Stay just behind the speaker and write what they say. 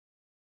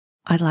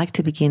I'd like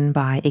to begin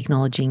by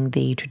acknowledging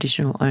the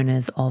traditional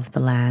owners of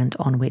the land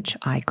on which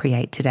I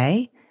create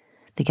today,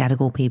 the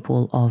Gadigal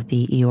people of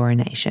the Eora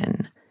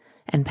Nation,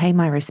 and pay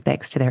my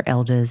respects to their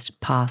elders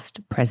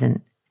past,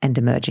 present, and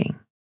emerging.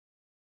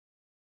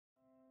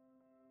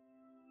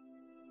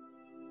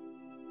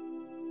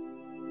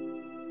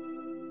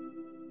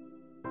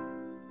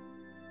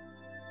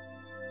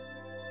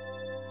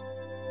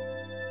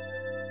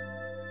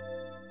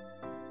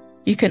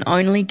 You can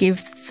only give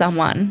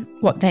someone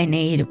what they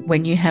need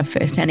when you have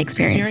first-hand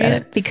experience at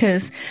it,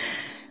 because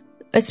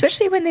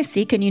especially when they're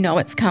sick and you know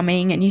it's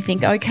coming and you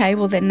think, okay,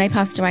 well then they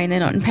passed away and they're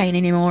not in pain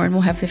anymore and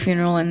we'll have the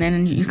funeral and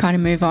then you kind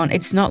of move on.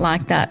 It's not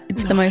like that.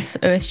 It's the most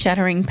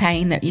earth-shattering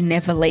pain that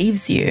never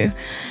leaves you.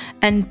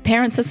 And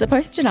parents are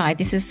supposed to die.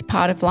 This is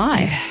part of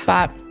life. Yeah.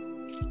 But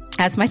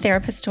as my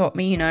therapist taught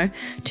me,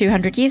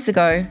 200 years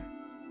ago,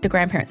 the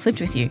grandparents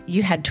lived with you.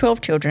 You had 12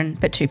 children,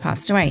 but 2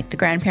 passed away. The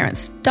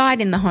grandparents died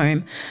in the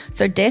home.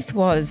 So death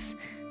was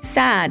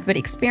sad but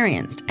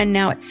experienced, and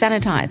now it's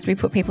sanitized. We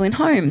put people in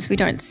homes. We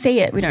don't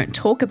see it. We don't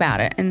talk about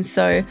it. And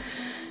so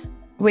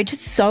we're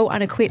just so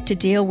unequipped to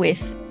deal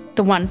with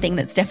the one thing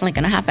that's definitely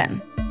going to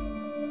happen.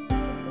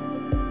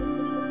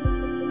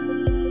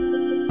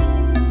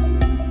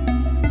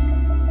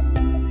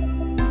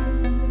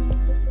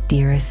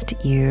 Dearest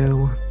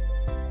you,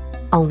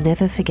 I'll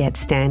never forget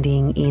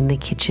standing in the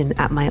kitchen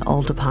at my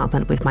old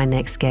apartment with my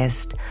next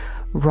guest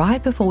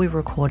right before we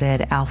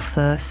recorded our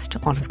first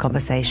honest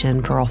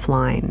conversation for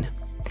Offline.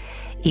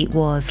 It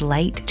was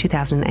late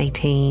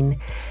 2018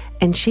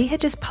 and she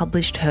had just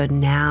published her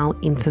now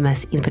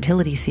infamous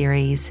infertility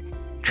series,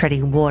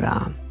 Treading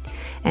Water,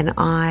 and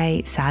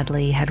I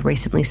sadly had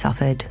recently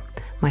suffered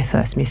my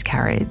first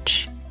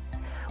miscarriage.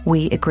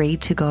 We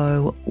agreed to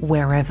go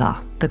wherever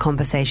the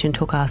conversation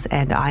took us,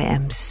 and I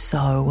am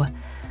so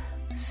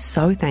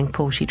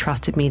thankful she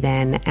trusted me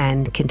then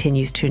and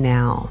continues to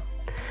now.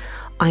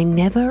 I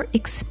never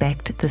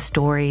expect the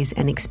stories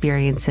and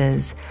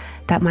experiences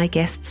that my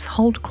guests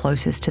hold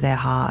closest to their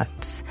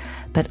hearts,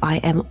 but I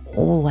am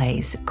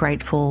always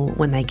grateful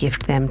when they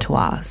gift them to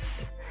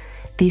us.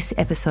 This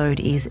episode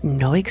is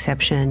no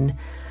exception.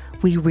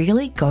 We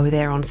really go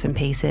there on some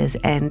pieces,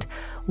 and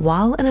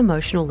while an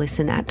emotional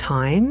listen at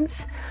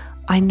times,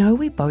 I know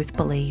we both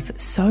believe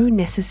so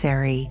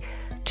necessary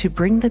to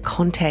bring the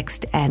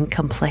context and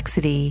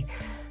complexity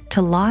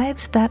to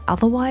lives that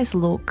otherwise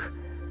look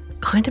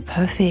kind of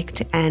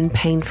perfect and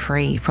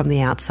pain-free from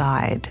the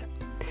outside.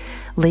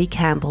 Leigh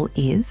Campbell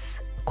is,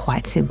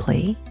 quite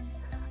simply,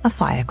 a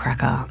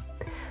firecracker.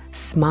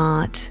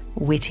 Smart,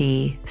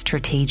 witty,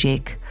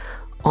 strategic,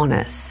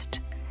 honest.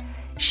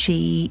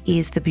 She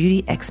is the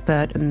beauty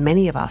expert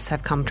many of us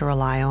have come to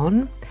rely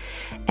on.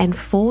 And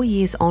 4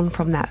 years on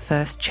from that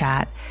first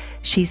chat,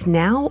 she's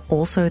now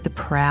also the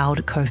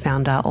proud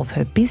co-founder of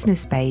her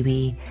business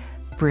baby,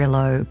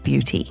 Brillo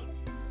Beauty.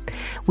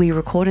 We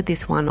recorded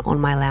this one on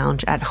my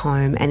lounge at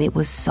home, and it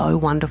was so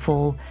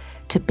wonderful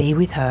to be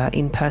with her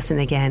in person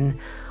again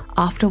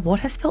after what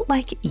has felt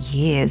like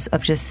years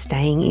of just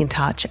staying in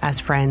touch as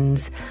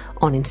friends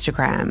on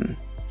Instagram.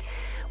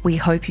 We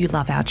hope you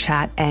love our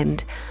chat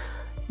and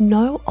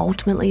know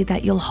ultimately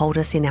that you'll hold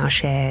us in our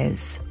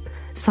shares.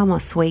 Some are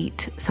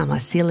sweet, some are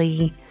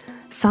silly,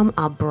 some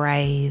are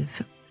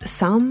brave,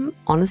 some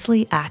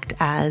honestly act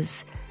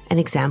as an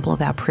example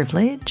of our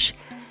privilege,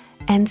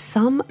 and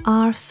some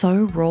are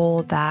so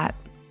raw that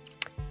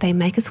they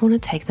make us want to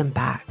take them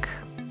back.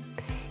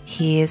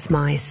 Here's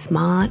my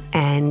smart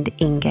and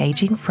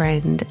engaging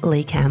friend,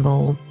 Leigh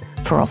Campbell,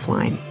 for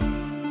Offline.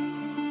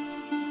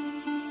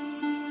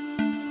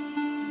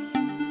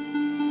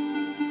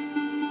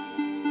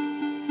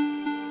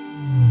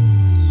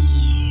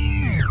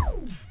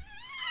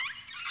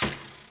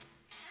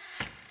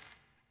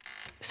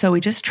 So we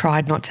just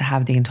tried not to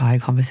have the entire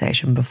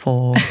conversation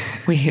before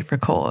we hit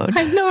record.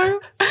 I know.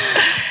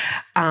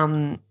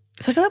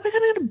 So I feel like we're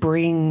going to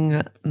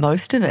bring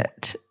most of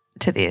it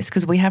to this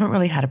because we haven't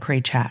really had a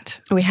pre-chat.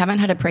 We haven't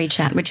had a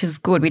pre-chat, which is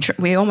good.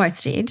 We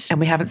almost did. And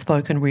we haven't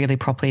spoken really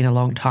properly in a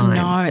long time.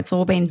 No, it's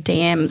all been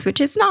DMs,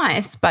 which is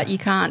nice, but you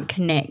can't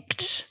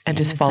connect. And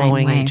just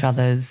following each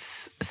other's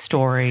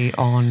story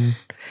on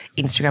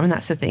Instagram. And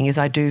that's the thing, is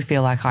I do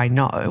feel like I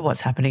know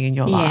what's happening in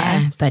your life.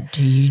 Yeah, but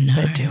do you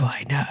know? But do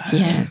I know?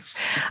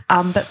 Yes.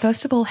 But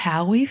first of all,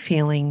 how are we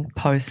feeling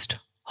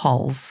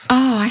post-Holes?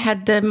 Oh, I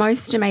had the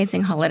most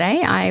amazing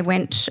holiday. I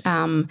went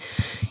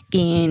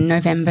in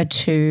November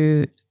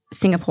to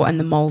Singapore and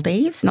the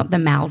Maldives, not the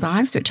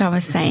Maldives, which I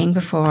was saying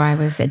before I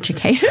was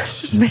educated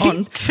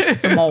on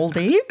the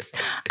Maldives.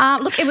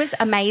 Look, it was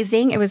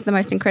amazing. It was the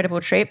most incredible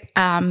trip.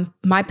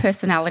 My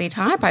personality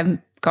type, I've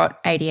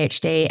got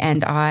ADHD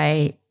and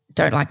I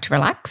don't like to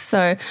relax.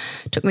 So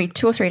it took me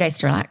 2 or 3 days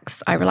to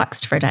relax. I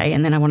relaxed for a day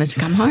and then I wanted to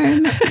come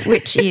home,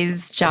 which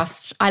is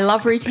just, I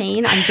love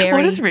routine.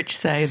 What does Rich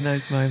say in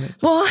those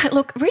moments? Well,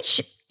 look, Rich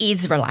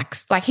is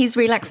relaxed. Like, he's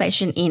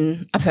relaxation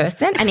in a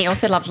person, and he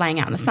also loves laying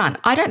out in the sun.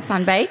 I don't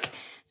sunbake,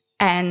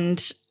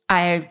 and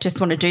I just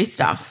want to do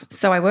stuff.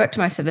 So I worked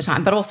most of the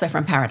time, but also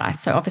from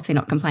paradise. So obviously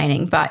not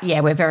complaining. But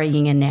yeah, we're very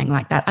yin and yang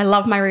like that. I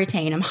love my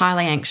routine. I'm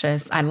highly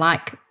anxious. I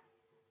like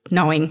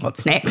knowing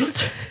what's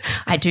next.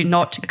 I do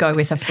not go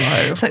with a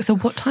flow. It's like, so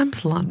what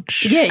time's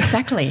lunch? Yeah,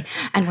 exactly.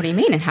 And what do you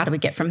mean? And how do we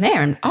get from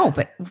there? And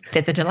but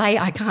there's a delay.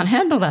 I can't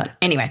handle that.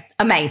 Anyway,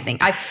 amazing.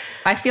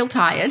 I feel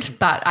tired,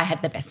 but I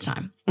had the best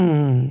time.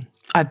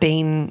 I've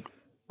been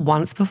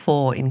once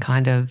before in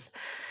kind of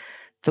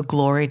the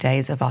glory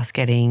days of us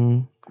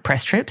getting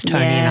press trips,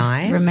 Tony and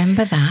I. Yes,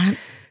 remember that.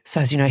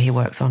 So as you know, he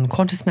works on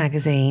Qantas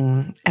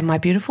magazine, and my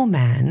beautiful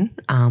man,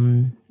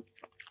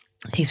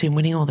 he's been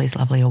winning all these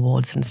lovely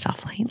awards and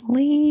stuff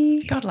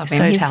lately. God love him.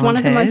 So he's talented. One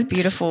of the most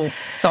beautiful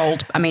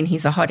souled. I mean,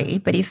 he's a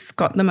hottie, but he's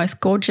got the most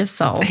gorgeous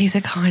soul. He's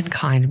a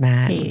kind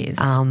man. He is.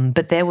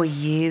 But there were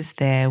years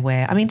there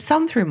where, I mean,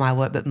 some through my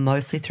work, but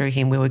mostly through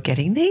him, we were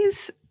getting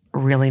these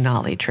really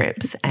gnarly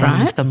trips,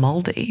 and the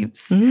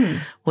Maldives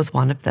was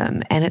one of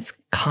them, and it's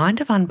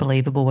kind of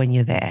unbelievable when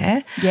you're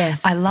there.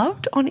 Yes. I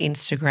loved on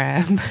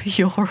Instagram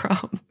your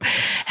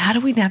how do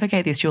we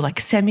navigate this? You're like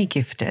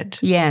semi-gifted.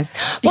 Yes.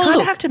 You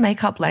kind of have to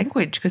make up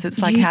language because it's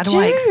like, how do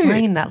I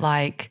explain that,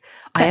 like,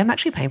 I am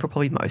actually paying for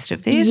probably most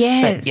of this.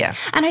 Yes. But yeah.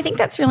 And I think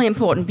that's really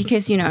important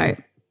because, you know,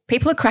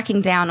 people are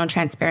cracking down on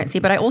transparency,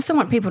 but I also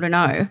want people to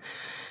know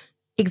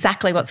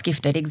exactly what's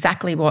gifted,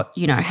 exactly what,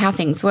 you know, how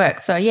things work.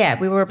 So, yeah,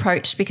 we were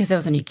approached because there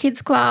was a new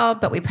kids club,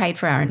 but we paid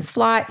for our own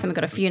flights and we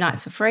got a few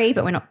nights for free,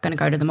 but we're not going to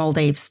go to the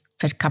Maldives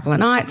for a couple of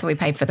nights, so we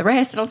paid for the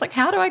rest. And I was like,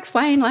 how do I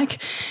explain? Like,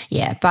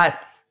 yeah, but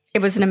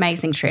it was an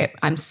amazing trip.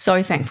 I'm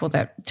so thankful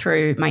that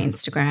through my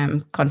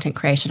Instagram content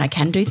creation, I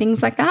can do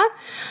things like that.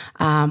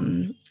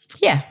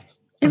 Yeah,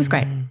 it was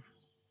great.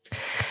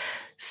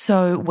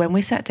 So when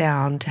we sat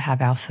down to have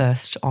our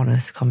first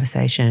honest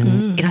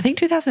conversation in, I think,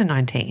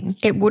 2019.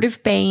 It would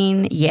have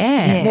been,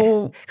 yeah.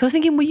 Well, because I was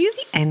thinking, were you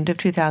the end of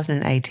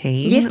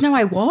 2018? yes, no,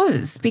 I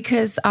was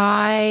because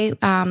I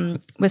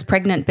was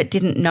pregnant but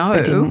didn't know.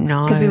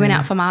 Because we went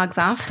out for Margs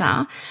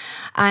after.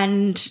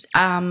 And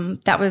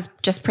that was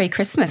just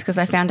pre-Christmas because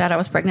I found out I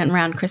was pregnant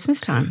around Christmas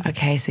time.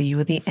 Okay, so you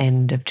were the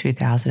end of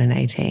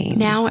 2018.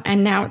 Now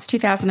it's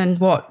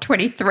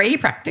 2023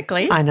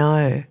 practically. I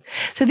know.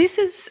 So this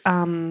is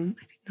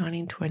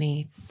 19,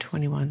 20,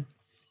 21.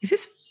 Is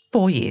this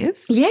 4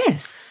 years?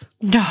 Yes.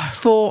 No.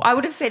 4. I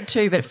would have said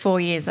 2, but 4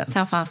 years. That's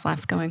how fast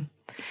life's going.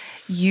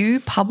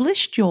 You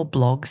published your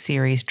blog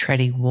series,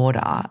 Treading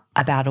Water,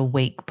 about a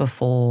week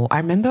before.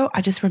 I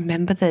just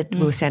remember that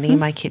we were standing in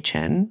my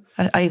kitchen.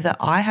 Either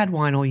I had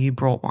wine or you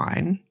brought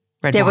wine,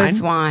 red wine. There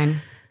was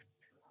wine.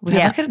 We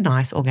had like a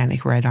nice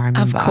organic red, I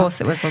remember. Of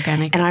course it was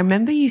organic. And I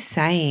remember you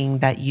saying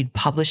that you'd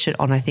published it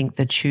on, I think,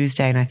 the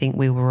Tuesday, and I think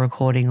we were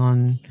recording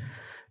on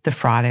the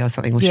Friday or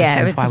something, which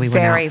is why we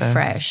went out for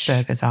fresh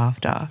burgers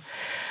after.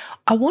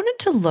 I wanted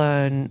to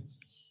learn,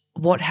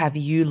 what have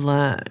you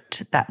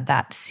learnt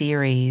that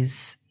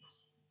series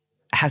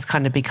has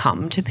kind of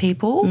become to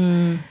people?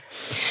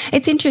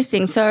 It's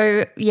interesting.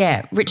 So,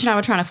 yeah, Rich and I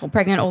were trying to fall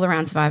pregnant all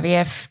around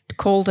IVF,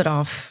 called it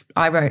off.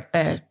 I wrote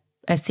a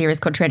series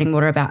called Treading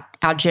Water about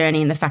our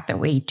journey and the fact that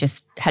we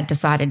just had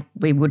decided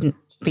we wouldn't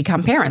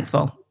become parents.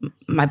 Well,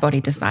 my body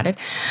decided.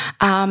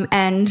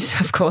 And,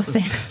 of course,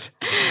 then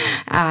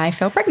I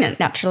fell pregnant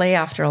naturally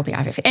after all the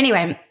IVF.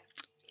 Anyway,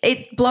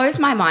 it blows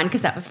my mind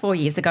because that was 4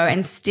 years ago,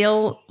 and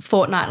still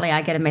fortnightly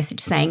I get a message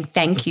saying,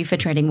 thank you for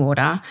treading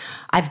water.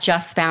 I've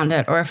just found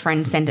it, or a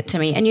friend sent it to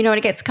me. And, you know,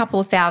 it gets a couple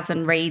of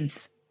thousand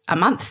reads a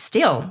month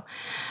still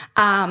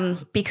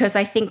because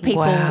I think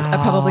people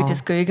are probably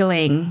just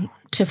Googling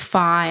to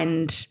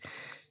find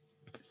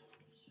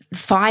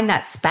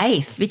that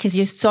space because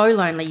you're so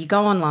lonely. You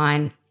go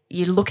online,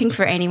 you're looking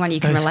for anyone you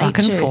can relate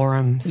to. Those fucking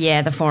forums.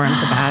 Yeah, the forums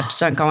are bad.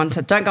 Don't go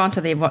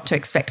onto the what to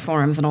expect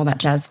forums and all that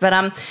jazz. But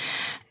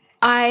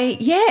I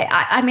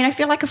mean, I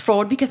feel like a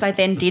fraud because I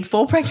then did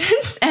fall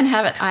pregnant and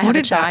have a child. What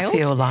did that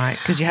feel like?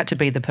 Because you had to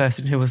be the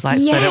person who was like,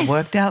 yes, but it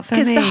worked out for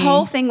me. Because the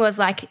whole thing was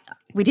like,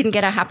 we didn't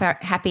get a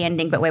happy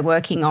ending, but we're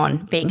working on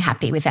being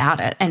happy without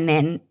it. And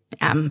then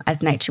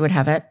as nature would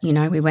have it, you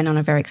know, we went on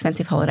a very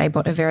expensive holiday,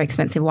 bought a very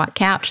expensive white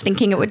couch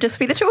thinking it would just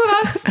be the two of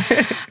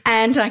us.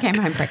 And I came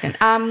home pregnant.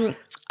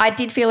 I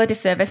did feel a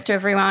disservice to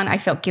everyone. I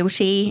felt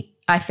guilty.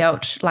 I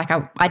felt like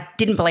I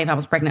didn't believe I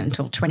was pregnant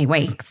until 20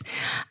 weeks.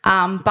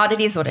 But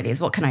it is what it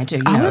is. What can I do?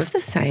 You know? I was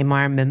the same.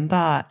 I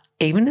remember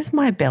even as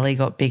my belly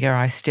got bigger,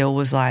 I still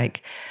was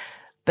like,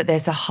 but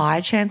there's a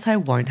high chance I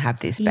won't have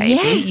this baby.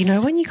 Yes. You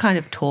know, when you kind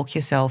of talk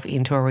yourself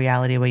into a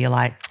reality where you're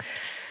like,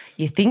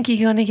 you think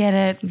you're going to get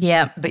it,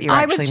 yeah, but you're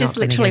actually not. I was just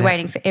literally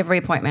waiting for every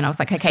appointment. I was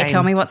like, okay,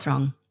 tell me what's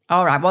wrong.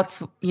 All right,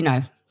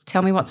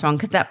 tell me what's wrong,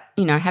 because that,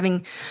 you know,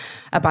 having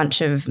a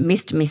bunch of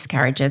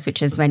miscarriages,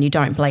 which is when you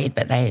don't bleed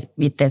but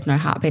there's no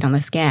heartbeat on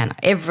the scan.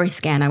 Every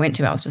scan I went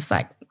to, I was just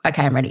like,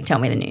 okay, I'm ready, tell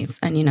me the news.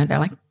 And, you know, they're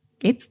like,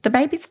 the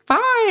baby's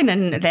fine.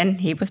 And then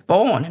he was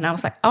born and I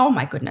was like, oh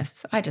my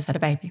goodness, I just had a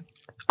baby.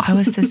 I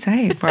was the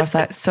same, where I was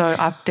like, so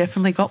I've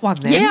definitely got one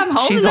then. Yeah, I'm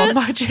holding She's it on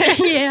my chest.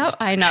 Yeah,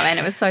 I know, and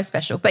it was so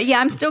special. But yeah,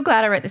 I'm still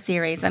glad I wrote the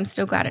series. I'm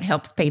still glad it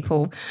helps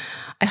people.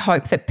 I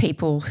hope that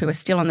people who are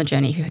still on the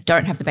journey, who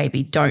don't have the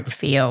baby, don't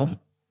feel,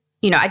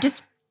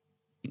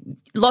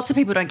 lots of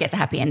people don't get the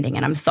happy ending,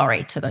 and I'm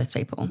sorry to those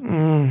people.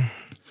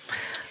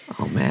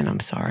 Oh, man, I'm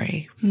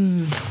sorry.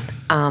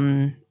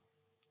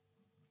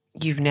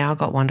 You've now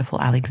got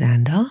wonderful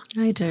Alexander.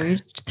 I do.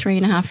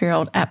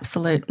 3.5-year-old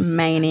absolute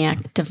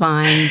maniac,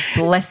 divine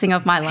blessing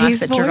of my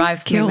life that drives me mad. His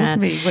voice kills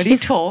me. When he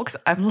talks,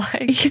 I'm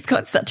like... He's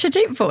got such a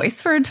deep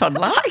voice for a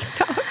toddler. I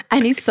know.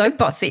 And he's so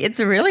bossy. It's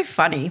really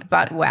funny,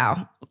 but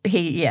wow.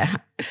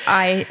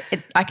 I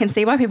can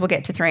see why people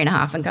get to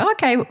 3.5 and go,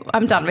 okay,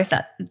 I'm done with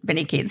that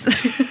many kids.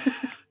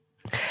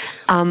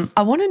 I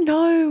want to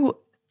know,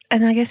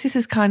 and I guess this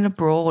is kind of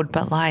broad,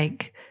 but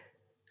like,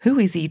 who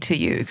is he to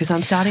you? Because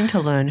I'm starting to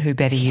learn who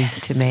Betty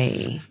is to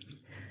me.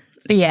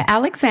 Yeah,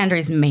 Alexander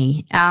is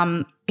me.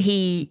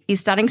 He is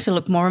starting to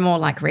look more and more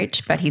like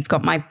Rich, but he's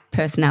got my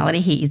personality.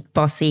 He is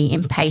bossy,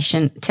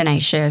 impatient,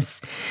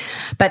 tenacious.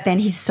 But then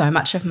he's so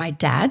much of my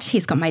dad.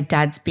 He's got my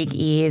dad's big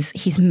ears,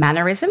 his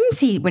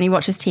mannerisms. When he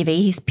watches TV,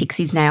 he picks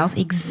his nails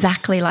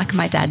exactly like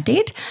my dad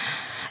did.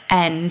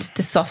 And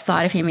the soft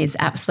side of him is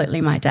absolutely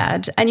my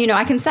dad. And,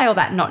 I can say all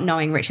that not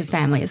knowing Rich's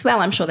family as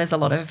well. I'm sure there's a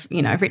lot of,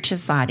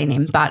 Rich's side in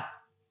him, but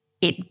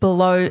it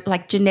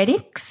like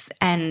genetics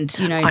and,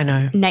 I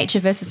know.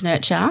 nature versus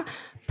nurture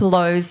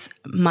blows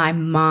my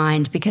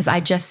mind, because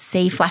I just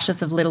see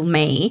flashes of little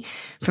me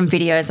from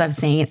videos I've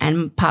seen,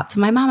 and parts of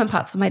my mum and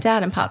parts of my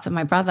dad and parts of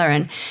my brother.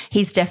 And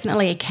he's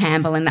definitely a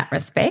Campbell in that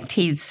respect.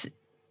 He's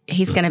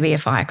going to be a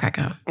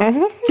firecracker.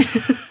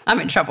 Mm-hmm. I'm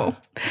in trouble.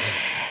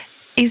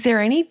 Is there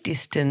any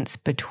distance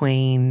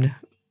between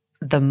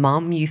the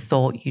mum you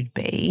thought you'd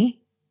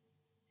be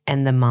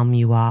and the mum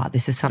you are?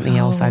 This is something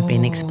else I've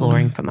been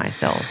exploring for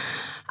myself.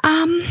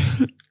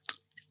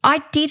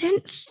 I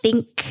didn't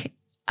think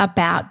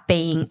about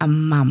being a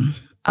mum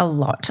a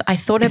lot. I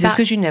thought Is this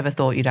because you never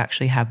thought you'd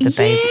actually have the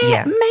baby?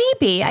 Yeah,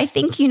 maybe. I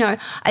think,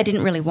 I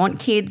didn't really want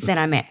kids. Then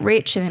I met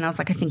Rich, and then I was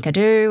like, I think I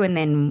do. And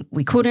then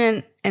we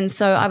couldn't. And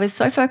so I was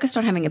so focused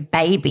on having a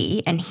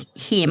baby and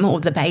him,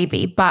 or the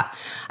baby, but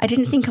I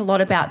didn't think a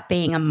lot about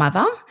being a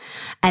mother.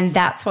 And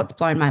that's what's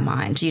blown my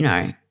mind,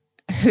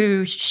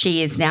 who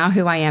she is now,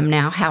 who I am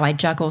now, how I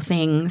juggle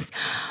things.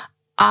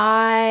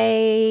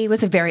 I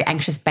was a very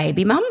anxious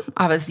baby mum.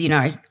 I was,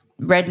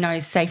 red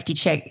nose, safety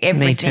check,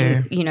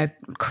 everything,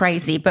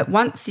 crazy. But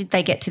once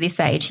they get to this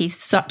age, he's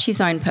such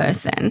his own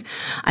person.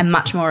 I'm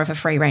much more of a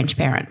free range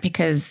parent,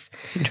 because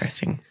it's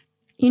interesting.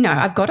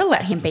 I've got to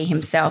let him be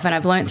himself. And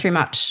I've learned through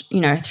my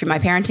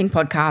parenting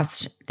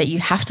podcast that you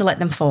have to let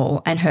them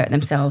fall and hurt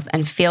themselves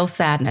and feel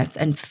sadness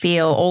and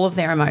feel all of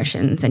their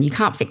emotions, and you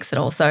can't fix it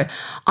all. So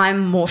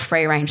I'm more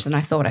free range than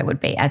I thought I would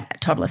be at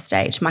toddler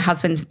stage. My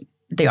husband's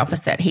the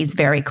opposite. He's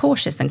very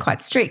cautious and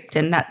quite strict,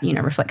 and that,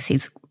 reflects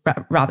his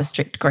rather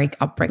strict Greek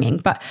upbringing.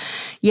 But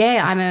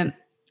yeah, I'm a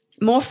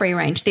more free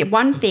range. The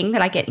one thing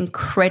that I get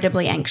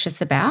incredibly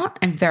anxious about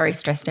and very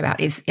stressed about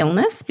is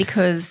illness,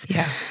 because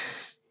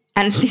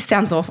and this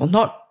sounds awful,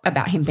 not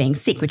about him being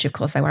sick, which of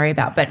course I worry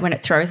about, but when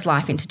it throws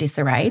life into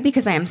disarray,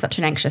 because I am such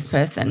an anxious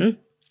person,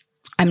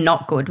 I'm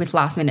not good with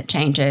last-minute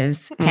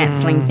changes,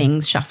 cancelling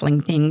things, shuffling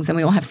things, and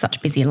we all have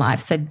such busy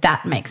lives. So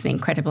that makes me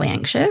incredibly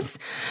anxious.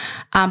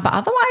 But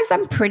otherwise,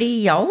 I'm pretty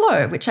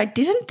YOLO, which I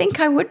didn't think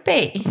I would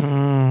be,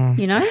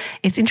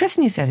 It's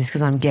interesting you say this,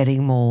 because I'm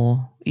getting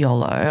more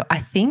YOLO. I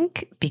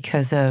think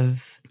because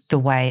of the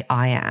way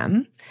I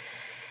am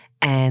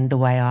and the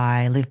way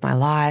I live my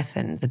life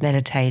and the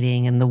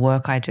meditating and the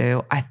work I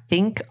do, I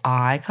think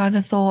I kind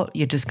of thought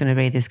you're just going to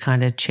be this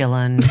kind of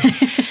chillin',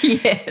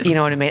 yes. You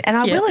know what I mean? And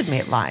I will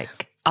admit,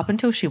 like, up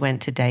until she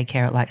went to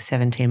daycare at like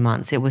 17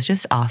 months, it was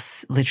just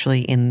us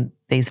literally in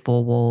these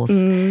four walls,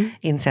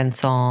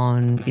 incense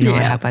on,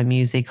 I have my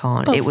music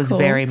on. It was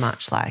very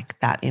much like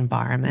that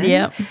environment.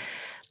 Yeah.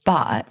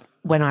 But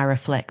when I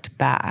reflect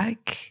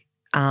back,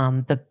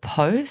 the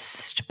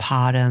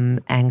postpartum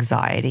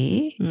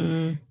anxiety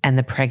and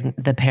the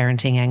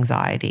parenting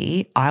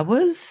anxiety, I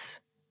was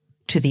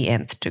to the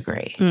nth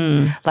degree.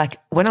 Like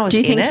when I was in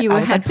it, do you think you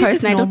had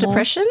postnatal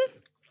depression?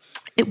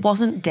 It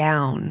wasn't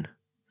down.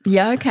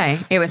 Yeah, okay.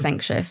 It was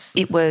anxious.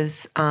 It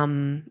was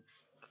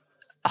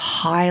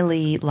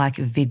highly like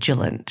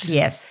vigilant.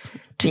 Yes.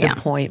 To the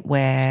point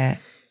where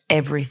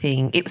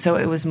everything – so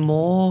it was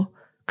more –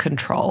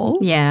 control.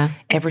 Yeah.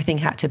 Everything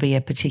had to be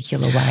a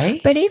particular way.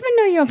 But even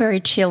though you're very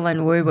chill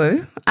and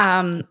woo-woo,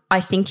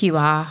 I think you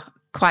are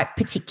quite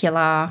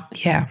particular.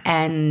 Yeah.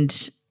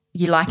 And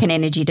you like an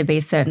energy to be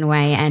a certain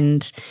way,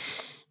 and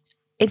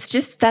it's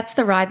just that's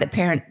the ride that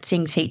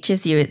parenting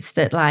teaches you. It's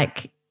that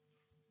like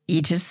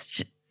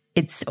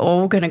it's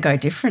all going to go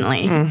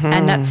differently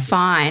and that's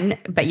fine,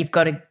 but you've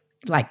got to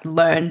like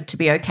learn to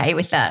be okay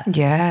with that.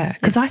 Yeah.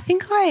 Because I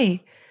think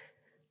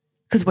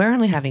because we're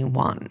only having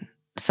one.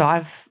 So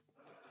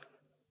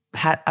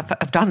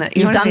I've done it.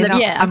 You've done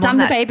I've done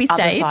the baby stage.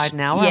 Other side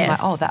now. Yes. I'm like,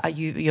 oh, that are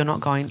you? You're not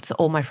going to.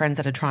 All my friends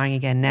that are trying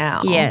again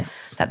now.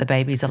 Yes. That the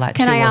babies are like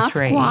Can 2 I or ask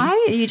 3.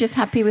 why? Are you just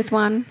happy with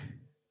one?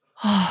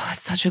 Oh,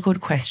 it's such a good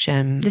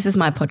question. This is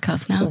my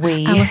podcast now.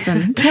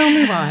 Alison, tell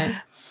me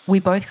why. We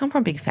both come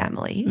from big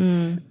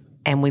families,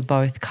 and we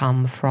both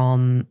come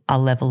from a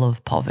level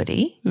of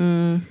poverty,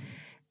 and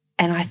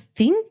I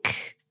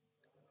think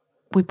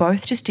we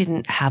both just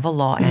didn't have a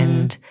lot,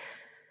 and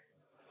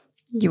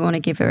you want to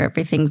give her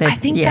everything that I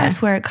think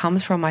that's where it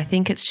comes from. I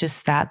think it's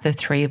just that the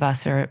 3 of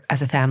us are,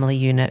 as a family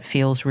unit,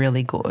 feels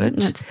really good.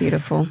 That's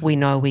beautiful. We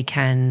know we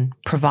can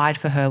provide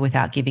for her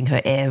without giving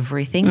her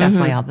everything. That's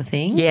my other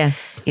thing.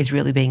 Yes. Is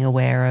really being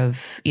aware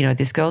of,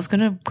 this girl's going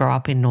to grow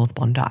up in North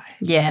Bondi.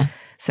 Yeah.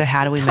 So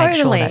how do we make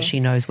sure that she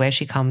knows where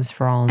she comes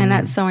from? And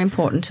that's so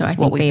important to, I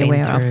think, be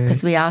aware of,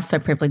 because we are so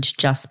privileged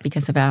just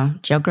because of our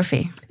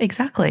geography.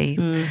 Exactly.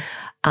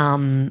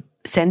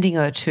 Sending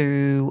her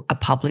to a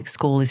public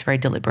school is very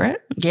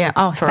deliberate. Yeah.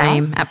 Oh,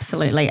 same. Us.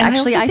 Absolutely. And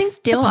actually, I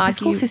still the public argue.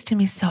 School system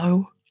is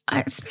so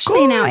especially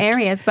good in our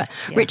areas. But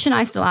Rich and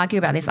I still argue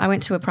about this. I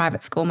went to a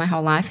private school my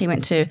whole life. He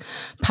went to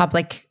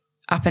public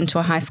up into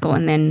a high school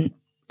and then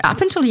up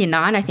until year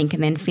 9, I think,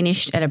 and then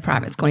finished at a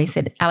private school. And he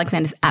said,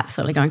 Alexander's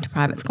absolutely going to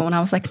private school. And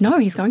I was like, no,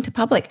 he's going to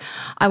public.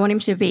 I want him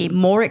to be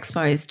more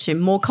exposed to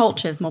more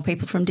cultures, more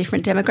people from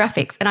different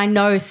demographics. And I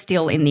know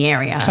still in the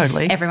area,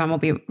 everyone will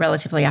be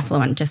relatively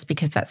affluent just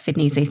because that's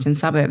Sydney's eastern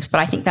suburbs. But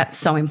I think that's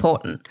so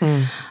important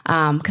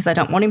because I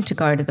don't want him to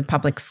go to the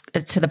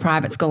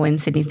private school in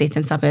Sydney's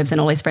eastern suburbs and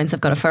all his friends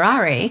have got a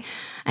Ferrari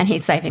and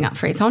he's saving up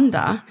for his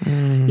Honda.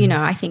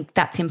 I think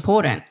that's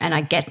important and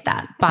I get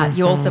that. But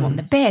you also want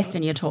the best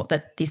and you're taught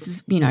that this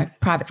is,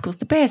 private school's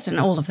the best and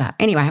all of that.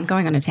 Anyway, I'm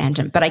going on a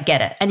tangent, but I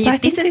get it. And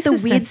this is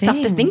the weird stuff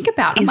to think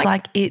about. It's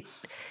like it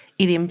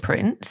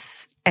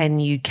imprints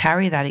and you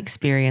carry that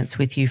experience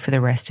with you for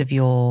the rest of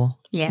your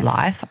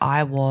life.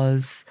 I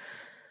was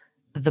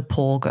the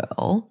poor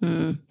girl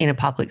in a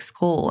public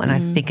school and I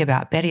think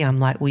about Betty, I'm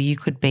like, well, you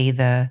could be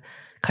the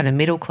kind of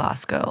middle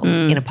class girl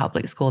in a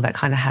public school that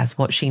kind of has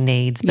what she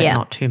needs but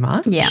not too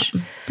much. Yeah,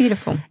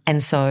 beautiful.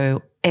 And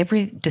so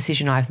every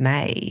decision I've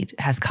made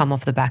has come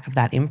off the back of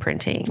that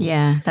imprinting.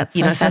 Yeah, that's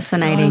so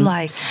fascinating.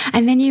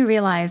 And then you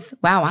realise,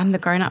 wow, I'm the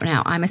grown-up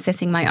now. I'm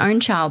assessing my own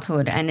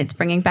childhood and it's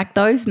bringing back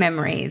those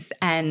memories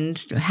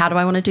and how do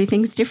I want to do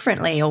things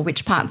differently or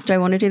which parts do I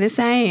want to do the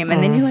same?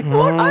 And then you're like,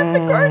 what? I'm the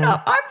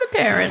grown-up. I'm the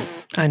parent.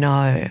 I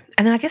know.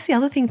 And then I guess the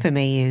other thing for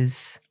me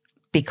is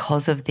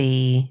because of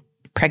the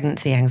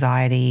pregnancy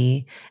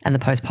anxiety and the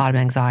postpartum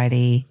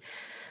anxiety,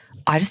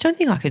 I just don't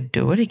think I could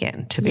do it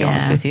again, to be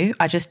honest with you.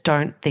 I just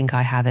don't think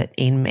I have it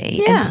in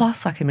me. Yeah. And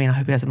plus, I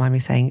hope he doesn't mind me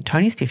saying,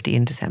 Tony's 50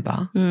 in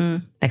December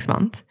next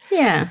month.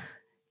 Yeah.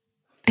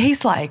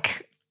 He's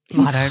like,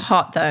 he's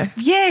hot though.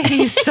 Yeah,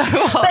 he's so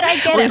hot. But I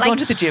get it. He's gone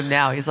to the gym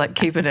now. He's like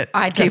keeping it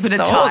I just keeping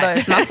it saw tight.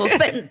 those muscles.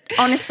 But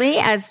honestly,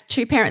 as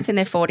 2 parents in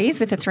their 40s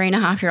with a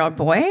 3.5-year-old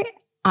boy,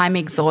 I'm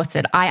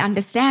exhausted. I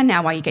understand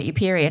now why you get your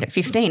period at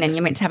 15 and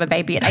you're meant to have a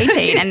baby at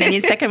 18 and then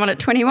your second one at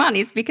 21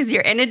 is because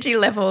your energy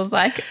levels,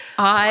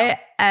 I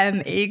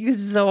am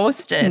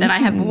exhausted and I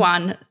have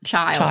one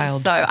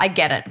child. So I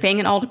get it. Being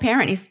an older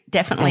parent is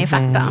definitely a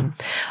factor.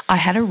 I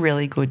had a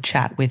really good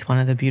chat with one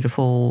of the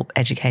beautiful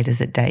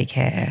educators at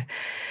daycare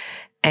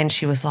and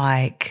she was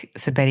like,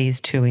 so Betty's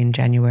 2 in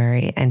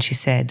January and she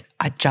said,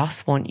 I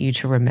just want you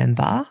to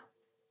remember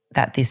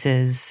that this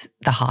is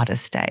the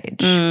hardest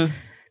stage.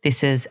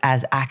 This is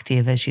as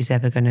active as she's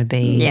ever going to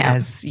be,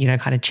 as,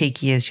 kind of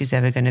cheeky as she's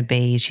ever going to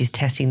be. She's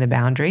testing the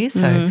boundaries.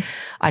 So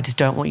I just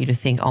don't want you to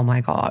think, oh, my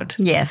God.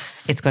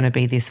 Yes. It's going to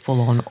be this full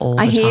on all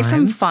the time. I hear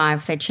from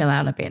 5 they chill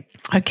out a bit.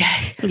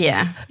 Okay.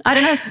 Yeah. I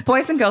don't know.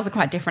 Boys and girls are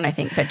quite different, I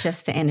think, but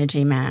just the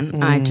energy, man.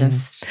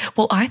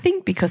 Well, I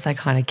think because I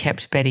kind of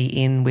kept Betty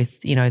in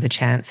with, the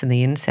chants and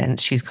the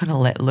incense, she's kind of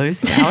let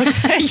loose now.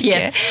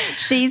 Yes.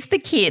 She's the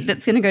kid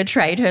that's going to go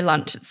trade her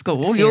lunch at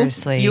school.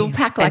 Seriously. You'll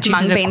pack like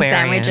mung bean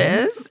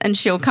sandwiches. And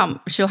she'll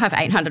have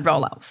 800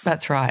 roll-ups.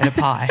 That's right, and a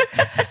pie.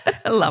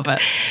 I love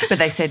it. But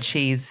they said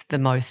she's the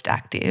most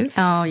active.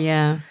 Oh,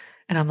 yeah.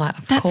 And I'm like,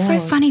 of That's course. so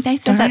funny. They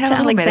said that to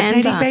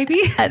Alexander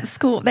baby? at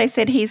school. They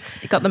said he's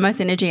got the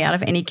most energy out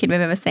of any kid we've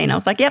ever seen. I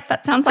was like, yep,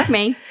 that sounds like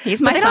me.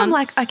 He's my son. Then I'm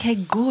like, okay,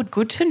 good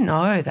to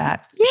know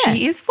that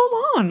she is full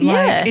on.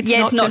 Yeah,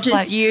 it's not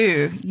just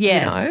you.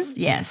 Yes,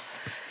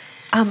 yes.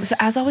 So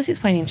as I was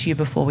explaining to you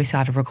before we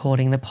started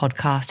recording, the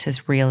podcast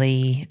has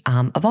really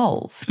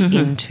evolved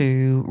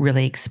into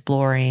really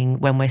exploring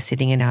when we're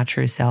sitting in our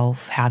true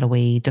self, how do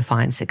we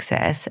define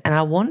success? And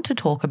I want to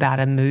talk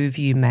about a move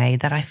you made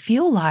that I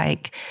feel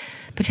like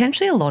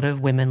potentially a lot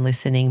of women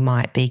listening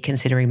might be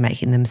considering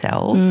making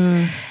themselves,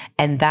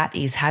 and that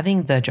is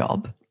having the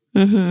job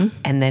and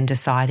then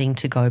deciding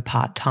to go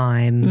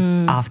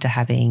part-time after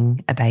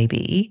having a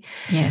baby.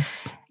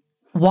 Yes.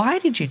 Why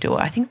did you do it?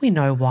 I think we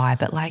know why,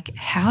 but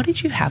how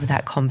did you have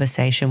that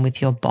conversation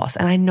with your boss?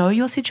 And I know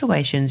your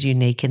situation's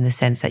unique in the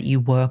sense that you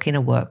work in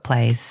a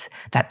workplace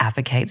that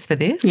advocates for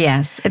this.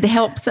 Yes. It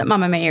helps that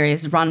Mamamia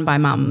is run by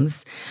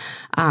mums.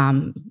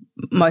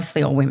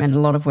 mostly all women, a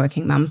lot of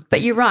working mums.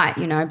 But you're right,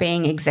 you know,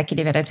 being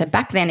executive editor.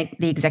 Back then,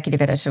 the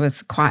executive editor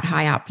was quite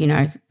high up, you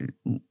know,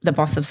 the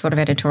boss of sort of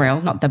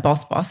editorial, not the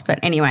boss, but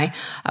anyway,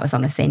 I was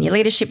on the senior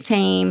leadership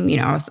team, you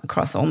know, I was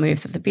across all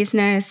moves of the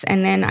business.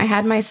 And then I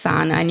had my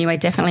son. I knew I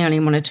definitely only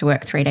wanted to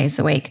work 3 days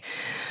a week.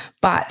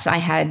 But I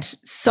had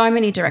so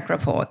many direct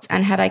reports,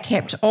 and had I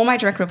kept all my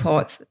direct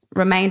reports,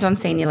 remained on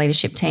senior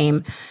leadership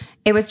team,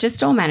 it was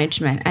just all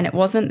management, and it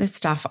wasn't the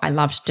stuff I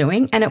loved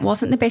doing, and it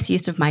wasn't the best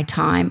use of my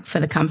time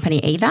for the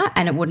company either,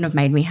 and it wouldn't have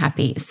made me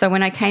happy. So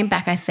when I came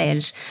back, I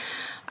said,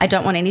 I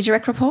don't want any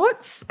direct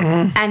reports.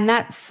 And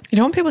that's... You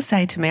know what people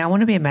say to me? I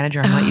want to be a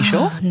manager. I'm like, you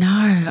sure?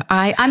 No,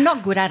 I'm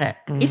not good at it.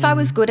 If I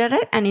was good at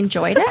it and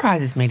enjoyed it... It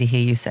surprises me to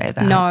hear you say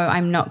that. No,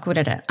 I'm not good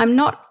at it. I'm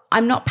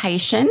not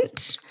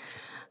patient.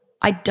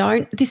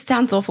 This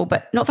sounds awful,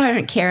 but not that I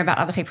don't care about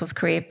other people's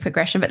career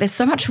progression, but there's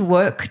so much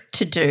work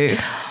to do.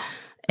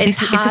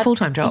 It's a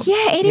full-time job.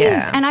 Yeah, it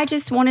is. And I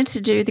just wanted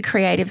to do the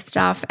creative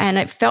stuff, and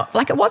it felt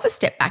like it was a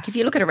step back. If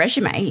you look at a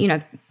resume, you know,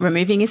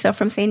 removing yourself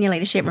from senior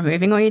leadership,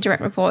 removing all your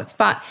direct reports,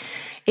 but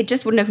it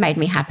just wouldn't have made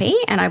me happy,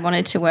 and I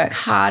wanted to work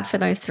hard for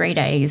those 3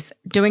 days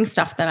doing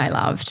stuff that I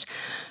loved.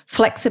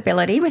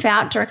 Flexibility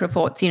without direct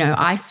reports. You know,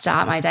 I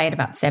start my day at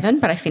about 7,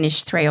 but I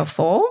finish 3 or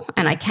 4,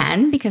 and I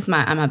can because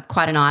I'm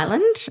quite an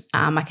island.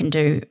 I can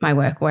do my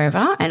work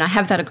wherever, and I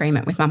have that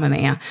agreement with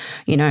Mamamia.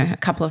 You know, a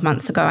couple of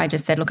months ago, I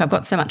just said, look, I've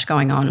got so much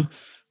going on.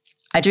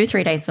 I do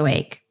 3 days a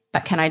week,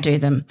 but can I do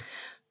them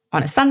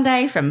on a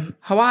Sunday from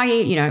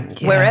Hawaii, you know,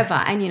 wherever?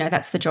 And, you know,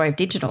 that's the joy of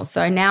digital.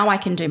 So now I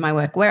can do my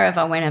work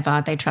wherever,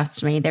 whenever. They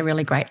trust me. They're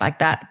really great like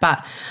that.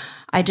 But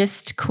I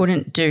just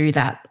couldn't do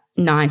that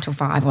 9 till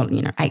 5 or,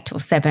 you know, 8 till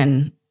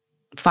 7,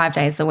 5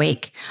 days a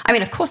week. I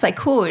mean, of course I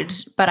could,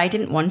 but I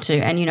didn't want to.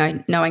 And, you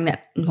know, knowing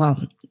that,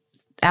 well,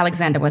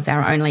 Alexander was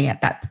our only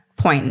at that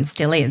point and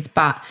still is,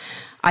 but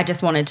I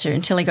just wanted to,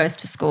 until he goes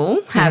to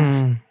school,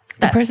 have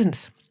the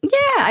presence. Yeah,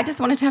 I just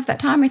wanted to have that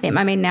time with him.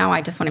 I mean, now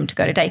I just want him to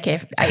go to daycare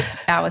for 8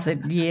 hours a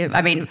year.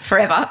 I mean,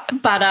 forever.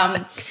 But,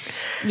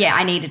 yeah,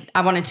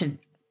 I wanted to,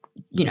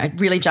 you know,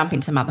 really jump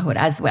into motherhood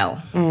as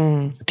well.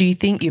 Do you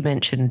think, you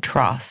mentioned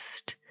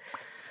trust,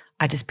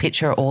 I just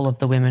picture all of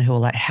the women who are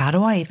like, how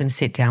do I even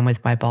sit down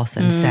with my boss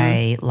and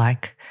say,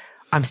 like,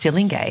 I'm still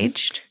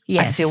engaged.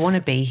 Yes. I still want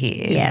to be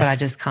here, but I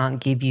just can't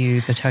give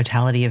you the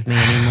totality of me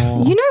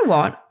anymore. You know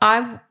what?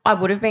 I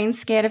would have been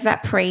scared of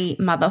that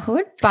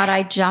pre-motherhood, but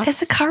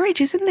there's a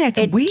courage, isn't there?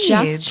 It's weird. It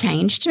just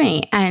changed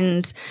me.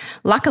 And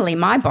luckily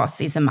my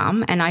boss is a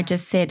mum, and I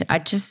just said, I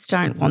just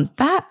don't want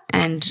that.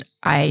 And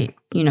I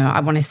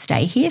want to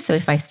stay here. So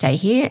if I stay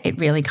here, it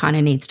really kind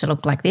of needs to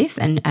look like this.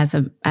 And as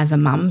a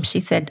mum,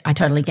 she said, I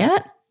totally get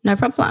it. No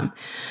problem.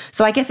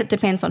 So I guess it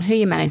depends on who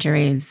your manager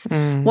is,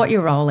 what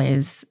your role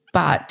is.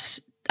 But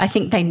I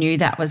think they knew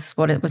that was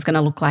what it was going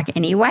to look like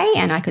anyway,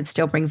 and I could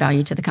still bring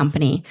value to the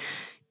company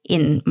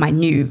in my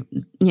new,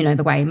 you know,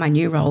 the way my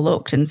new role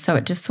looked. And so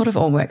it just sort of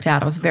all worked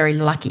out. I was very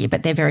lucky,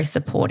 but they're very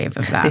supportive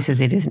of that. This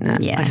is it, isn't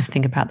it? Yeah. I just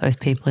think about those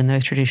people in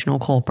those traditional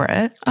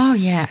corporates. Oh,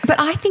 yeah.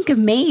 But I think of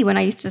me when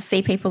I used to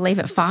see people leave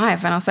at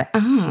 5 and I was like,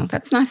 oh,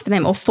 that's nice for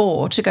them. Or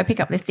 4 to go pick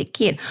up their sick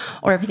kid,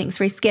 or everything's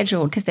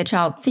rescheduled because their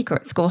child's sick or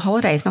at school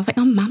holidays. And I was like,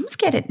 oh, mums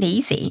get it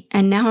easy.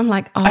 And now I'm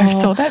like, oh. I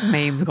saw that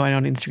memes going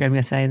on Instagram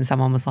yesterday, and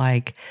someone was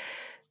like,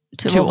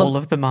 to all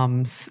of the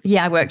mums.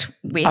 Yeah, I worked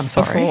with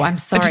before. I'm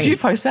sorry. Did you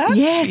post that?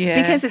 Yes,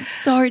 because it's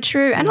so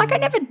true. And like I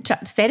never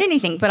said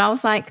anything, but I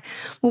was like,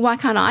 well, why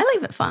can't I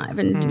leave at 5?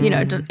 And, you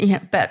know,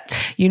 but.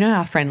 You know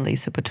our friend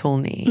Lisa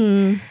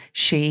Patulny,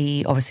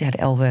 she obviously had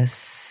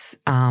Elvis,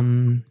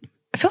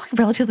 I feel like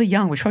relatively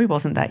young, which probably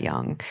wasn't that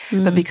young.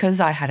 But because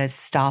I had a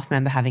staff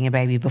member having a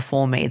baby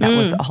before me, that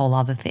was a whole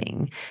other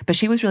thing. But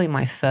she was really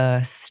my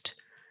first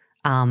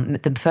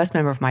the first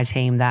member of my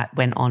team that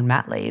went on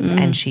mat leave,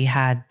 and she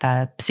had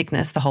the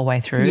sickness the whole way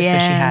through.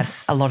 Yes. So she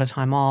had a lot of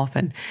time off,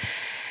 and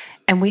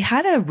we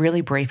had a really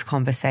brief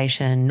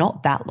conversation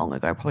not that long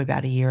ago, probably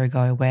about a year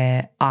ago,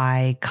 where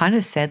I kind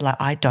of said, like,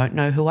 I don't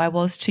know who I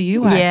was to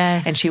you.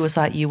 Yes. And she was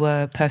like, you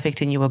were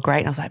perfect and you were great.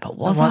 And I was like, but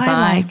was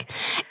I? Like,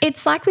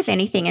 it's like with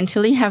anything,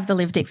 until you have the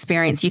lived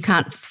experience, you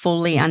can't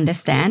fully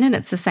understand. And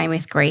it's the same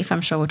with grief. I'm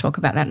sure we'll talk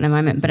about that in a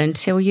moment. But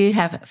until you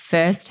have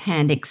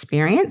firsthand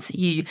experience,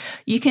 you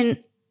can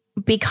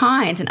be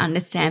kind and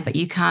understand, but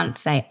you can't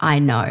say, I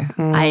know,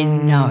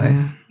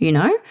 you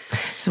know?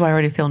 So I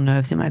already feel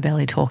nerves in my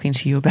belly talking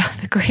to you about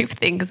the grief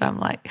thing, because I'm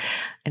like,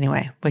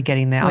 anyway, we're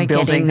getting there. I'm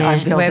building.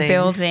 We're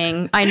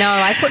building. I know.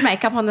 I put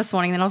makeup on this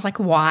morning and I was like,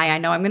 why? I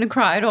know I'm going to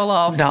cry it all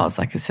off. No, it's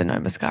like it's a no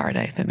mascara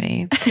day for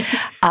me.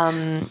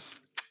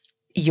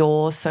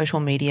 Your social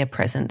media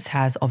presence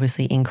has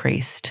obviously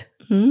increased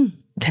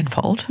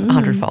tenfold,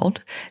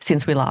 100-fold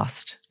since we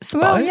last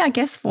spoke. Well, yeah, I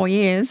guess 4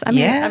 years. I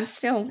mean, I'm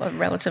still a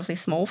relatively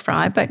small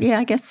fry, but yeah,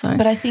 I guess so.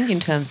 But I think in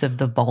terms of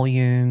the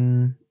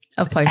volume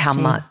of posting, how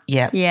much,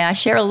 yeah, I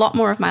share a lot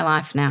more of my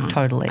life now.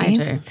 Totally. I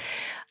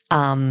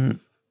do.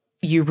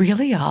 you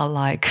really are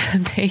like, for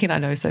me, and I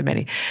know so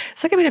many,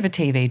 it's like a bit of a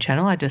TV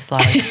channel I just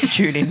like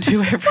tune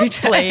into every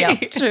day. Up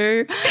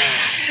to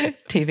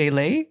TV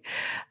Lee.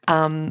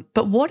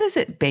 But what has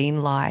it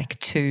been like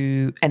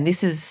to, and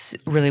this is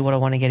really what I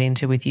want to get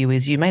into with you,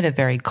 is you made a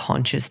very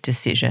conscious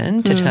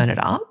decision to turn it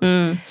up.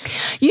 You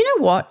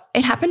know what?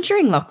 It happened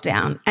during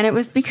lockdown, and it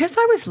was because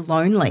I was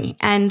lonely,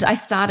 and I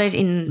started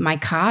in my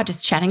car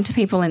just chatting to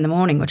people in the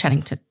morning, or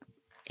chatting to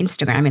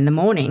Instagram in the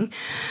morning,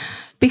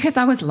 because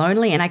I was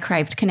lonely and I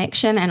craved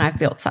connection, and I've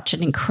built such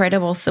an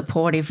incredible,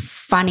 supportive,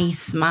 funny,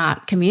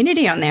 smart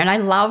community on there, and I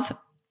love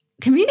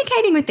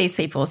communicating with these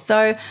people.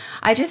 So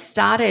I just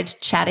started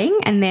chatting,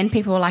 and then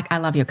people were like, I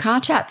love your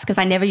car chats, because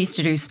I never used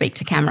to do speak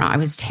to camera. I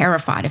was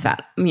terrified of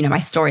that. You know, my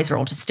stories were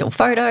all just still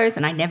photos,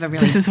 and I never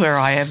really. This is where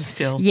I am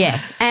still.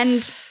 Yes.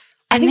 And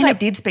I think I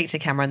did speak to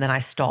camera and then I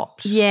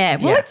stopped. Yeah.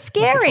 Well, it's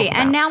scary.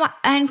 And now,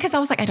 because I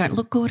was like, I don't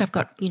look good. I've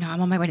got,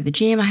 I'm on my way to the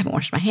gym. I haven't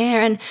washed my hair.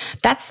 And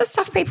that's the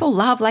stuff people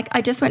love. Like,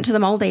 I just went to the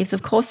Maldives.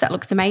 Of course, that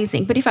looks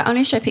amazing. But if I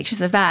only show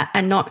pictures of that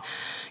and not,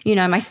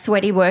 my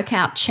sweaty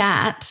workout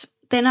chat,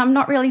 then I'm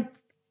not really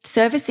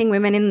servicing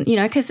women in,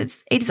 because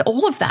it's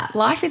all of that.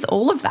 Life is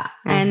all of that.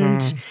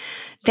 And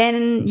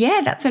then,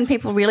 that's when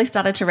people really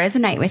started to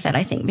resonate with it,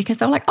 I think, because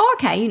they were like, oh,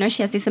 okay,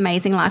 she has this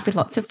amazing life with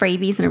lots of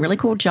freebies and a really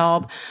cool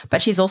job,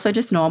 but she's also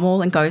just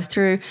normal and goes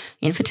through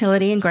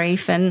infertility and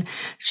grief, and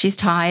she's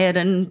tired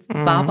and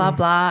blah, blah,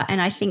 blah.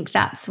 And I think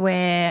that's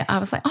where I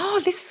was like, oh,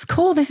 this is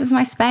cool. This is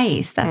my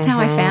space. That's how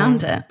I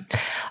found it.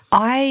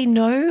 I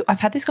know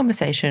I've had this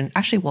conversation,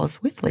 actually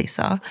was with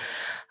Lisa.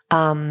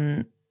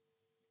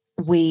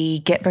 We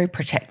get very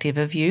protective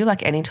of you.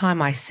 Like,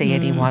 anytime I see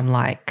anyone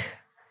like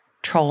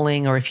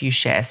trolling, or if you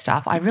share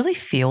stuff, I really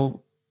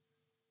feel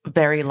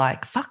very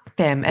like, fuck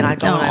them. And I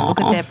go and I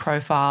look at their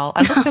profile.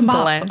 I look them up.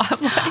 I'm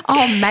like,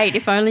 oh, mate,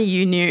 if only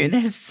you knew.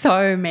 There's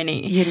so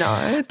many.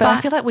 But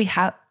I feel like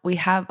we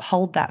have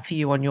hold that for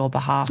you on your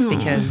behalf,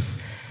 because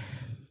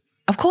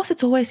of course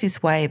it's always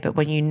this way, but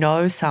when you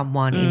know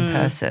someone in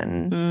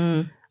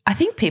person, I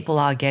think people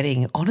are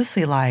getting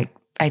honestly like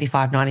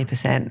 85,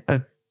 90%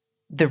 of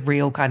the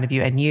real kind of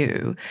you and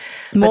you.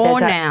 More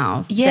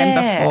now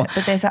than before.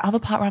 But there's that other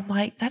part where I'm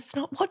like, that's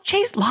not what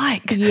she's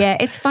like. Yeah,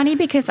 it's funny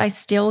because I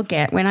still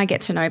get, when I get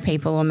to know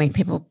people or meet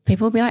people,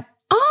 people will be like,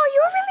 oh,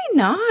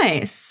 you're really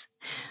nice.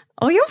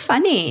 Oh, you're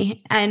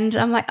funny. And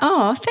I'm like,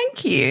 oh,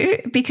 thank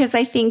you. Because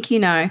I think,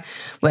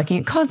 working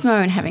at Cosmo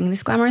and having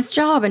this glamorous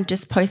job and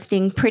just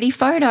posting pretty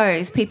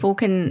photos, people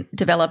can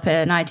develop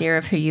an idea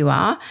of who you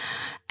are.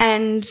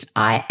 And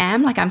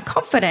I'm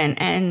confident,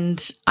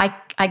 and I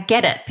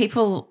get it.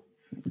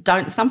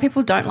 Some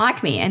people don't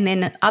like me, and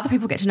then other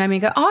people get to know me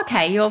and go, oh,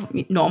 okay, you're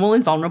normal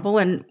and vulnerable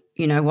and,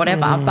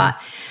 whatever. But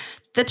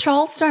the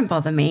trolls don't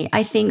bother me.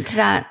 I think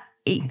that,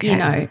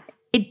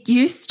 it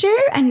used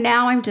to, and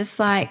now I'm just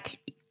like,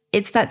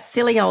 it's that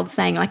silly old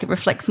saying, like, it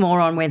reflects more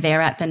on where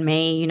they're at than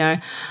me.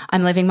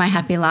 I'm living my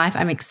happy life.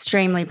 I'm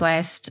extremely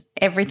blessed.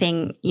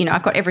 Everything,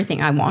 I've got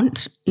everything I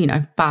want,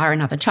 bar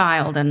another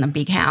child and a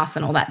big house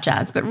and all that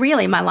jazz. But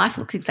really, my life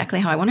looks exactly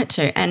how I want it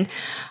to. And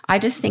I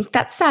just think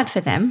that's sad for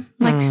them,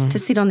 like to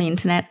sit on the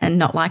internet and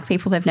not like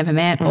people they've never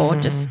met, or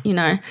just,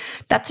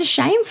 that's a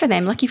shame for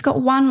them. Like, you've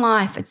got one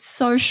life. It's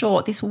so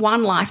short, this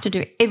one life to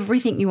do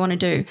everything you want to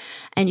do.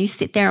 And you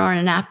sit there on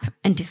an app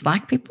and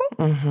dislike people.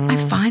 I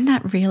find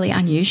that really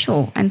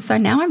unusual. And so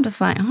now I'm just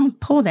like, oh,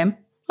 poor them,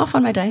 off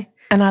on my day.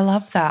 And I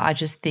love that.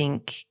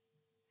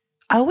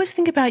 I always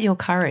think about your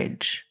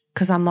courage,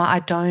 because I'm like, I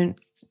don't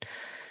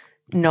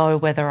know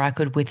whether I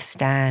could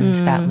withstand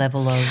that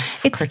level of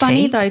critique.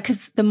 Funny though,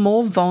 because the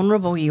more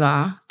vulnerable you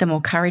are, the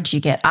more courage you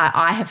get.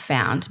 I have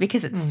found,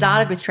 because it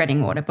started with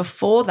treading water.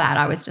 Before that,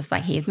 I was just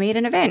like, here's me at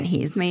an event,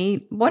 here's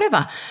me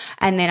whatever.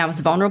 And then I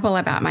was vulnerable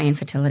about my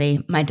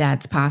infertility, my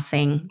dad's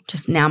passing,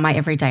 just now my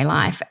everyday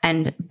life.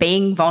 And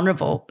being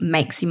vulnerable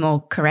makes you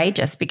more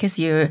courageous, because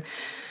you're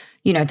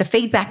the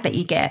feedback that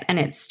you get, and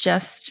it's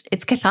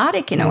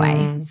cathartic in a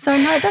way. So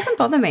no, it doesn't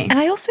bother me. And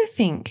I also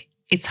think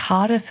it's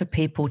harder for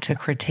people to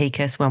critique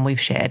us when we've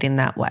shared in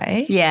that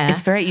way. Yeah.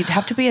 You'd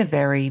have to be a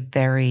very,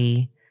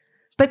 very.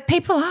 But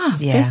people are.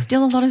 Yeah, there's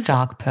still a lot of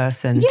dark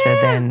person to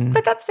then.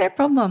 But that's their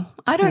problem.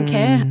 I don't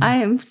care. I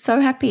am so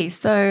happy.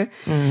 So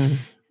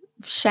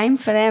shame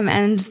for them,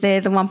 and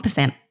they're the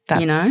 1%.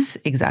 That's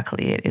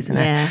exactly it, isn't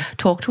it?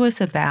 Talk to us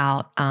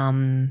about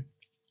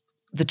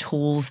the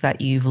tools that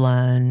you've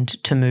learned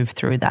to move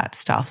through that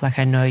stuff. Like,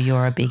 I know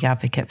you're a big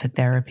advocate for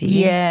therapy.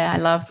 Yeah, I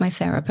love my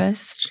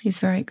therapist. He's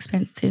very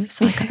expensive.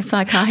 Psychiatrist.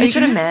 You've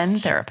got a man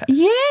therapist?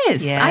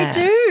 Yes, I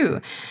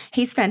do.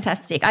 He's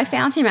fantastic. I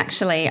found him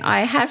actually.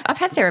 I've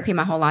had therapy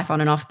my whole life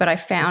on and off, but I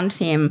found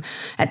him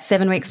at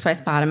 7 weeks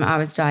postpartum. I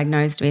was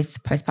diagnosed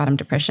with postpartum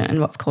depression and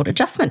what's called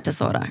adjustment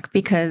disorder,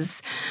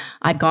 because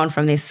I'd gone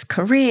from this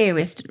career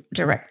with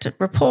direct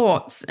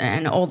reports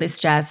and all this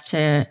jazz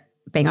to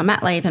being on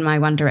mat leave, and my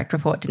one direct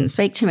report didn't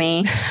speak to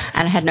me,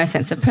 and I had no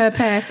sense of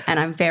purpose, and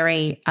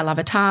I love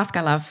a task,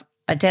 I love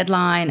a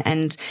deadline.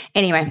 And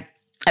anyway,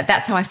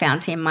 that's how I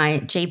found him. My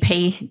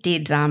GP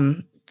did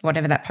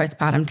whatever that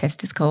postpartum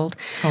test is called.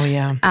 Oh,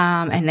 yeah.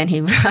 And then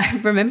I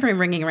remember him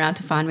ringing around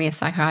to find me a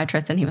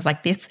psychiatrist, and he was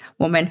like, this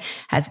woman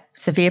has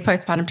severe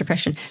postpartum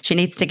depression. She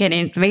needs to get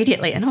in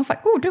immediately. And I was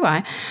like, oh, do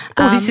I?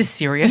 This is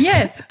serious.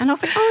 Yes. And I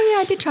was like, oh,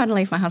 yeah, I did try to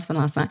leave my husband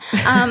last night.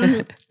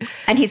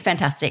 And he's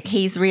fantastic.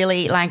 He's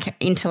really like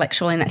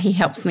intellectual in that he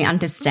helps me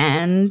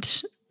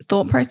understand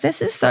thought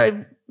processes.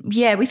 So,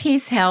 yeah, with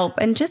his help,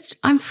 and just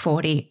I'm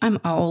 40, I'm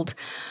old.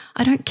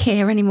 I don't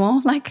care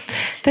anymore. Like,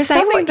 there's say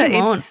something what you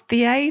that want.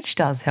 The age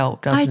does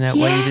help, doesn't it?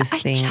 Where you just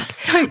think. I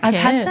just don't care. I've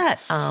had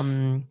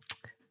that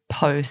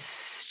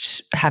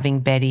post having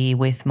Betty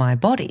with my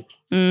body.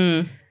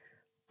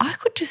 I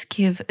could just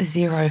give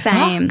zero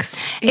Same. fucks.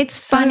 It's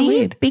so funny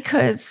weird.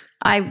 because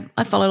I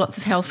follow lots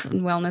of health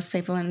and wellness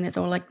people, and it's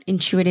all like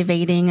intuitive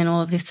eating and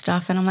all of this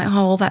stuff. And I'm like, oh,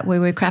 all that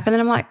woo-woo crap. And then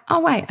I'm like,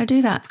 oh, wait, I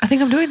do that. I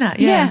think I'm doing that.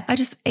 Yeah. I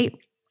just eat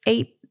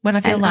when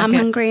I feel and like I'm it.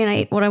 hungry, and I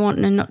eat what I want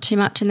and not too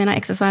much, and then I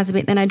exercise a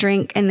bit, then I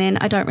drink, and then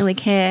I don't really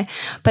care.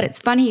 But it's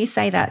funny you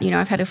say that. You know,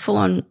 I've had a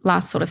full-on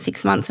last sort of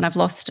 6 months, and I've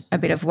lost a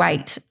bit of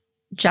weight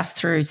just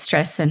through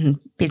stress and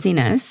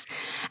busyness.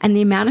 And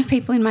the amount of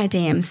people in my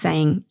DMs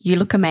saying, you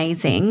look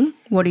amazing,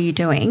 what are you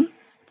doing?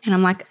 And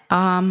I'm like,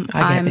 I'm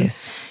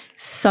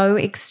so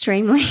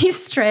extremely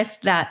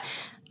stressed that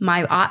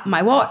my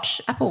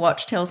Apple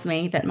Watch tells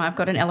me that I've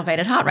got an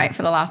elevated heart rate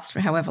for the last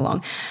however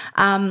long.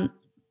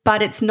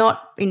 But it's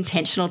not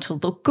intentional to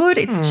look good.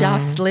 It's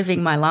just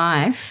living my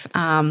life.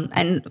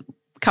 And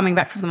coming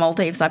back from the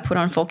Maldives, I put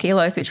on 4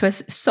 kilos, which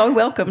was so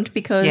welcomed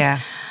because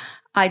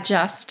I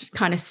just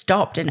kind of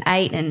stopped and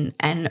ate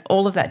and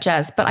all of that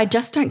jazz. But I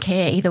just don't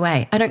care either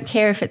way. I don't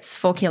care if it's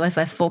 4 kilos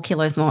less, 4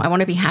 kilos more. I want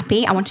to be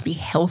happy. I want to be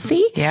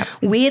healthy. Yep.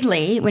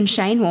 Weirdly, when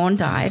Shane Warne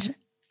died,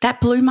 that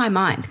blew my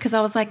mind because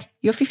I was like,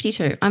 you're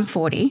 52, I'm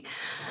 40.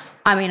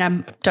 I mean, I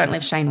don't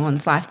live Shane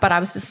Warne's life, but I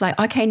was just like,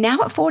 okay, now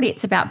at 40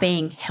 it's about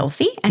being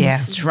healthy and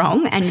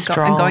strong and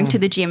going to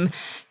the gym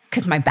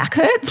because my back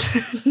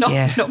hurts,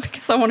 not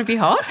because I want to be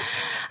hot.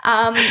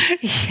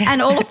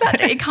 And all of that,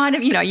 it kind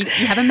of, you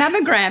have a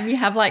mammogram, you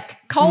have like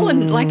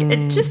colon, like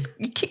it just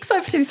kicks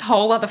over to this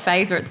whole other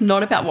phase where it's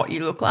not about what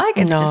you look like.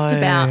 It's just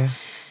about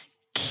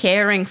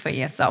caring for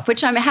yourself,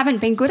 which I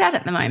haven't been good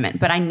at the moment,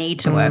 but I need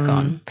to work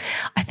on.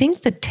 I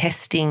think the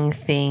testing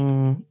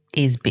thing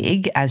is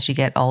big as you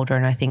get older,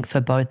 and I think for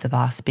both of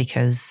us,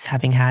 because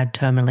having had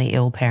terminally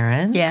ill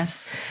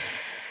parents,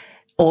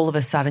 all of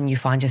a sudden you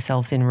find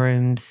yourself in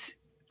rooms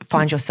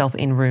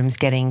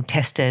getting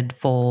tested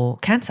for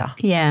cancer.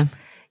 Yeah.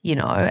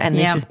 And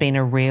this has been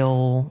a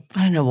real,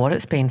 I don't know what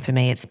it's been for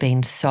me. It's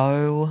been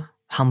so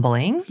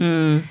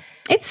humbling.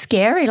 It's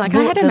scary. Like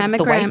I had a mammogram.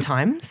 The wait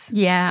times.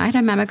 Yeah, I had a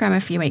mammogram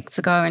a few weeks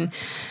ago, and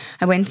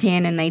I went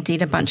in and they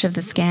did a bunch of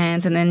the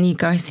scans, and then you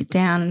go sit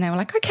down and they were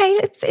like, okay,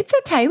 it's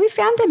okay. We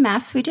found a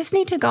mass. We just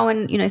need to go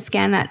and,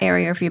 scan that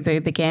area of your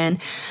boob again.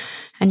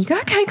 And you go,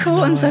 okay,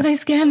 cool. And so they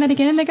scan that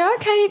again and they go,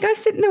 okay, you go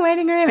sit in the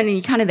waiting room. And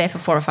you're kind of there for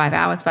 4 or 5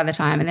 hours by the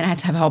time. And then I had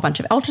to have a whole bunch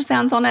of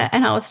ultrasounds on it.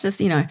 And I was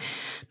just,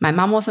 my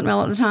mum wasn't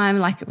well at the time.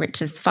 Like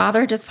Rich's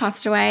father had just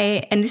passed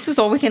away. And this was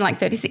all within like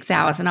 36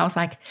 hours. And I was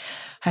like,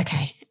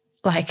 okay,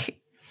 like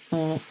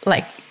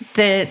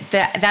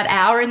that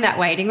hour in that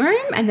waiting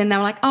room. And then they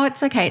were like, oh,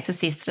 it's okay, it's a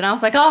cyst. And I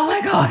was like, oh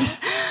my God.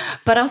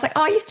 But I was like,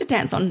 oh, I used to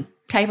dance on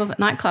tables at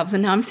nightclubs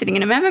and now I'm sitting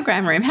in a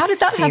mammogram room. How did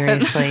that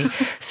happen?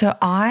 Seriously. So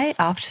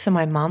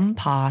my mum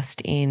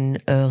passed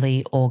in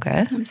early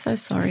August. I'm so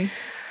sorry.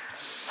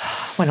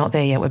 We're not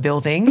there yet. We're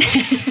building.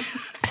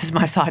 This is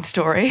my side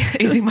story,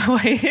 easing my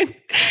way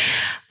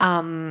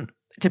in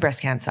to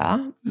breast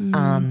cancer.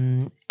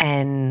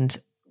 And,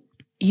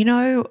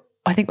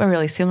 I think we're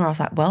really similar. I was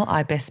like, well,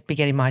 I best be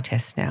getting my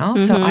tests now.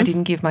 So I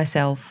didn't give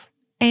myself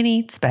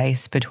any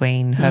space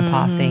between her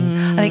passing,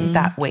 I think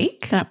that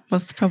week. That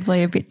was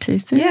probably a bit too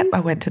soon. Yep, I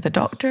went to the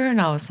doctor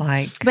and I was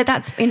like. But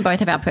that's in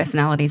both of our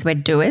personalities. We're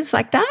doers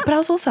like that. But I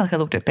was also like, I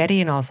looked at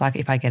Betty and I was like,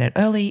 if I get it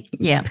early,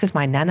 because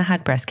my nana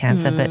had breast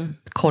cancer but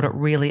caught it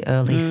really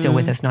early, still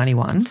with us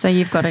 91. So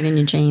you've got it in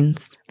your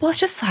genes. Well, it's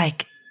just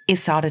like it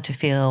started to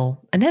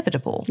feel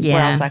inevitable. Yeah.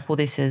 Where I was like, well,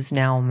 this is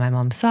now on my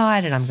mum's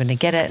side and I'm going to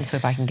get it. And so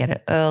if I can get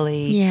it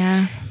early.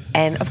 Yeah.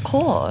 And of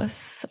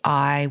course,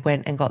 I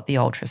went and got the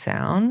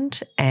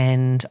ultrasound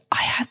and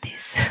I had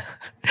this,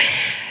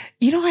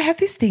 I have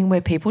this thing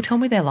where people tell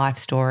me their life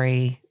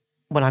story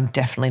when I'm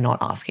definitely not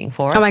asking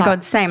for it. Oh my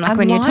God, same. Like I'm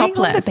when you're lying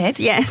topless. on the bed.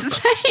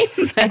 Yes,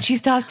 same. And she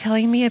starts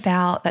telling me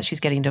about that she's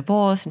getting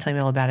divorced and telling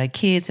me all about her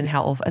kids and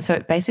how awful. And so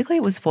basically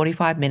it was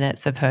 45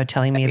 minutes of her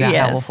telling me about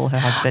how awful her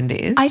husband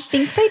is. I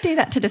think they do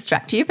that to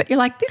distract you, but you're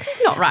like, this is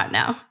not right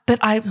now. But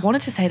I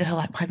wanted to say to her,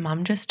 like, my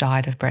mum just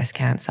died of breast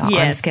cancer. Yes.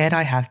 I'm scared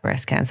I have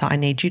breast cancer. I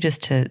need you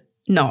just to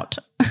not.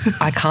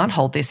 I can't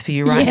hold this for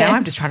you right now.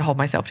 I'm just trying to hold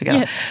myself together.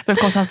 Yes. But of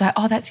course I was like,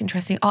 oh, that's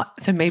interesting. Oh,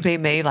 so me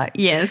being me, like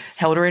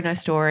held her in her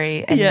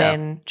story. And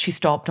then she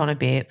stopped on a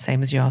bit,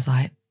 same as you. I was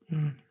like,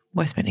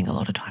 we're spending a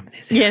lot of time in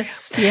this area.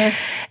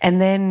 Yes.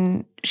 And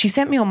then she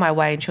sent me on my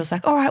way and she was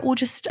like, all right, we'll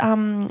just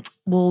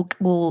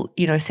we'll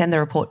send the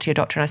report to your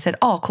doctor. And I said,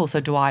 oh, cool. So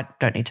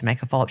don't need to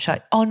make a follow-up? She's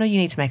like, oh, no, you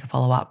need to make a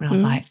follow-up. And I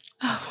was like,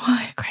 oh,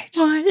 why? Great.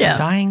 Why? Yeah. I'm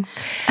dying.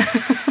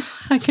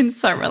 I can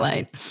so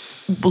relate.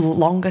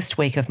 Longest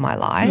week of my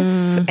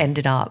life,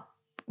 ended up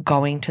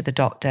going to the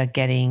doctor,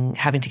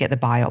 having to get the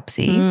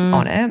biopsy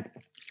on it.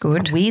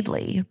 Good.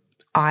 Weirdly,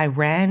 I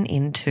ran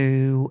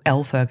into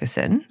Elle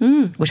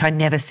Ferguson, which I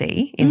never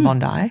see in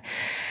Bondi,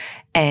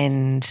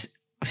 and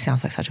it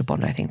sounds like such a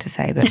Bondi thing to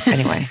say, but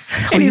anyway,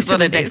 we used to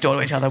live next door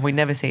to each other. We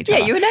never see each other.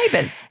 Yeah, you were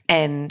neighbours.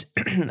 And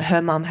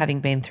her mum,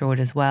 having been through it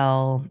as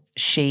well,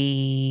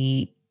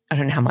 I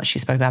don't know how much she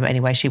spoke about, but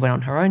anyway, she went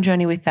on her own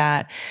journey with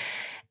that.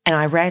 And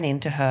I ran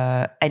into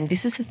her, and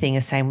this is the thing,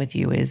 the same with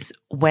you, is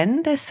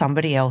when there's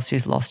somebody else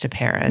who's lost a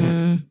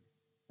parent,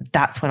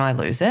 that's when I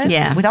lose it.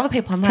 Yeah. With other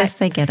people, I'm like, because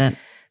they get it.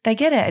 They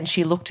get it. And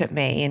she looked at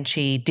me and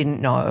she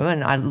didn't know.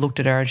 And I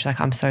looked at her and she's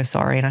like, I'm so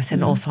sorry. And I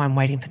said, also, I'm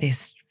waiting for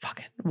this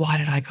why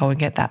did I go and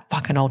get that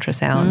fucking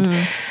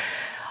ultrasound?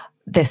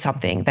 There's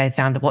something. They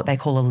found what they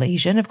call a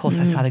lesion. Of course,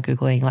 I started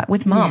Googling, like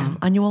with mum,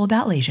 I knew all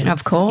about lesions.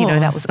 Of course. You know,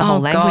 that was the whole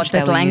language they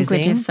were the language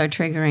using. is so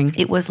triggering.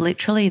 It was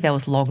literally, there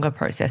was longer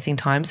processing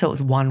time. So it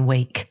was 1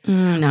 week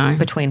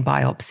between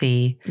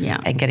biopsy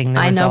and getting the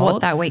results. I know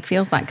what that week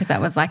feels like because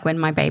that was like when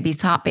my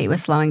baby's heartbeat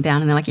was slowing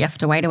down and they're like, you have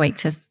to wait a week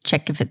to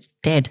check if it's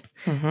dead.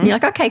 And you're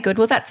like, okay, good.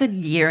 Well, that's a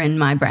year in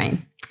my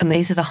brain. And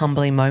these are the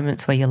humbling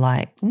moments where you're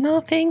like,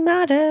 nothing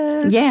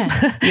matters.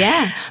 Yeah,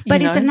 yeah.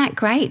 But isn't that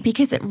great?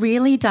 Because it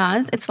really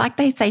does. It's like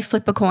they say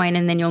flip a coin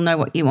and then you'll know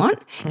what you want.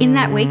 In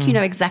that week, you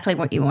know exactly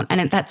what you want.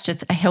 And that's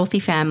just a healthy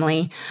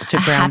family. To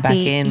ground back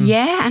in.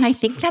 Yeah, and I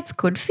think that's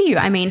good for you.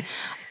 I mean,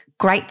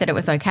 great that it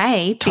was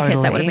okay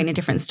because that would have been a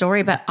different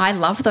story. But I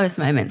love those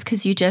moments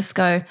because you just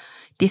go,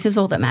 this is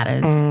all that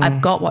matters.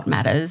 I've got what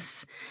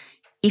matters.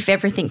 If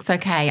everything's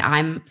okay,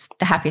 I'm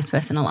the happiest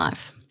person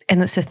alive.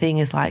 And that's the thing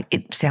is like,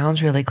 it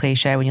sounds really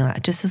cliche when you're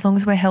like, just as long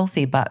as we're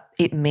healthy, but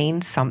it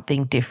means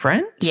something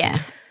different. Yeah.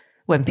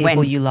 When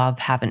people you love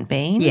haven't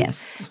been.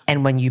 Yes.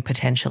 And when you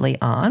potentially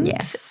aren't.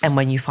 Yes. And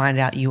when you find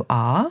out you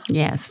are.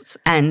 Yes.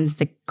 And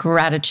the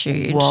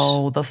gratitude.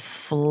 Whoa, the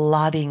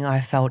flooding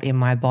I felt in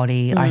my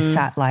body. I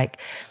sat like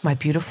my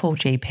beautiful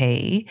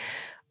GP.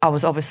 I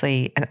was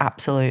obviously an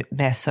absolute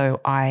mess.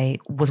 So I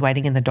was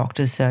waiting in the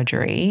doctor's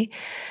surgery.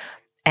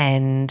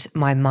 And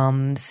my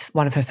mum's,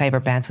 one of her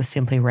favourite bands was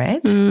Simply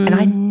Red. And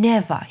I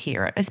never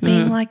hear it. It's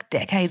been like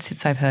decades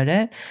since I've heard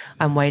it.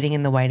 I'm waiting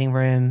in the waiting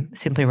room.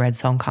 Simply Red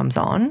song comes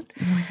on.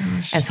 Oh, my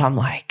gosh. And so I'm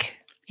like,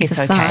 it's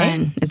okay.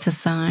 Sign. It's a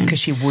sign. Because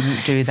she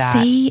wouldn't do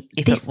that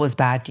if it was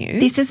bad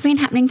news. This has been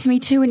happening to me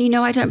too. And you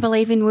know I don't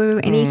believe in woo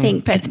anything.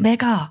 But it's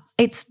mega.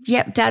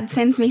 Dad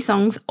sends me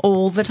songs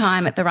all the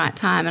time at the right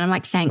time. And I'm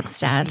like,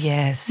 thanks, Dad.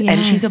 Yes.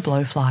 And she's a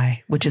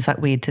blowfly, which is like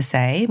weird to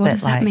say. What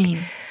does that mean?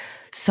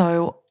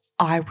 So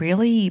I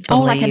really believe.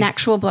 Oh, like an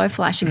actual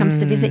blowfly. She comes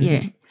to visit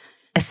you.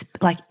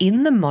 Like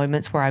in the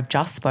moments where I've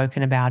just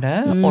spoken about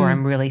her or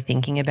I'm really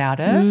thinking about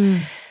her.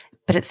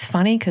 But it's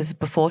funny because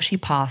before she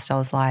passed, I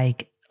was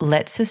like,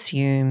 let's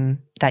assume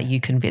that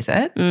you can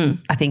visit.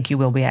 I think you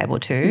will be able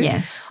to.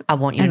 Yes. I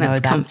want you to know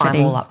that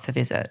comforting. I'm all up for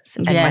visits.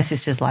 And my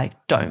sister's like,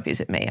 don't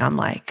visit me. I'm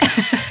like,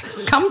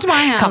 come to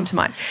my house. Come to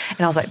mine.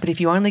 And I was like, but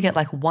if you only get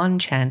like one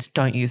chance,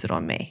 don't use it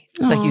on me.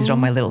 Like use it on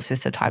my little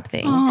sister type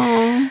thing.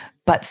 Aww.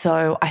 But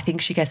so I think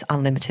she gets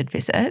unlimited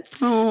visits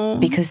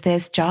because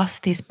there's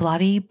just this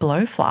bloody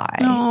blowfly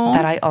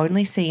that I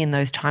only see in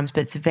those times.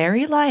 But it's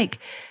very like,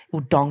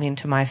 it'll dong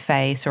into my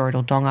face or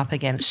it'll dong up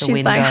against the window.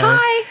 She's like,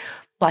 hi.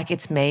 Like,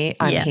 it's me,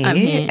 I'm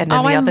here. And then the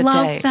other I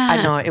love day, that.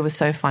 I know, it was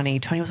so funny.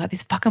 Tony was like,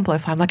 this fucking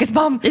blowfly. I'm like, it's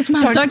Mum. It's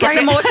Mum. Don't get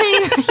the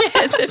Mortein.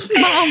 Yes, it's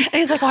Mum. And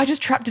he's like, I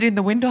just trapped it in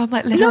the window. I'm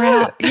like, let her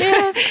out.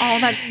 Yes. Oh,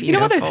 that's beautiful. You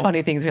know what those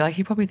funny things be like?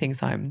 He probably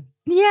thinks I'm.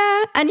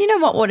 Yeah. And you know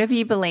what? Whatever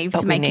you believe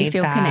to make you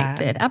feel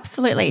connected.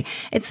 Absolutely.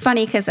 It's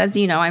funny because as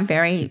you know, I'm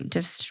very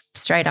just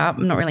straight up.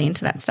 I'm not really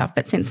into that stuff.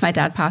 But since my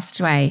dad passed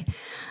away,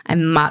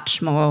 I'm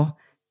much more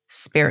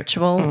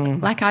spiritual.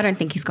 Like I don't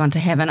think he's gone to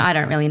heaven. I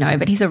don't really know,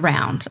 but he's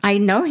around. I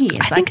know he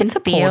is. I can it's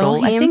a feel portal.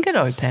 Him. I think it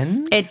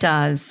opens. It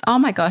does. Oh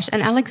my gosh.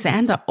 And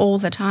Alexander all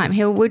the time.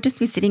 Would just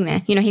be sitting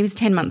there. You know, he was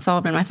 10 months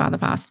old when my father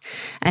passed.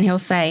 And he'll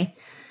say,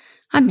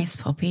 I miss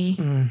Poppy.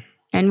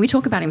 And we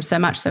talk about him so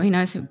much so he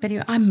knows, but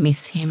I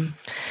miss him.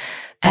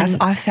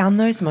 I found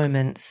those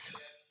moments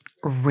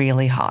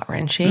really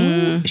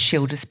heart-wrenching.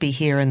 She'll just be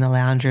here in the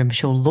lounge room.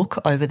 She'll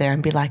look over there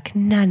and be like,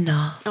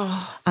 Nana.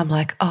 I'm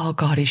like, oh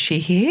God, is she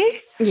here?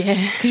 Yeah.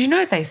 Because you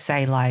know they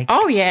say like.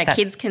 Oh yeah,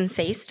 kids can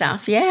see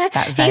stuff. Yeah.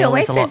 He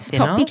always says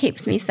Poppy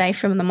keeps me safe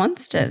from the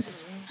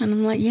monsters. And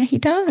I'm like, yeah, he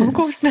does. Oh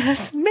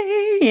goodness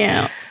me.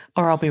 Yeah.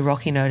 Or I'll be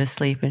rocking her to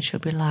sleep and she'll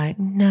be like,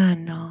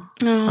 Nana.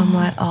 I'm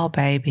like, oh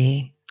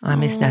baby, I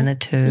miss Nana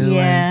too.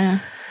 Yeah.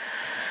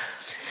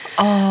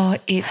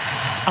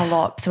 It's a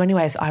lot. So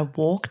anyways, I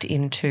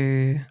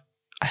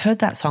heard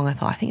that song. I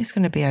thought, I think it's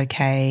going to be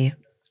okay.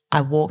 I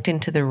walked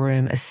into the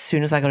room. As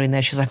soon as I got in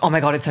there, she was like, oh my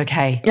God, it's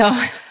okay.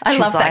 Oh, I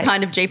love that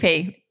kind of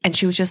GP. And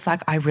she was just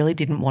like, I really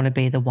didn't want to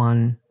be the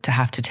one to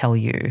have to tell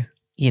you,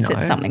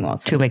 that something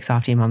was 2 weeks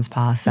after your mum's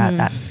passed,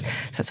 so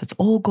it's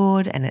all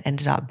good. And it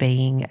ended up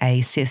being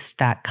a cyst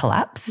that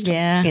collapsed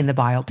in the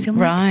biopsy. I'm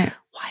like,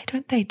 why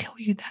don't they tell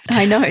you that?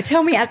 I know.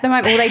 Tell me at the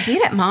moment. Well, they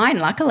did at mine,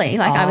 luckily.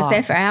 Like I was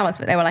there for hours,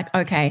 but they were like,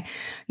 okay,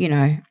 you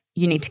know,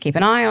 you need to keep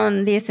an eye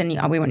on this and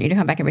we want you to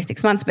come back every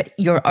 6 months, but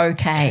you're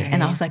okay.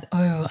 And I was like,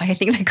 oh, I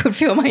think they could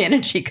feel my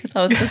energy because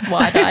I was just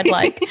wide-eyed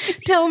like,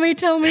 tell me.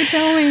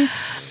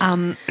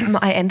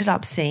 I ended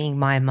up seeing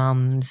my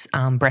mum's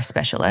breast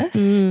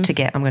specialist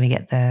I'm going to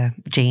get the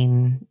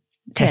gene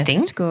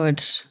testing.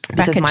 Good.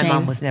 Because my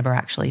mum was never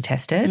actually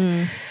tested.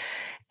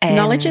 And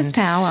knowledge is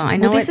power. I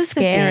know it's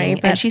scary.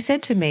 But and she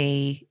said to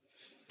me,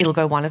 it'll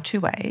go one of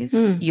two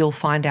ways. You'll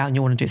find out and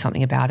you want to do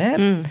something about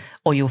it,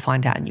 or you'll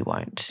find out and you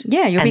won't.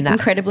 Yeah, you'll be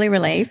incredibly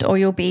relieved, or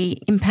you'll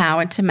be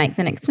empowered to make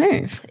the next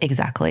move.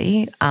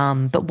 Exactly.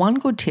 But one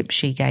good tip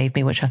she gave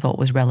me, which I thought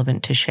was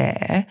relevant to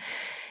share,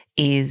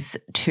 is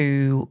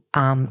to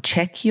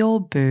check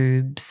your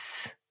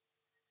boobs.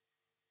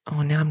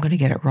 Oh, now I'm going to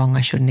get it wrong.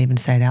 I shouldn't even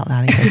say it out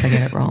loud in case I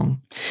get it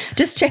wrong.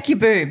 Just check your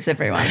boobs,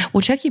 everyone.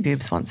 Well, check your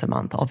boobs once a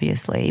month,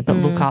 obviously, but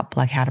look up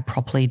like how to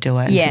properly do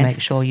it and to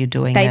make sure you're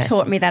doing it. They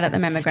taught me that at the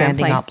mammogram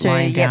place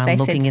too. Down, they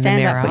said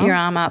stand up, put your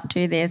arm up,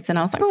 do this. And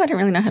I was like, oh, I didn't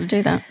really know how to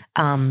do that.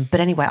 But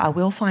anyway, I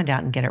will find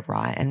out and get it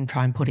right and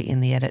try and put it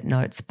in the edit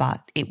notes. But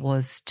it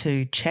was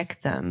to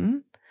check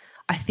them,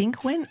 I think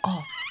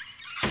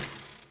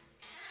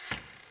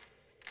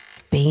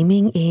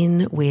beaming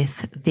in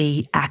with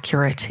the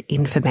accurate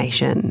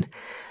information.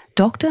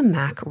 Dr.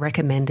 Mack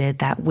recommended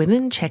that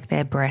women check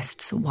their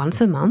breasts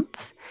once a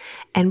month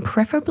and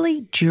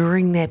preferably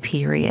during their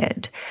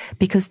period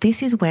because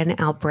this is when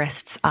our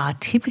breasts are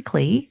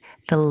typically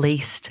the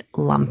least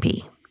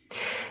lumpy.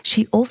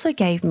 She also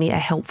gave me a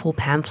helpful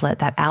pamphlet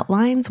that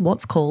outlines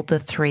what's called the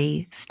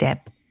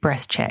 3-step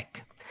breast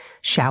check.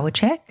 Shower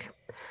check,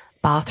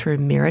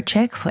 bathroom mirror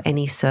check for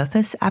any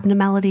surface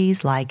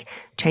abnormalities like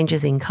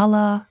changes in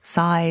colour,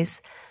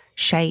 size,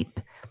 shape,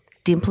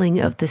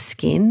 dimpling of the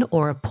skin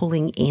or a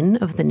pulling in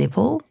of the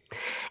nipple,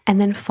 and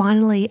then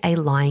finally a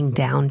lying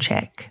down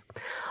check.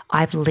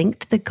 I've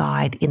linked the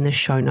guide in the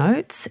show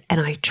notes and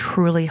I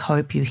truly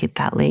hope you hit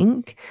that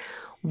link.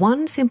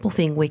 One simple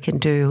thing we can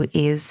do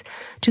is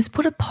just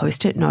put a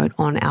post-it note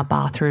on our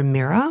bathroom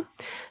mirror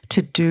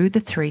to do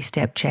the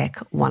 3-step check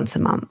once a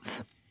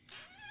month.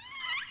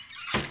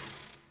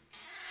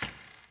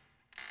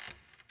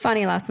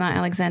 Funny, last night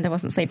Alexander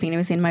wasn't sleeping. He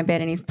was in my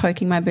bed and he's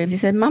poking my boobs. He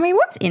said, Mummy,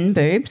 what's in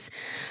boobs?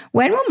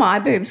 When will my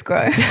boobs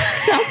grow? And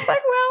I was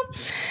like, well,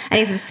 and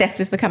he's obsessed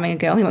with becoming a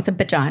girl. He wants a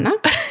vagina.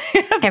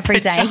 Every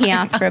day he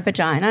asks for a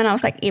vagina. And I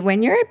was like,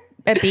 when you're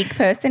a big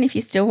person, if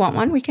you still want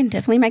one, we can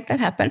definitely make that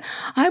happen.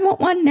 I want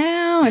one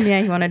now. And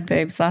yeah, he wanted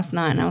boobs last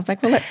night. And I was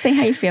like, well, let's see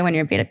how you feel when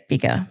you're a bit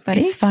bigger,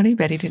 buddy. It's funny,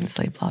 Betty didn't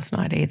sleep last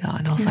night either.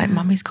 And I was like,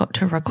 Mummy's got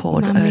to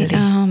record early.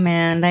 Oh,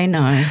 man, they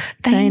know.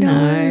 They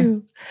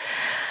know.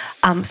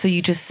 So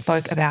you just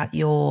spoke about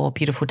your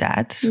beautiful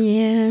dad.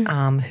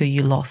 Yeah. Who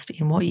you lost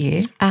in what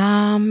year?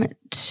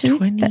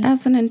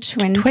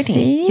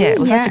 2020. Yeah, it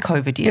was like the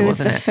COVID year,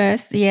 wasn't it? It was the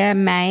first,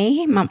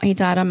 May. He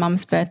died on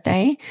Mum's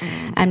birthday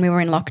and we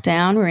were in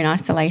lockdown. We were in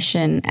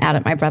isolation out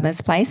at my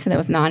brother's place. So there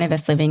was 9 of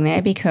us living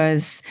there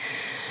because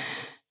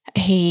so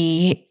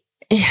at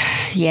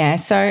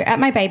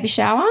my baby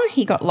shower,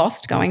 he got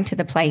lost going to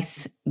the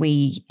place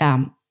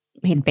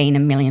he'd been a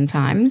million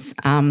times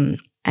and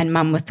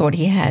Mum thought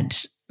he had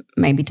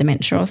maybe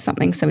dementia or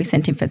something. So we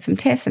sent him for some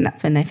tests and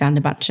that's when they found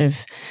a bunch of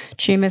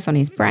tumours on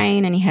his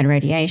brain and he had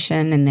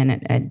radiation and then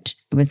it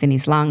was in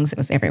his lungs. It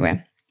was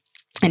everywhere.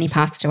 And he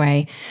passed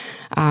away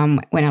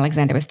when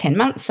Alexander was 10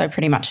 months, so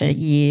pretty much a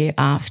year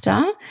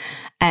after.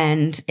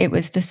 And it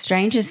was the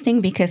strangest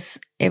thing because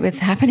it was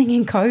happening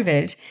in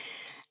COVID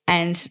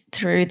and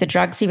through the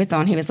drugs he was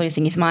on, he was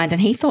losing his mind and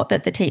he thought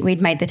that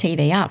we'd made the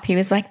TV up. He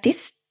was like,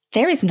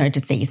 there is no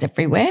disease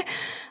everywhere.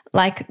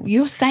 Like,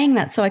 you're saying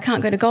that so I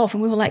can't go to golf.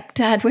 And we were like,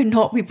 Dad, we're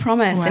not, we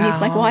promise. Wow. And he's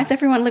like, why is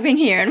everyone living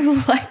here? And we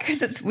were like,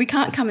 because we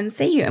can't come and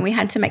see you. And we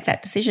had to make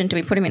that decision. Do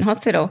we put him in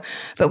hospital?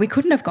 But we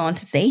couldn't have gone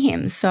to see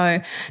him.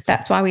 So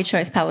that's why we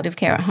chose palliative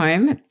care at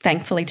home,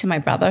 thankfully to my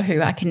brother,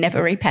 who I can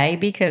never repay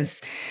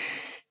because,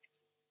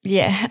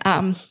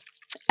 and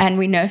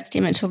we nursed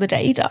him until the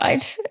day he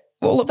died,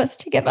 all of us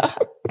together.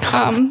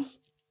 And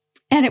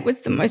it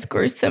was the most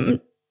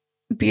gruesome,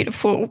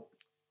 beautiful,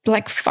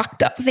 like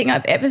fucked up thing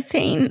I've ever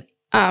seen.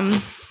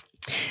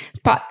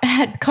 But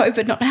had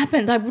COVID not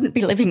happened, I wouldn't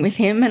be living with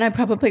him and I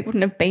probably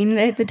wouldn't have been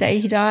there the day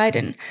he died.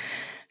 And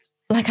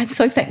like, I'm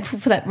so thankful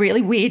for that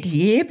really weird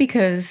year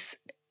because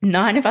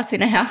 9 of us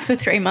in a house for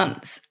 3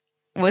 months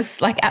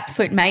was like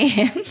absolute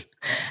mayhem.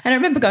 And I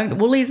remember going to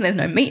Woolies and there's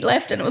no meat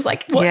left and it was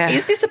like, what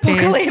is this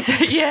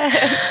apocalypse?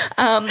 Yes.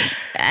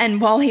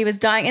 And while he was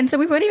dying, and so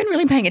we weren't even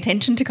really paying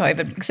attention to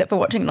COVID except for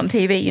watching it on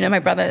TV. You know, my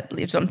brother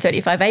lives on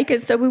 35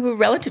 acres, so we were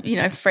relatively,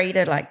 free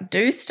to like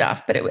do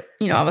stuff. But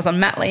I was on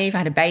mat leave, I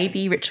had a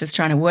baby, Rich was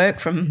trying to work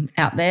from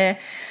out there.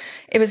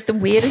 It was the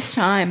weirdest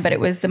time, but it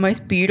was the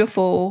most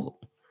beautiful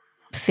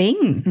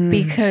thing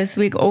because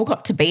we all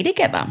got to be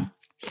together.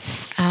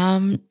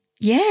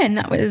 And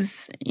that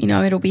was,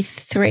 it'll be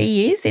 3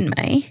 years in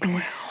May.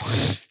 Wow.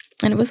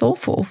 And it was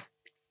awful.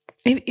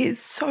 It is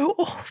so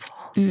awful.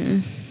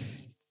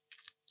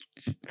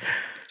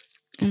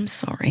 I'm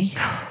sorry.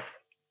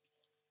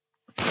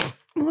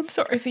 Well, I'm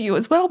sorry for you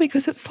as well,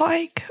 because it's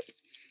like,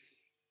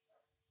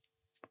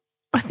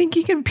 I think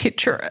you can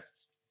picture it,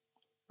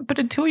 but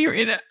until you're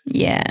in it.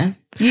 Yeah.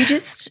 You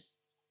just,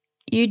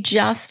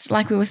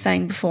 like we were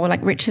saying before,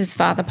 like Rich's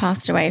father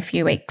passed away a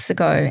few weeks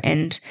ago,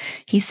 and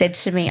he said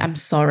to me, I'm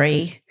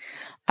sorry,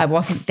 I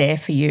wasn't there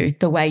for you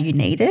the way you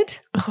needed.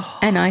 Oh.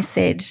 And I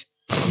said,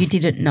 you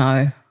didn't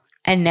know.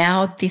 And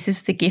now this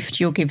is the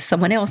gift you'll give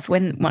someone else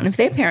when one of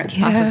their parents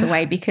passes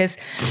away, because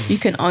you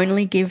can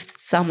only give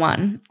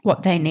someone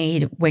what they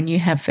need when you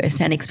have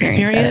firsthand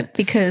experience at it.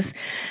 Because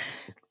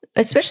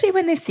especially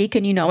when they're sick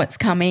and you know it's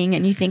coming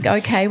and you think,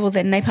 okay, well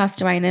then they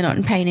passed away and they're not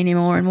in pain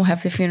anymore and we'll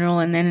have the funeral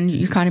and then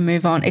you kind of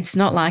move on. It's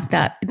not like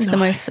that. It's the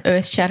most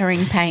earth-shattering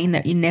pain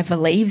that never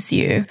leaves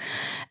you.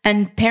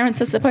 And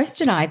parents are supposed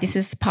to die. This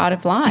is part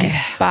of life.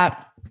 Yeah.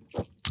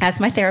 But as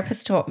my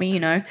therapist taught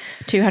me,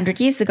 200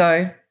 years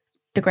ago,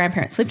 the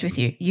grandparents lived with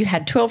you. You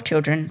had 12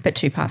 children, but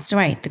 2 passed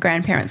away. The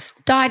grandparents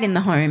died in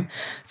the home.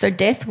 So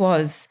death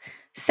was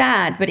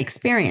sad but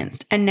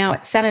experienced, and now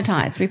it's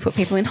sanitized. We put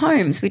people in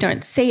homes. We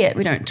don't see it.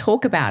 We don't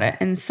talk about it.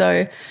 And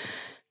so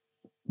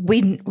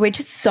we're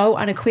just so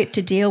unequipped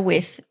to deal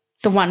with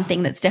the one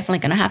thing that's definitely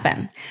going to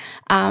happen.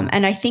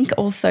 And I think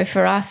also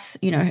for us,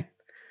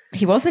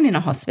 he wasn't in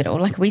a hospital.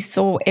 Like, we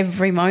saw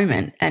every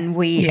moment, and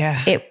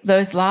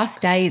those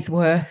last days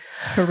were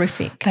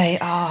horrific. They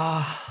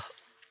are.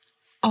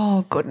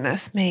 Oh,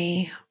 goodness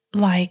me.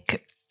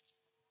 Like,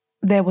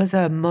 there was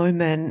a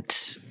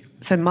moment,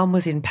 so Mum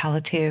was in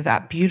palliative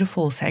at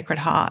beautiful Sacred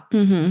Heart.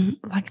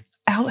 Mm-hmm. Like,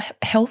 our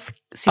health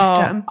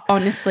system. Oh,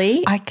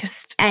 honestly, I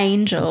just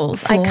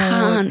angels. floored. I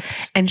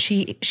can't. And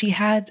she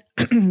had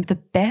the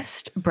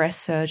best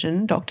breast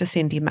surgeon, Dr.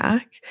 Cindy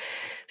Mack,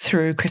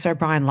 through Chris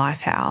O'Brien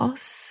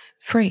Lifehouse,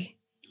 free.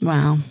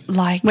 Wow.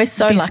 Like, we're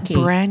so this lucky.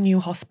 Brand new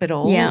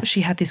hospital. Yeah.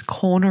 She had this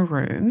corner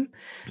room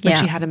when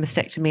she had a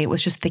mastectomy. It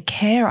was just the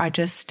care. I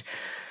just,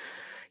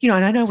 and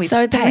I know we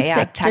so the pay our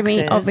mastectomy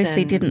taxes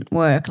obviously didn't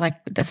work. Like,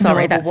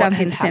 sorry, that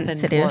sounds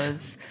insensitive.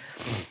 Was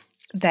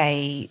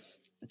they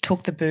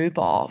took the boob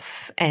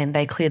off and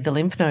they cleared the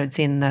lymph nodes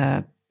in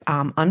the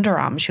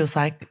underarm. She was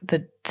like,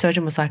 the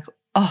surgeon was like,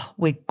 oh,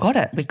 we got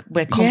it.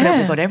 We're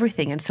confident we got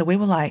everything. And so we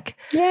were like,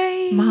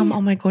 yay, Mum,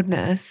 oh my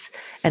goodness.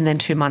 And then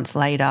 2 months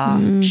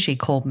later, she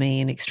called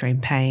me in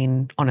extreme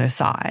pain on her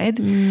side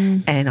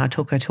and I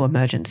took her to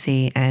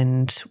emergency,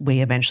 and we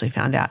eventually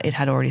found out it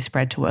had already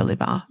spread to her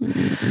liver.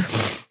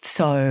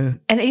 So,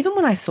 and even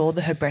when I saw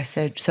her breast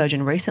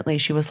surgeon recently,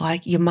 she was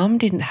like, your mum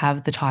didn't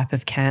have the type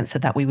of cancer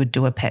that we would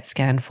do a PET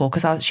scan for,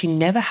 because she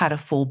never had a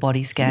full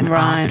body scan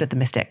after the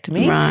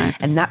mastectomy. Right.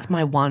 And that's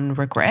my one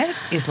regret,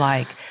 is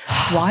like,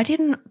 I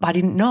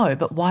didn't know,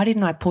 but why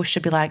didn't I push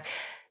to be like,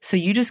 so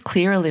you just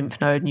clear a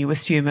lymph node and you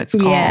assume it's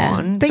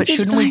gone, but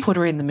shouldn't we put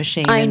her in the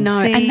machine? I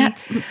know. See? And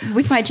that's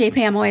with my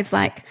GP, I'm always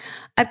like,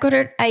 I've got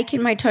an ache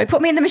in my toe,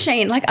 put me in the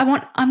machine. Like,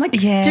 I'm like,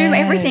 do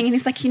everything. And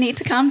he's like, you need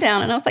to calm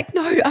down. And I was like,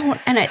 no,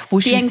 and it's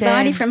the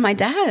anxiety from my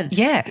dad.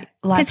 Yeah.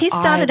 Because he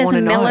started as a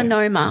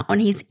melanoma on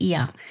his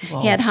ear.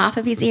 Whoa. He had half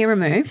of his ear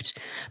removed,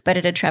 but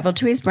it had travelled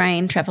to his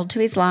brain, travelled to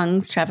his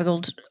lungs,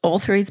 travelled all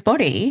through his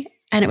body.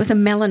 And it was a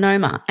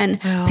melanoma. And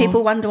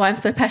people wonder why I'm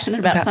so passionate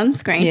about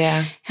sunscreen.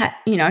 Yeah.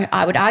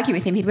 I would argue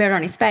with him. He'd wear it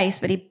on his face,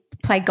 but he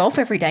played golf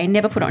every day and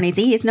never put it on his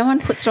ears. No one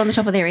puts it on the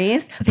top of their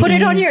ears. Put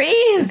it on your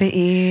ears. The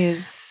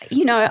ears.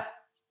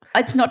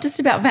 It's not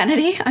just about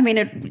vanity. I mean,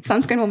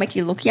 sunscreen will make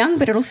you look young,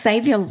 but it'll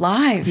save your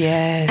life.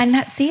 Yes. And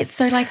that's it.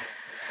 So, like,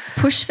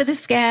 push for the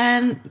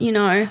scan,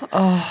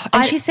 Oh,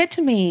 and she said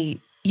to me,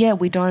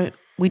 we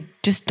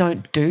just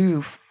don't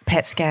do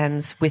PET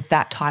scans with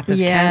that type of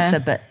cancer,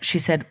 but she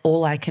said,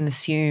 all I can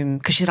assume,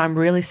 because she said, I'm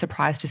really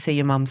surprised to see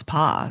your mum's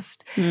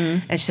passed.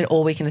 And she said,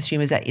 all we can assume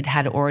is that it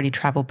had already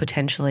travelled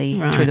potentially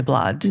through the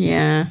blood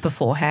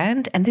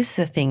beforehand. And this is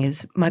the thing,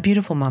 is my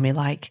beautiful mummy,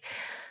 like,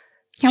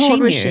 how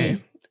old was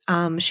she?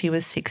 She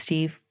was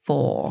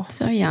 64.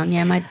 So young,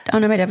 yeah. My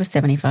dad was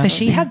 75. But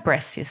she had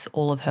breast cysts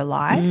all of her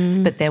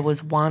life, but there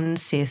was one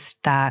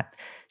cyst that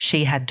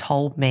she had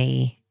told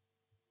me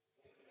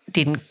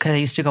because it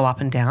used to go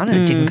up and down and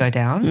it didn't go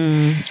down.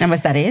 And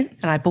was that it?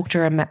 And I booked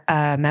her a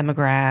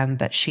mammogram,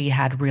 but she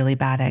had really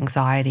bad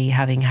anxiety,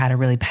 having had a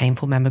really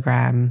painful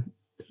mammogram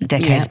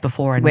decades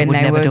before, and would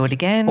never do it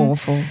again.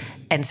 Awful.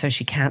 And so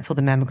she cancelled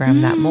the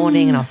mammogram that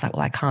morning, and I was like,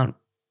 well, I can't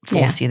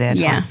force you there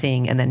type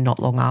thing. And then not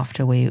long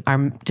after,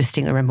 I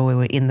distinctly remember we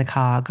were in the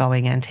car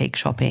going antique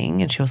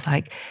shopping, and she was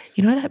like,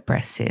 you know that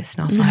breast cyst?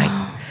 And I was like,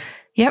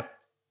 yep.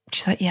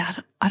 She's like, yeah,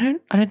 I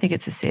don't think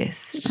it's a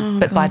cyst.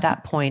 But by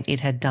that point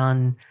it had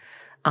done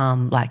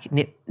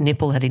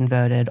nipple had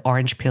inverted,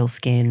 orange peel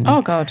skin.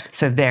 Oh God.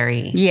 So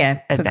very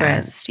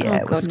advanced. Yeah,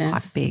 it was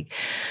quite big.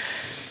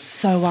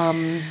 So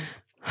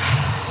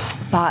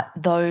but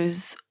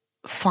those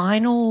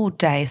final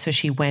days, so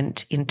she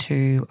went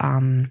into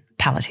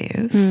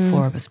palliative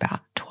for, it was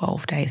about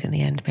 12 days in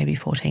the end, maybe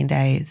 14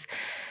 days.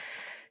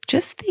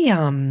 Just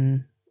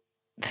the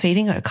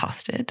feeding her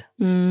custard.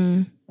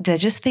 They're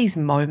just these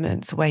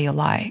moments where you're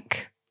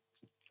like,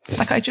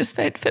 Like, I just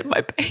fed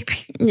my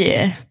baby.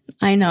 Yeah,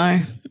 I know.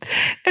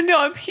 And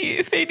now I'm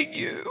here feeding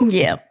you.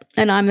 Yeah,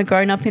 and I'm the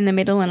grown-up in the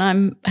middle and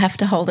I have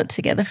to hold it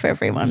together for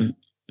everyone.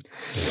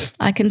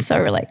 I can so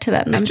relate to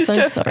that, and I'm just so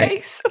her sorry.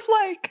 Face of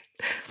like,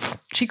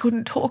 she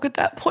couldn't talk at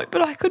that point,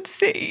 but I could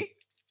see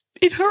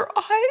in her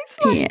eyes.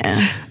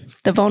 Yeah,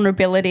 the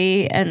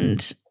vulnerability,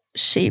 and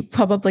she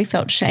probably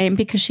felt shame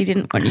because she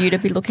didn't want you to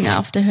be looking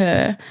after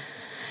her.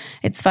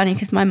 It's funny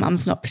because my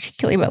mum's not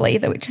particularly well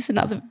either, which is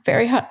another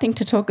very hard thing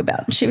to talk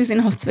about. She was in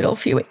hospital a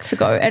few weeks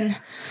ago, and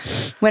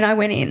when I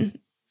went in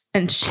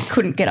and she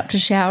couldn't get up to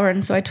shower,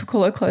 and so I took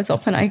all her clothes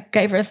off and I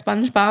gave her a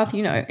sponge bath,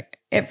 you know,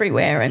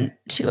 everywhere, and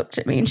she looked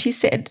at me and she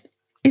said,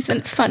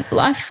 "Isn't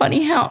life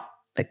funny how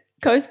it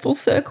goes full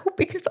circle,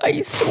 because I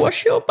used to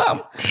wash your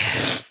bum."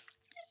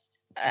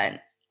 And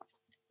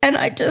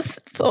I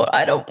just thought,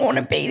 I don't want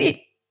to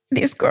be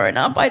this grown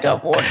up. I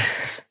don't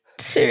want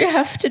to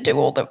have to do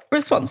all the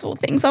responsible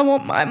things. I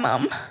want my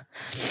mum.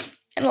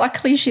 And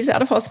luckily she's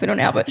out of hospital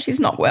now, but she's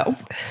not well.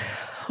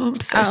 I'm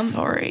so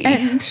sorry.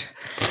 And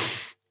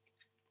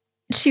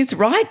she's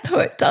right, though.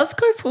 It does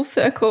go full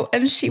circle.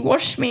 And she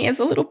washed me as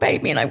a little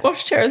baby and I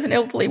washed her as an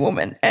elderly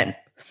woman. And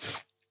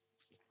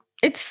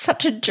it's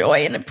such a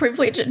joy and a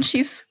privilege. And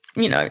she's,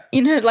 you know,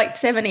 in her late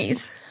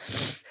 70s.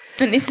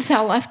 And this is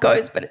how life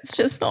goes, but it's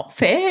just not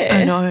fair.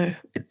 I know.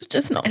 It's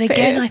just not fair. And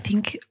again, I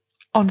think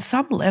on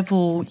some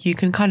level you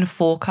can kind of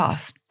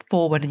forecast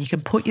forward and you can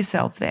put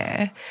yourself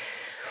there.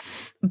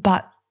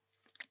 But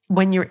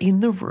when you're in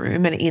the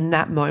room and in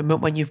that moment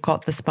when you've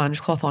got the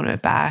sponge cloth on her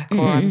back,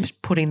 or I'm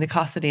putting the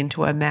custard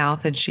into her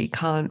mouth and she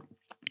can't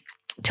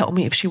tell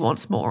me if she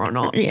wants more or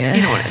not, you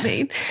know what I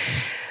mean?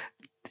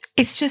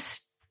 It's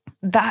just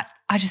that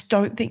I just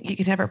don't think you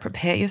can ever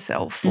prepare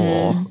yourself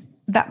for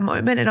that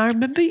moment. And I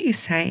remember you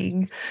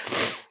saying,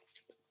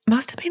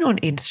 must have been on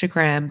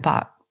Instagram,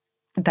 but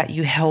that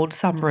you held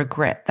some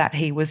regret that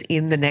he was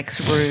in the next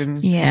room,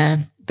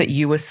 but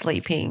you were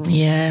sleeping.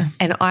 Yeah.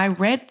 And I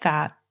read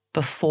that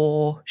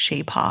before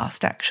she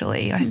passed,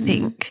 actually, I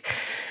think,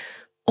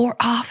 or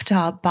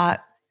after,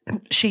 but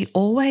she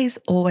always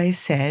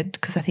said,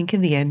 because I think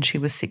in the end she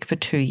was sick for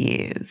 2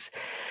 years,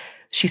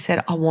 she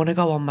said, I want to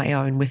go on my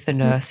own with the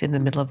nurse in the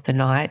middle of the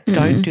night.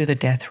 Don't do the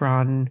death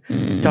run.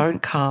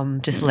 Don't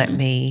come. Just let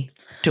me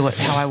do it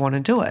how I want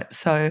to do it.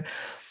 So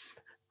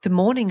the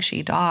morning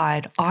she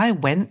died, I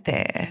went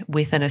there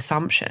with an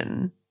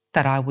assumption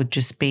that I would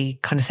just be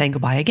kind of saying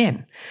goodbye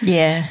again.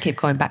 Yeah. Keep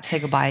going back to say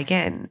goodbye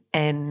again.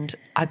 And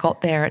I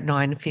got there at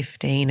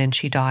 9:15 and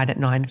she died at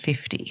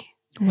 9:50.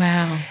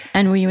 Wow.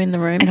 And were you in the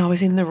room? And I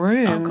was in the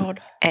room. Oh,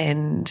 God.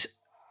 And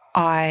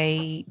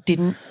I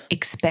didn't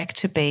expect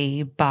to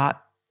be, but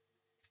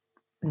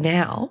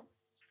now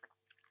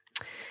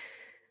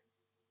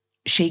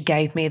she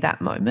gave me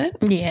that moment.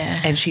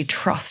 Yeah. And she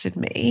trusted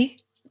me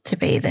to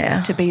be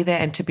there.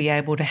 And to be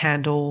able to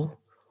handle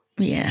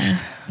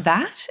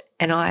that.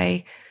 And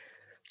I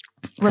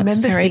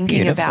remember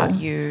thinking about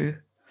you,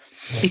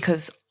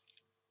 because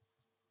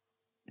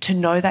to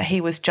know that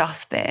he was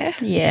just there.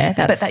 Yeah.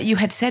 But that you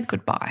had said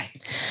goodbye.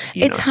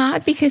 It's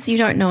hard because you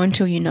don't know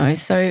until you know.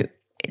 So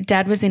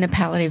Dad was in a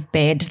palliative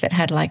bed that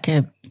had like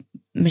a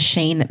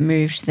machine that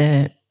moved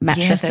the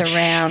mattress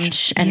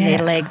around and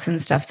their legs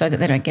and stuff so that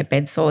they don't get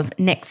bed sores,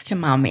 next to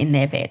Mum in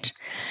their bed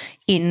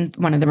in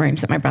one of the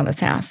rooms at my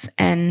brother's house.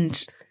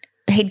 And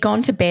he'd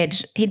gone to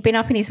bed. He'd been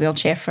up in his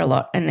wheelchair for a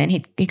lot, and then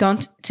he'd gone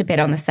to bed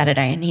on the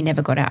Saturday and he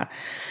never got out.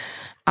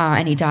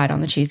 And he died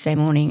on the Tuesday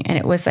morning. And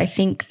it was, I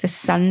think, the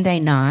Sunday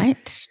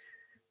night.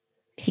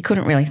 He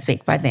couldn't really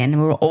speak by then.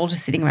 We were all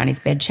just sitting around his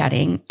bed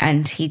chatting,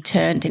 and he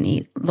turned and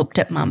he looked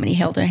at Mum and he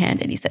held her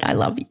hand and he said, "I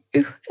love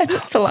you." And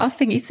that's the last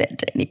thing he said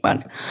to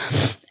anyone.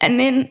 And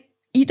then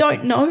you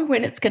don't know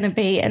when it's going to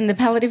be, and the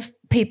palliative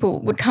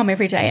people would come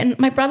every day. And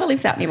my brother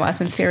lives out near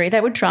Wiseman's Ferry.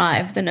 They would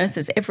drive the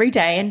nurses every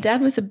day, and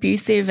Dad was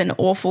abusive and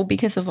awful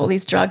because of all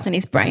these drugs, and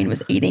his brain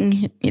was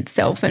eating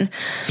itself. And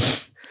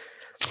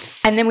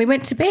then we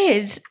went to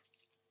bed,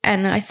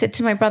 and I said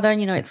to my brother,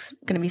 you know, it's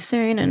going to be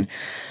soon. And,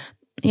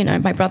 you know,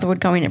 my brother would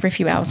go in every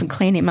few hours and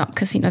clean him up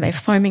because, you know, they're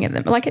foaming at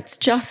them. Like, it's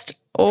just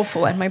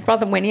awful. And my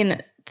brother went in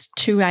at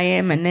 2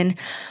 a.m. and then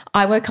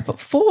I woke up at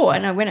 4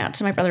 and I went out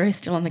to my brother who's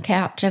still on the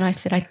couch and I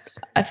said,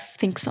 I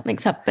think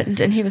something's happened.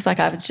 And he was like,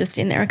 I was just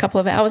in there a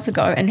couple of hours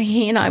ago. And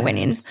he and I went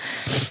in,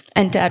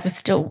 and Dad was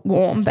still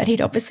warm, but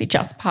he'd obviously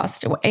just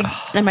passed away.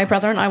 And my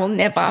brother and I will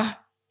never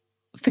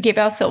forgive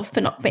ourselves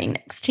for not being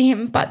next to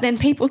him. But then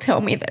people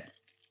tell me that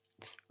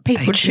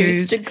people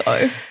choose to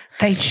go.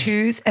 They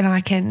choose, and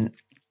I can,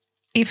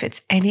 if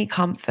it's any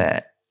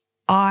comfort,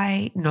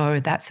 I know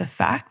that's a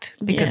fact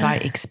because I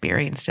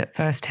experienced it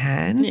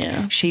firsthand.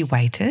 Yeah. She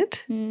waited,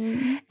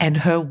 and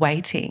her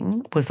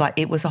waiting was like,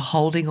 it was a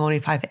holding on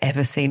if I've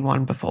ever seen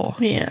one before.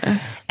 Yeah.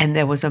 And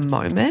there was a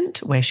moment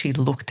where she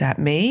looked at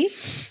me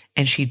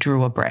and she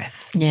drew a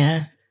breath.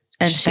 Yeah.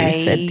 And she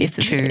said, "This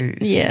is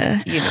it."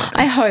 Yeah. You know.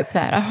 I hope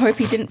that. I hope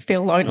he didn't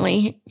feel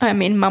lonely. I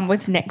mean, Mum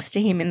was next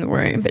to him in the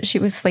room, but she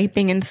was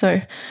sleeping. And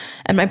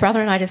my brother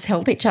and I just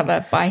held each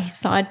other by his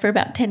side for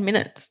about 10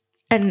 minutes.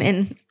 And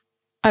then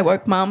I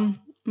woke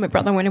Mum My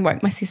brother went and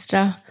woke my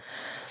sister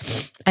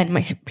and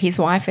his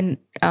wife, and,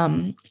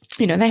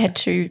 they had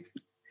 2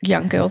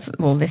 young girls.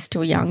 Well, they're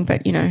still young,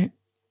 but,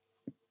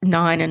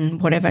 9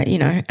 and whatever,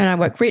 and I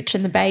woke Rich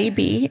and the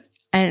baby.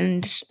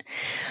 And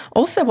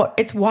also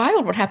it's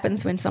wild what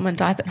happens when someone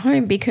dies at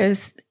home,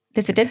 because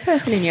there's a dead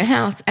person in your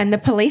house and the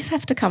police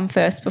have to come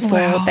first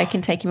before they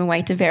can take him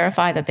away to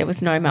verify that there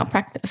was no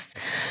malpractice.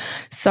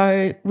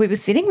 So we were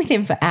sitting with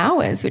him for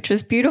hours, which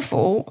was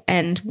beautiful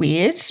and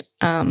weird.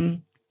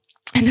 And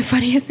the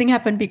funniest thing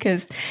happened,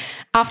 because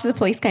after the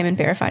police came and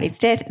verified his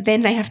death,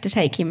 then they have to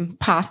take him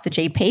past the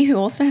GP, who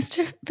also has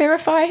to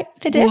verify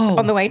the death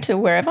on the way to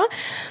wherever.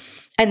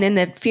 And then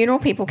the funeral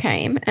people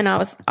came and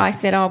I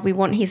said, oh, we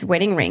want his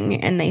wedding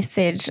ring. And they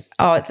said,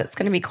 oh, that's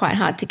going to be quite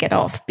hard to get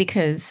off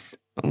because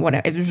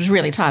it was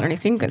really tight on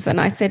his fingers. And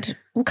I said,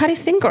 well, cut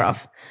his finger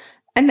off.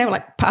 And they were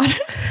like, pardon?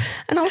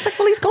 And I was like,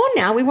 well, he's gone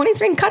now. We want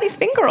his ring. Cut his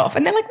finger off.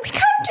 And they're like, we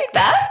can't do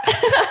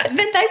that. And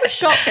then they were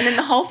shocked, and then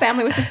the whole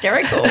family was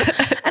hysterical. And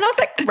I was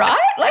like, right?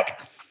 Like,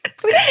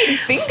 we don't need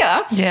his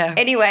finger. Yeah.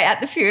 Anyway,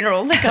 at the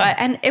funeral, the guy,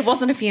 and it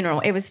wasn't a funeral.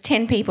 It was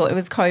 10 people. It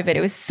was COVID.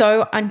 It was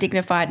so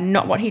undignified,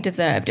 not what he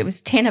deserved. It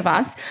was 10 of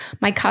us.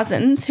 My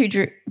cousins who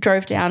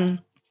drove down,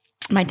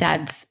 my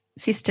dad's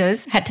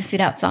sisters, had to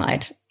sit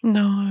outside.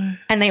 No.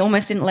 And they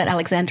almost didn't let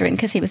Alexander in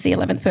because he was the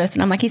 11th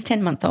person. I'm like, he's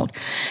 10 months old.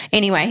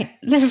 Anyway,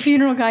 the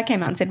funeral guy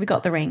came out and said, we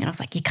got the ring. And I was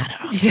like, you cut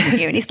it off, didn't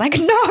you? And he's like,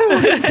 no,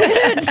 I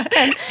didn't.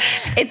 And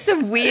it's the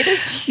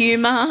weirdest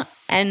humour,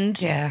 and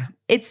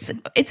it's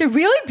a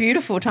really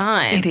beautiful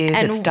time. It is.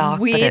 And it's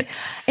dark, weird.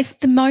 but it's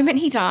the moment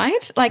he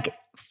died, like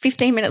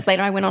 15 minutes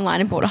later, I went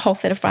online and bought a whole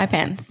set of fry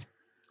pans.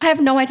 I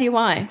have no idea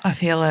why. I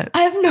feel it.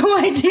 I have no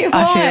idea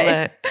why. I feel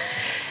it.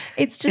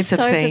 It's just so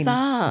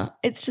bizarre.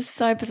 It's just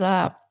so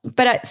bizarre.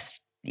 But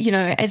it's,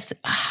 as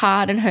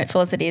hard and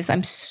hurtful as it is,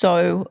 I'm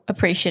so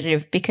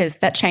appreciative because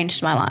that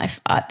changed my life.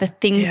 The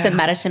things that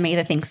matter to me,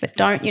 the things that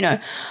don't, I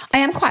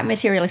am quite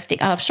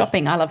materialistic. I love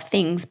shopping. I love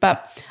things,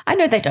 but I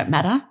know they don't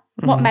matter.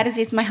 What matters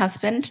is my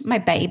husband, my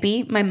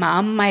baby, my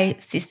mum, my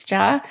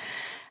sister,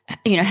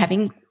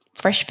 having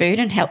fresh food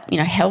and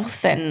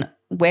health and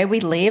where we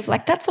live,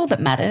 like that's all that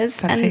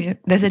matters. That's and it.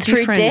 There's a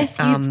different death,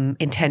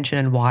 intention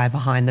and why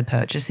behind the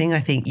purchasing.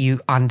 I think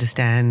you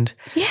understand.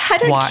 Yeah, I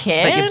don't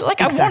care. Like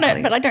exactly. I want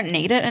it, but I don't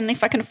need it. And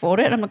if I can afford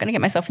it, I'm not going to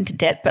get myself into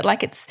debt. But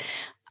like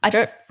I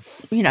don't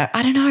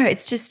know.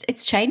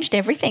 It's changed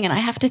everything, and I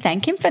have to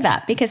thank him for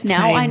that because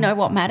now I know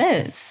what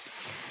matters.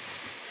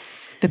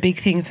 The big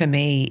thing for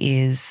me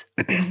is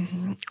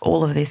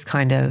all of this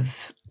kind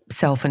of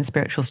self and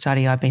spiritual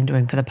study I've been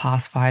doing for the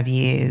past 5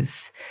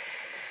 years.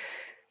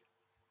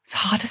 It's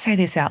hard to say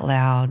this out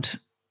loud.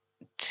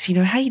 You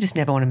know how you just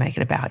never want to make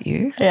it about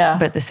you? Yeah.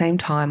 But at the same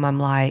time, I'm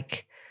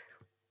like,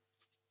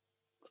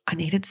 I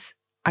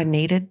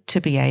needed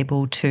to be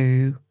able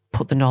to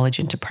put the knowledge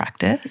into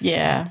practice.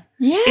 Yeah.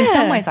 Yeah. In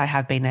some ways I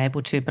have been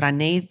able to, but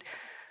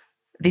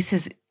this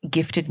has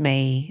gifted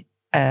me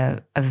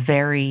a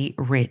very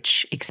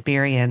rich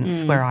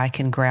experience where I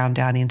can ground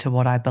down into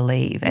what I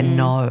believe and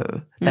know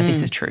that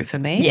this is true for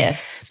me.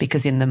 Yes.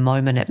 Because in the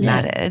moment it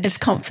mattered. It's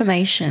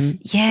confirmation.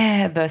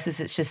 Yeah, versus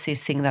it's just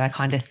this thing that I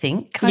kind of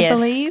think I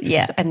believe.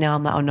 Yeah. And now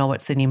I'm like, oh no,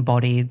 it's an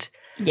embodied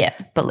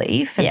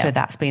belief. And so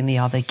that's been the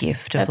other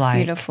gift of that's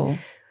beautiful.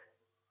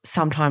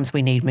 Sometimes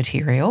we need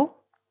material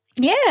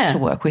to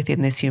work with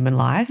in this human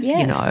life,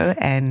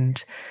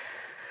 and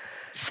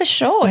for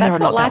sure. That's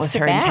what life's that was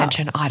her about.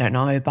 intention, I don't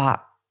know,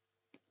 but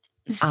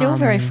it's still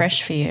very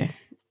fresh for you.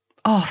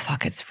 Oh,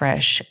 fuck, it's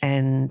fresh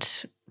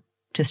and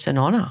just an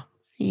honour.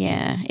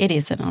 Yeah, it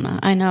is an honour.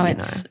 I know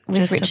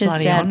with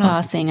Richard's dad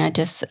passing, and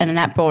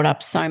that brought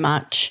up so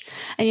much.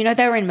 And,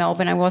 they were in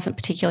Melbourne. I wasn't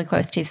particularly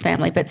close to his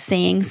family, but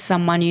seeing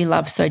someone you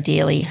love so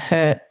dearly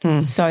hurt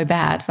so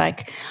bad.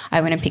 Like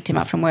I went and picked him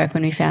up from work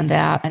when we found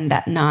out, and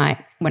that night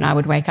when I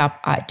would wake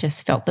up, I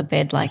just felt the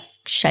bed like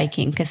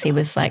shaking because he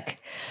was like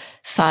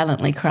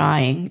silently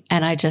crying.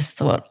 And I just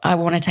thought, I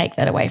want to take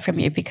that away from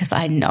you because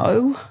I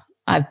know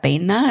I've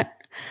been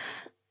that.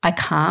 I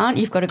can't.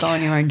 You've got to go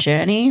on your own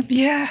journey.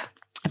 Yeah.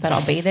 But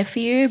I'll be there for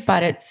you.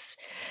 But it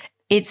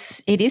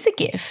is a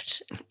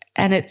gift,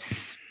 and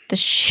it's the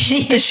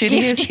shittiest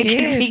gift you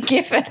can be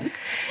given.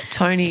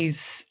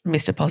 Tony's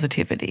Mr.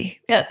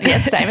 Positivity.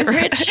 Yeah, same as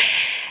Rich.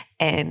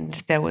 And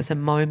there was a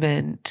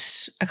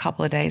moment a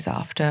couple of days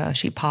after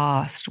she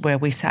passed where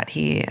we sat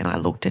here and I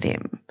looked at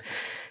him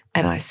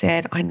and I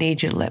said, I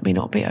need you to let me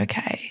not be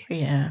okay.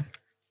 Yeah.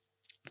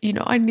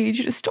 I need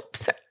you to stop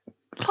saying,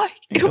 like,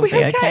 it'll be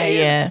okay.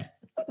 Yeah.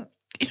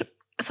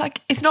 It's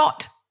like, it's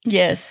not.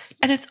 Yes.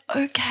 And it's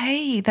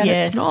okay that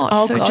it's not.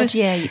 Oh, so God, just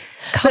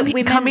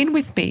come in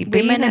with me.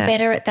 Women are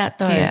better at that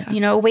though.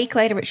 Yeah. A week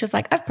later, Rich was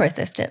like, I've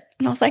processed it.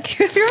 And I was like,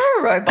 you're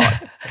a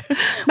robot.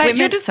 Mate,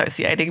 you're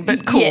dissociating,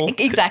 but cool. Yeah,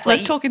 exactly.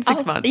 Let's talk in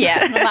 6 months.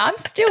 Yeah. I'm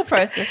still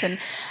processing.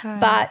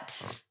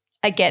 But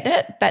I get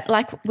it. But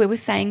like we were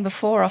saying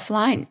before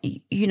offline,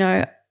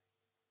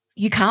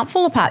 you can't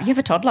fall apart. You have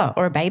a toddler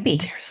or a baby.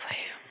 Seriously.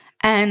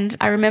 And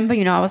I remember,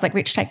 I was like,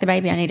 Rich, take the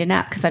baby. I need a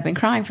nap because I'd been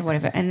crying for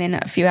whatever. And then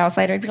a few hours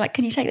later, I'd be like,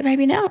 can you take the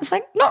baby now? It's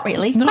like, not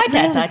really. My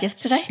dad died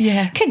yesterday.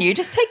 Yeah. Can you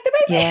just take the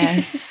baby?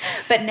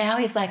 Yes. But now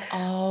he's like,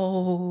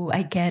 oh,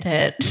 I get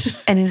it.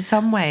 And in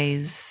some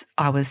ways,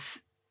 I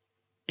was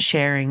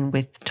sharing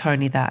with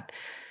Tony that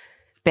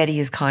Betty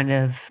is kind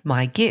of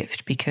my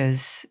gift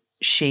because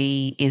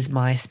she is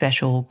my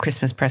special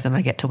Christmas present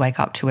I get to wake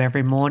up to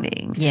every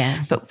morning.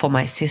 Yeah. But for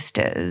my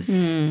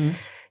sisters,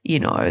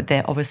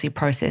 they're obviously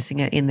processing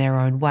it in their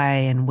own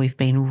way, and we've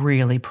been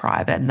really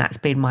private, and that's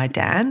been my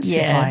dance. Yeah.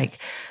 It's like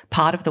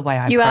part of the way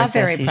I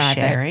process is private.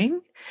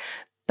 Sharing,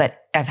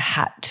 but I've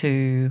had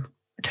to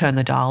turn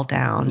the dial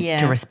down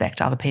to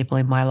respect other people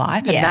in my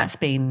life, and that's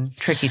been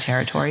tricky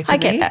territory for me. I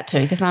get that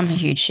too because I'm a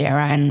huge sharer,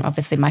 and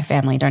obviously my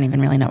family don't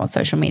even really know what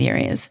social media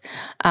is.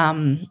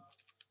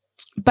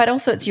 But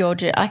also it's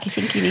I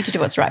think you need to do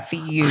what's right for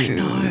you. I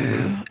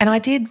know. And I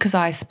did because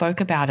I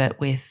spoke about it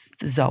with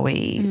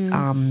Zoe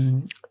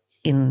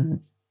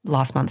in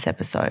last month's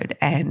episode,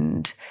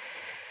 and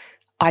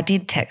I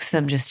did text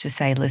them just to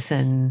say,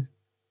 listen,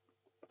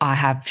 I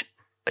have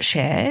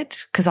shared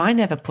because I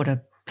never put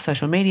a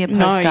social media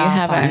post up. No, you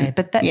haven't.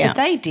 But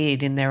they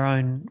did in their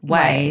own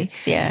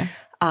ways. Yeah.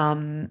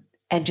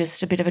 And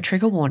just a bit of a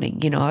trigger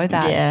warning,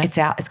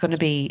 that it's going to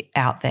be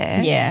out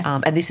there.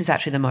 Yeah. And this is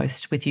actually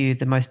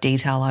the most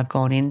detail I've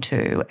gone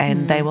into.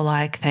 And they were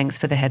like, thanks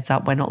for the heads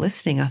up, we're not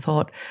listening. I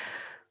thought,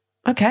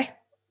 okay,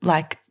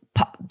 like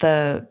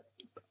the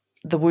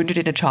wounded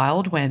inner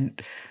child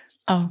went,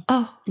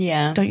 oh,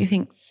 yeah. Don't you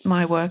think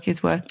my work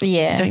is worth?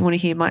 Yeah. Don't you want to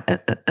hear my?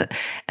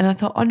 And I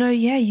thought, oh no,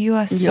 yeah, you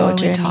are so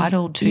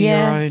entitled to your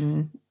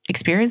own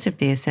experience of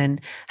this,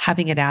 and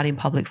having it out in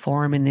public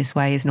forum in this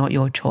way is not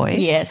your choice.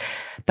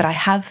 Yes. But I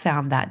have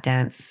found that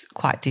dance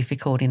quite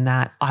difficult in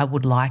that I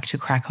would like to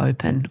crack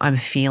open. I'm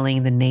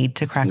feeling the need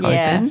to crack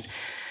open.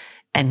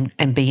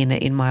 And be in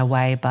it in my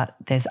way, but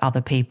there's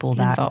other people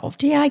that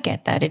involved. Yeah, I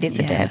get that. It is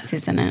a dance,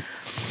 isn't it?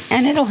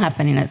 And it'll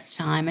happen in its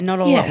time and not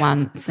all at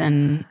once.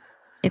 And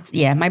it's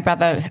my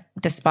brother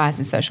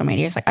despises social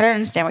media. He's like, I don't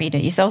understand what you do.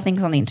 You sell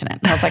things on the internet.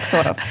 And I was like,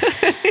 sort of.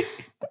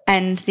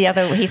 And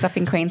he's up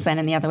in Queensland,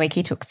 and the other week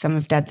he took some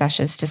of Dad's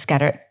ashes to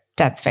scatter at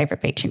Dad's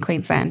favourite beach in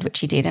Queensland, which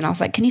he did. And I was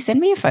like, can you send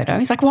me a photo?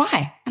 He's like,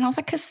 why? And I was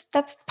like, because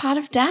that's part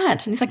of Dad.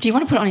 And he's like, do you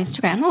want to put it on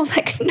Instagram? And I was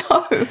like,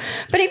 no.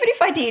 But even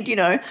if I did,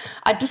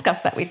 I'd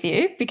discuss that with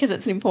you because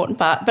it's an important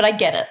part. But I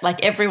get it.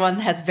 Like everyone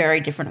has very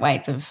different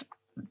ways of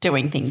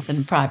doing things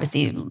and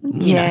privacy.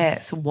 You know.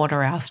 So what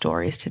are our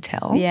stories to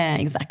tell? Yeah,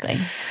 exactly.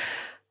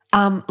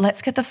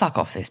 Let's get the fuck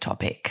off this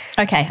topic.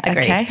 Okay,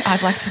 agreed. Okay,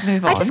 I'd like to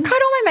move on. I just cried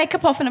all my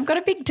makeup off and I've got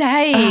a big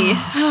day.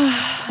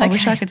 I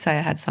wish I could say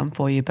I had some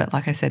for you, but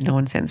like I said, no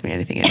one sends me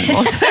anything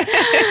anymore.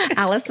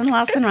 Alison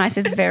Larson Rice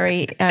is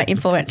very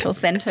influential.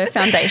 Send her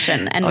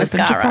foundation and open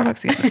mascara. To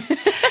products again.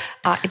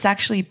 It's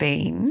actually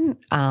been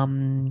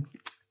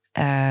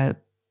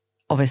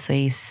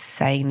obviously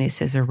saying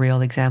this as a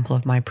real example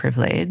of my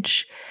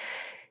privilege.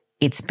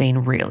 It's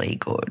been really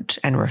good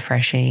and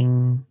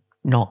refreshing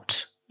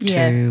not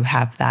to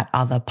have that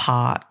other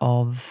part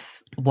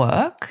of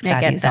work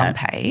that is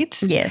unpaid.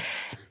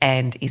 Yes.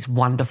 And is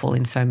wonderful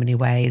in so many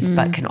ways,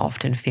 but can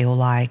often feel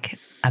like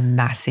a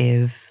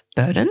massive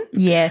burden.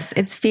 Yes,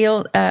 it's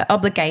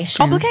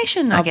obligation.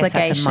 Obligation, I guess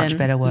that's a much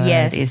better word.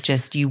 Yes. Is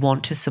just you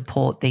want to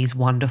support these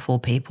wonderful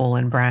people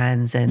and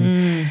brands,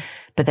 and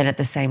but then at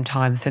the same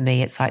time, for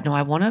me, it's like, no,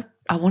 I want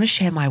to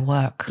share my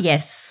work.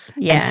 Yes,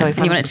 yeah. And so if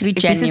you want it to be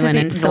genuine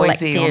and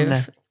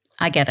selective,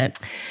 I get it.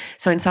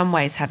 So in some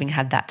ways, having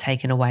had that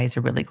taken away is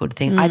a really good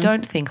thing. I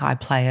don't think I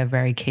play a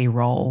very key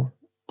role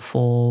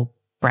for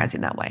brands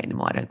in that way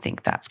anymore. I don't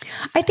think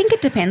that's... I think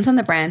it depends on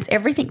the brands.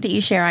 Everything that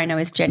you share I know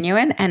is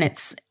genuine and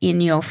it's in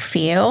your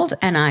field,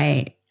 and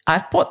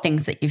I've bought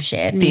things that you've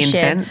shared. And the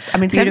incense.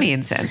 Send me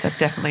incense. That's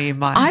definitely in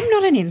mine. I'm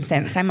not an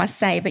incense, I must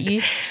say, but you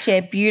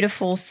share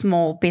beautiful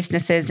small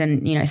businesses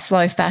and,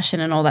 slow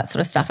fashion and all that sort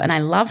of stuff. And I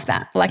love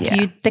that. Like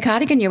the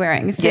cardigan you're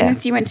wearing, as soon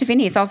as you went to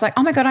Vinnie's, I was like,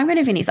 oh my God, I'm going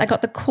to Vinnie's. I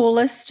got the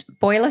coolest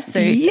boiler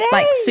suit,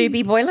 like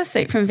Subi boiler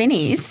suit from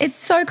Vinnie's. It's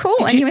so cool.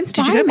 You inspire me.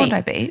 Did you go to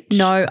Bondi Beach?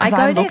 No, I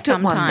go there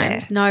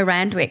sometimes. No,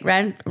 Randwick.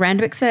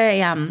 Randwick's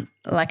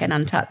like an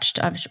untouched.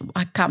 I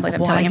can't believe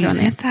I'm telling everyone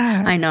this.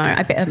 That? I know.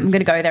 I'm going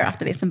to go there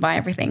after this and buy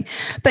everything.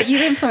 But you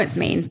influence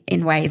me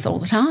in ways all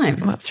the time.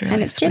 Well, that's really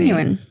and it's sweet.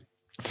 Genuine.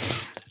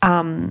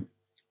 I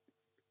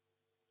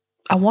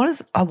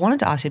wanted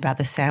to ask you about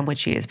the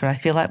sandwiches, but I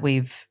feel like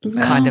we've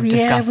kind of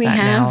discussed that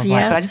now.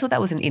 But I just thought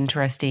that was an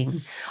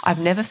interesting. I've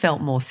never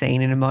felt more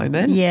seen in a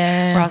moment.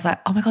 Yeah. Where I was like,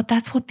 oh my God,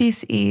 that's what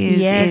this is.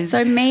 Yeah.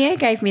 So Mia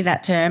gave me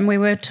that term. We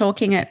were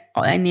talking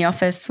in the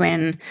office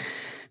when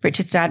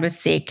Richard's dad was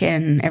sick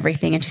and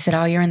everything, and she said,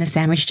 oh, you're in the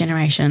sandwich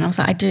generation. And I was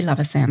like, I do love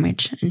a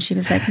sandwich. And she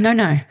was like, no,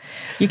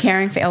 you're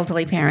caring for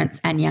elderly parents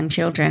and young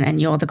children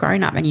and you're the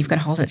grown-up and you've got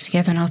to hold it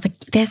together. And I was like,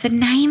 there's a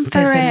name for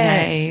it.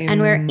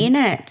 And we're in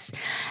it.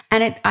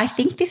 And I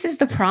think this is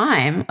the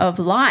prime of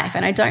life.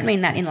 And I don't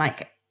mean that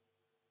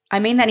I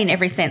mean that in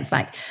every sense.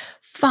 Like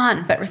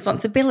fun, but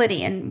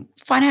responsibility and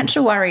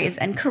financial worries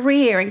and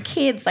career and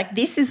kids. Like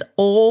this is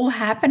all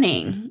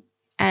happening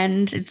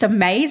and it's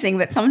amazing.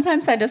 But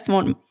sometimes I just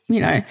want,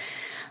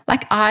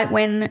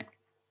 when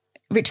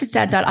Rich's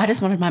dad died, I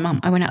just wanted my mum.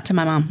 I went out to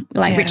my mum.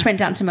 Rich went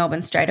down to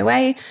Melbourne straight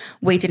away.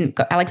 We didn't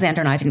go,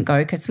 Alexander and I didn't go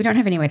because we don't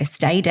have anywhere to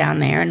stay down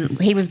there. And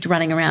he was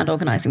running around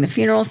organising the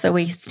funeral. So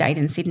we stayed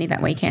in Sydney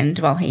that weekend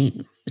while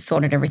he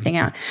sorted everything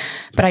out.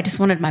 But I just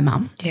wanted my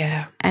mum.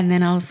 Yeah. And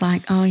then I was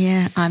like, oh,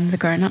 yeah, I'm the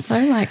grown-up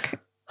though. Like,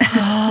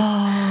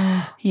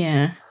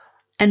 yeah.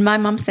 And my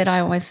mum said,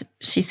 I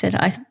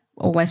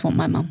always want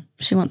my mum.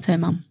 She wants her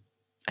mum.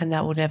 And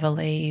that will never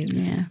leave.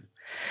 Yeah.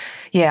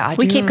 Yeah,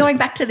 we keep going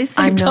back to this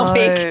same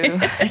topic.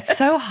 It's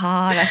so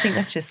hard. I think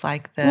that's just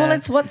like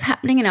it's what's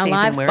happening in our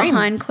lives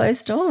behind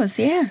closed doors,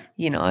 yeah.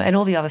 And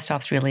all the other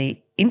stuff's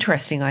really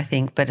interesting, I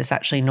think, but it's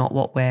actually not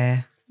what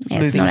we're moving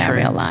through. It's not our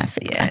real life,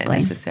 exactly.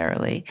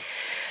 Necessarily.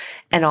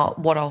 And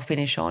what I'll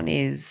finish on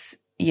is,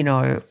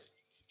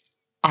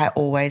 I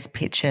always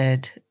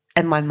pictured,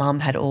 and my mum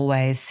had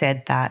always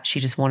said that she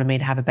just wanted me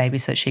to have a baby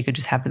so that she could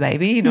just have the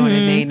baby, you know what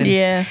I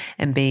mean?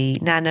 And be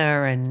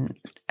nana and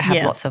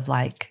have lots of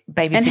like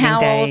babysitting days. And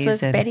how old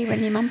was Betty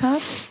when your mum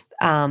passed?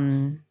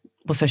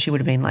 So she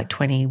would have been like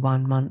 20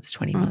 months.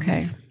 Okay.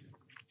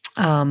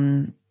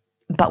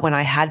 But when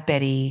I had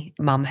Betty,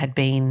 mum had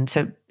been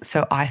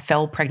so I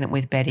fell pregnant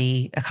with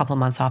Betty a couple of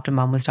months after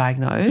mum was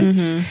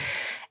diagnosed. Mm-hmm.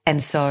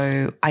 And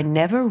so I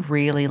never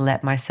really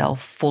let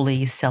myself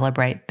fully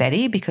celebrate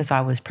Betty because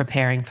I was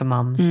preparing for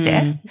mum's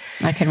death.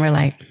 I can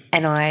relate.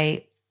 And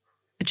that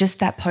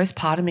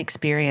postpartum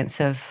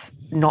experience of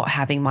not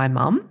having my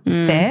mum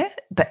there,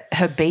 but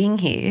her being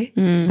here,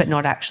 but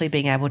not actually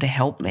being able to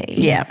help me.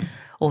 Yeah.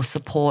 Or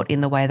support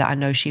in the way that I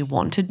know she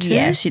wanted to.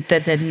 Yeah,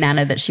 the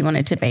nana that she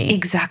wanted to be.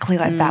 Exactly.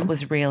 That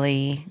was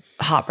really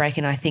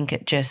heartbreaking. I think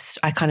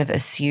I kind of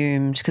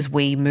assumed because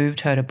we moved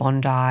her to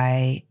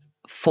Bondi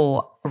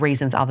for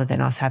reasons other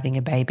than us having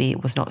a baby.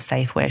 It was not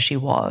safe where she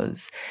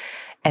was.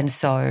 And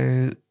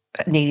so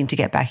needing to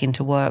get back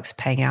into work,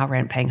 paying our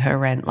rent, paying her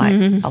rent,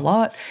 a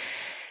lot.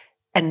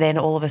 And then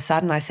all of a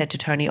sudden I said to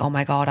Tony, oh,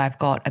 my God, I've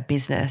got a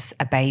business,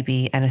 a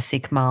baby and a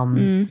sick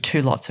mum,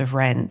 2 lots of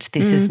rent.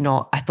 This is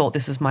not – I thought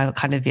this was my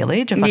kind of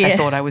village. I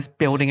thought I was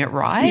building it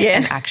right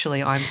and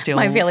actually I'm still –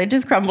 my village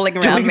is crumbling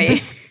around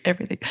me.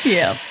 Everything.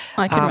 Yeah,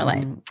 I can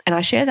relate. And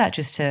I share that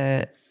just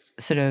to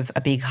sort of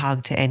a big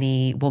hug to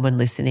any woman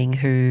listening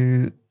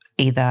who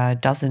either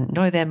doesn't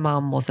know their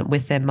mum, wasn't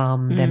with their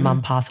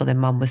mum passed or their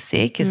mum was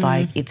sick is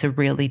it's a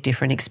really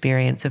different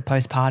experience of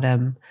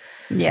postpartum.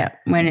 Yeah,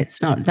 when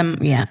it's not them.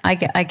 Yeah, I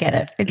get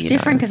it. It's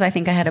different because I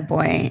think I had a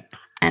boy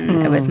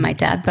and it was my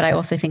dad, but I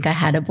also think I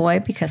had a boy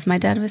because my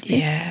dad was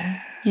sick.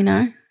 Yeah.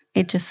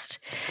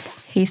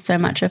 He's so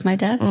much of my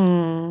dad.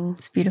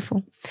 It's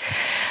beautiful.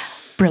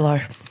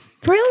 Brillo,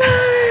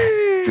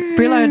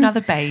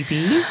 another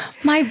baby.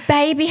 My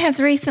baby has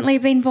recently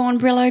been born,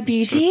 Brillo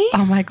Beauty.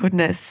 Oh, my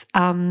goodness.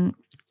 I kind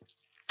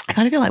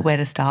of feel like where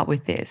to start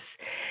with this.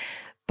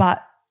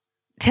 But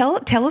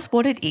tell us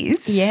what it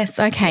is. Yes,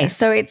 okay.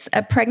 So it's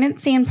a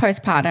pregnancy and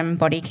postpartum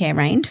body care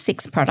range,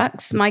 6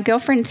 products. My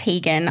girlfriend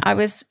Tegan, I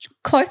was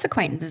close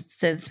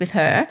acquaintances with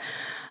her.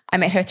 I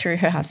met her through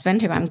her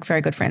husband, who I'm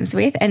very good friends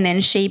with, and then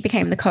she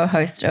became the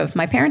co-host of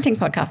my parenting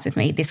podcast with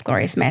me, This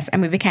Glorious Mess,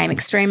 and we became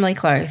extremely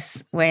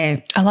close.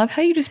 I love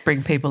how you just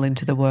bring people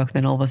into the work and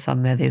then all of a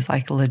sudden they're these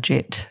like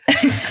legit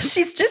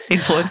she's just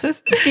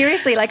influencers.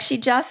 Seriously, like she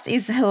just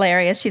is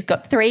hilarious. She's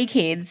got 3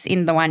 kids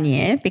in the 1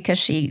 year because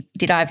she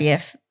did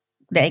IVF,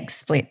 the eggs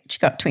split, she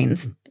got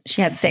twins.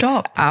 She had sex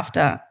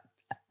after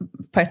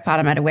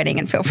postpartum at a wedding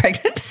and fell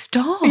pregnant.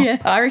 Stop.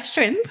 Yeah, Irish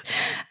twins,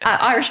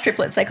 Irish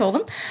triplets they call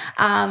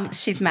them.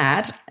 She's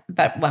mad,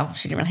 but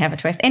she didn't really have a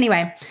choice.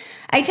 Anyway,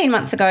 18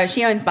 months ago,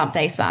 she owns Bump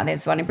Day Spa.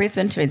 There's one in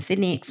Brisbane, 2 in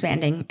Sydney,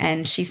 expanding.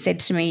 And she said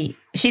to me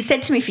for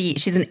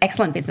years, she's an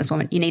excellent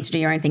businesswoman. You need to do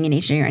your own thing.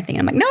 And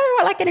I'm like, no,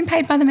 I like getting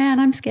paid by the man.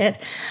 I'm scared.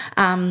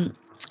 And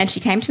she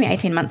came to me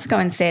 18 months ago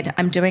and said,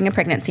 I'm doing a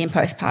pregnancy and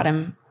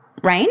postpartum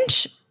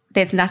range.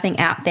 There's nothing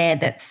out there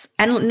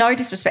and no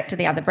disrespect to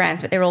the other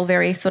brands, but they're all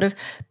very sort of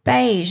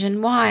beige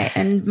and white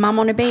and mum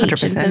on a beach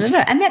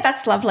 100%. and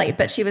that's lovely.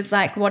 But she was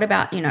like, what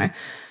about, the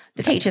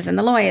teachers and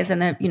the lawyers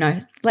and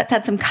let's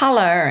add some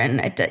colour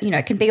and,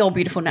 it can be all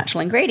beautiful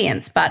natural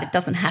ingredients, but it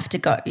doesn't have to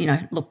go,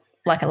 look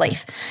like a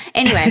leaf.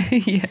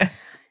 Anyway,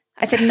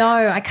 I said,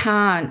 no, I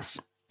can't.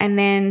 And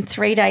then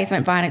 3 days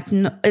went by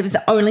and it was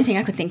the only thing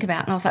I could think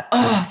about. And I was like,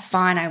 oh,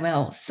 fine, I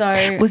will.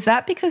 So was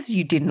that because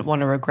you didn't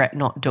want to regret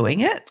not doing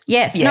it?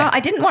 Yes. Yeah. No,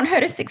 I didn't want her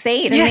to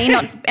succeed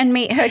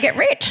and her get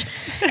rich.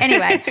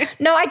 Anyway,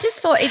 no, I just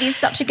thought it is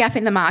such a gap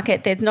in the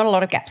market. There's not a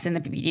lot of gaps in the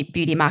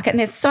beauty market. And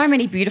there's so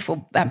many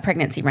beautiful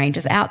pregnancy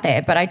ranges out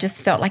there. But I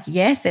just felt like,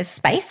 yes, there's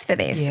space for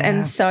this. Yeah.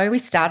 And so we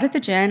started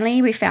the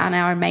journey. We found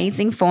our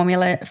amazing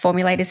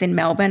formulators in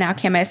Melbourne, our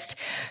chemist,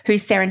 who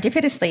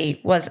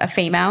serendipitously was a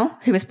female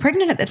who was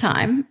pregnant at the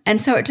time.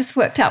 And so it just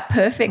worked out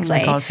perfectly. Oh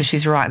my God, so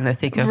she's right in the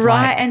thick of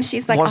and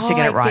she's like, wants to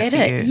get it right I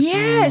get for it. you.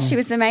 Yeah, she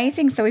was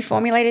amazing. So we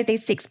formulated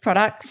these 6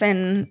 products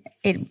and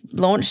it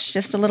launched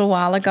just a little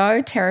while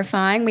ago,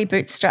 terrifying. We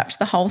bootstrapped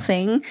the whole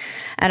thing.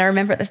 And I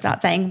remember at the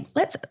start saying,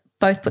 let's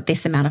both put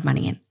this amount of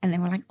money in. And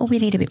then we're like, oh, we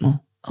need a bit more.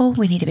 Oh,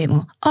 we need a bit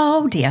more.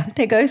 Oh, dear.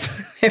 There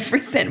goes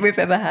every cent we've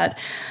ever had.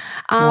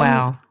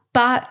 Wow.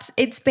 But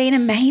it's been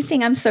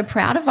amazing. I'm so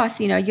proud of us.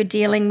 You know, you're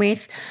dealing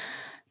with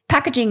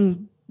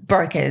packaging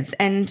brokers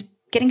and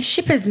getting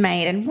shippers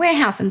made and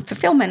warehouse and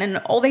fulfillment and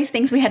all these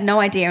things we had no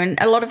idea. And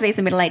a lot of these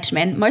are middle-aged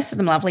men, most of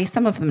them lovely,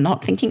 some of them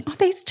not, thinking, oh,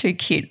 these 2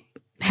 cute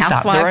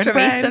housewives from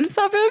eastern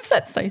suburbs.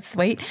 That's so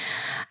sweet.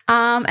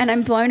 And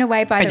I'm blown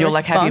away by the response. And you're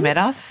like, have you met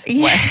us?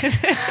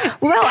 Yeah.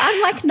 Well,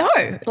 I'm like,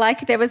 no.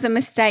 Like there was a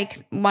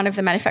mistake. One of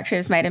the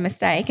manufacturers made a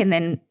mistake and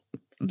then,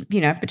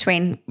 you know,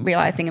 between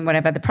realising and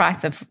whatever, the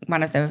price of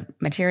one of the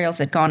materials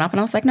had gone up.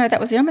 And I was like, no, that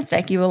was your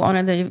mistake. You will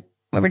honour the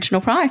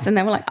original price. And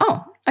they were like,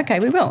 oh,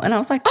 okay, we will. And I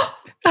was like, oh,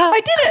 I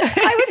did it.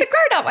 I was a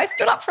grown-up. I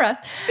stood up for us.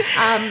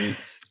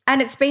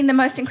 And it's been the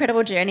most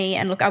incredible journey.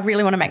 And look, I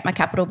really want to make my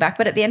capital back.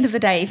 But at the end of the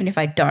day, even if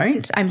I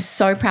don't, I'm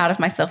so proud of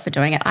myself for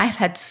doing it. I've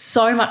had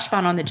so much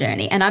fun on the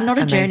journey. And I'm not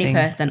a journey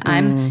person.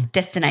 I'm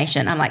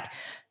destination. I'm like,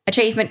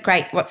 achievement,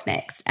 great, what's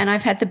next? And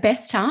I've had the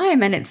best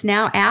time and it's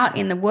now out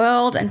in the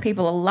world and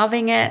people are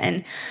loving it.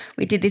 And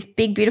we did this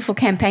big, beautiful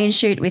campaign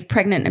shoot with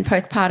pregnant and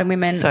postpartum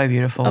women. So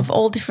beautiful. Of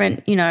all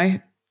different, you know,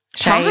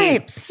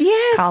 shapes,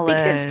 yes,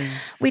 colours.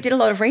 Because we did a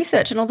lot of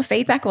research and all the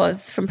feedback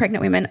was from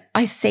pregnant women,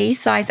 I see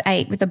size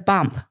 8 with a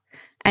bump.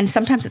 And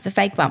sometimes it's a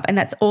fake bump and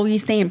that's all you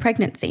see in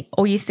pregnancy.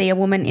 Or you see a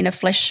woman in a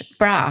flesh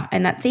bra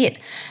and that's it.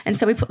 And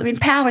so we put them in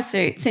power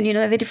suits and, you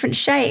know, they're different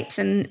shapes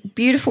and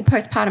beautiful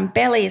postpartum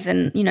bellies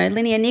and, you know,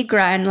 linea nigra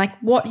and like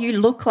what you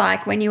look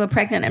like when you were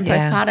pregnant and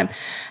postpartum.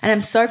 And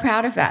I'm so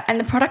proud of that. And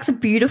the products are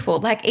beautiful.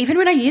 Like even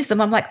when I use them,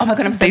 I'm like, oh my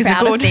God, I'm so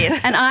proud of this.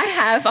 And I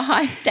have a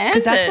high standard.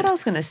 Because that's what I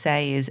was going to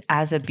say is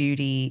as a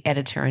beauty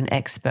editor and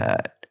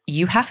expert,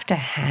 you have to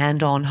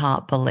hand on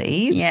heart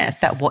believe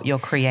that what you're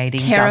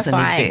creating doesn't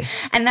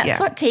exist. And that's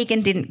what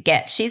Tegan didn't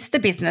get. She's the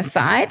business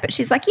side, but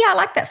she's like, yeah, I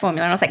like that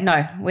formula. And I was like,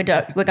 no, we're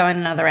going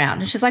another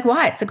round. And she's like,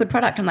 why? It's a good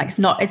product. I'm like, it's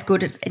not. It's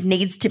good. It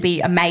needs to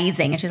be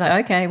amazing. And she's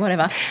like, okay,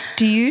 whatever.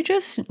 Do you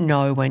just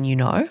know when you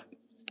know?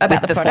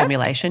 About with the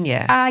formulation,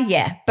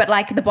 yeah. But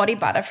like the body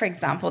butter, for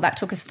example, that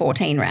took us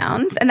 14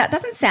 rounds. And that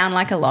doesn't sound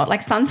like a lot.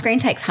 Like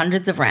sunscreen takes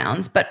hundreds of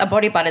rounds, but a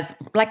body butter's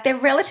like they're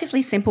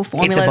relatively simple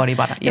formulas. It's a body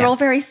butter, They're all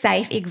very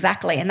safe,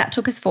 exactly. And that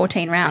took us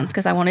 14 rounds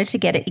because I wanted to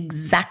get it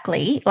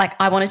exactly. Like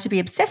I wanted to be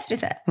obsessed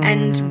with it.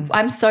 And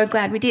I'm so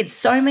glad we did.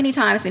 So many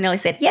times we nearly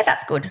said, yeah,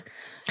 that's good.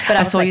 But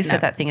I saw you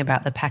said that thing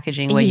about the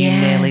packaging where you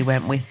nearly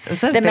went with was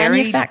that the very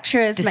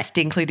manufacturers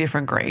distinctly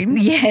different green.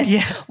 Yes.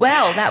 Yeah.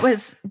 Well, that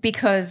was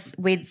because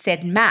we'd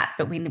said matte,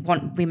 but we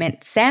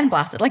meant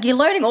sandblasted. Like you're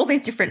learning all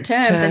these different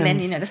terms. And then,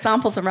 you know, the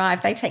samples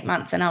arrive, they take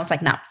months. And I was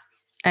like, nah.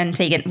 And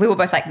Tegan, we were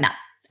both like, nah.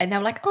 And they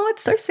were like, oh,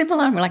 it's so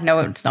similar. And we're like, no,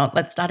 it's not.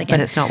 Let's start again.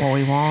 But it's not what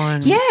we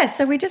want. Yeah.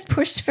 So we just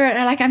pushed for it.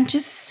 And like, I'm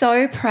just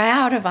so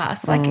proud of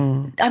us. Like,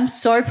 I'm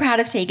so proud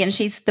of Tegan.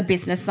 She's the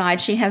business side.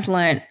 She has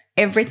learned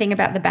everything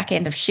about the back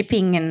end of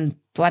shipping and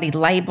bloody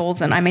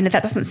labels. And I mean,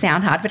 that doesn't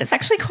sound hard, but it's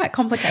actually quite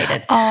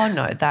complicated. Oh,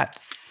 no,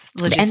 that's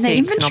logistics and the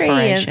inventory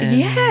and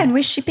operations. And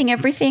we're shipping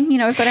everything. You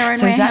know, we've got our own warehouse.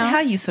 So is that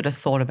how you sort of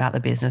thought about the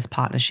business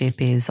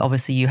partnership is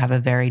obviously you have a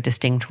very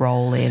distinct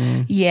role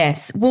in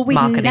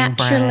marketing,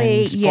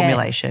 naturally, brand,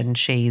 formulation.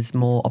 She's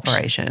more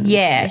operations.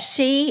 Yeah,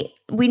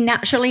 we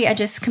naturally are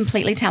just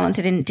completely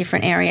talented in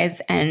different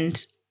areas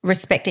and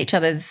respect each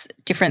other's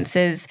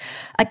differences.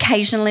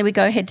 Occasionally we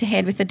go head to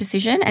head with a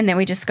decision and then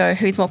we just go,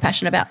 who's more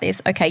passionate about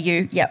this? Okay,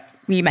 you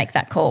make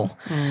that call.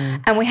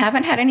 And we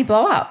haven't had any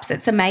blow-ups.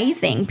 It's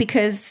amazing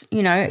because,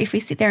 you know, if we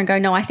sit there and go,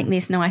 no, I think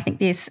this, no, I think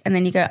this, and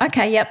then you go,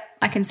 okay, yep,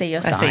 I can see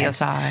your side. I see your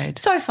side.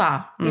 So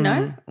far, you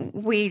know,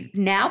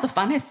 now the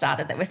fun has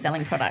started that we're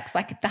selling products.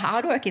 Like the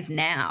hard work is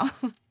now.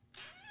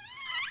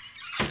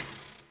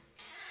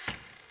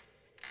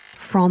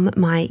 From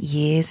my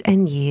years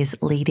and years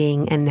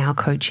leading and now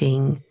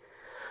coaching,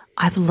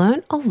 I've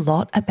learned a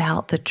lot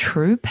about the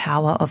true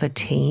power of a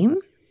team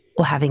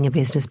or having a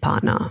business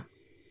partner.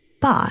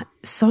 But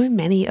so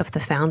many of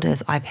the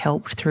founders I've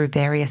helped through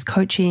various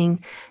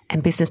coaching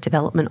and business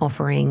development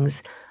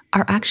offerings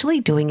are actually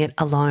doing it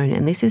alone,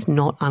 and this is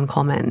not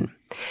uncommon.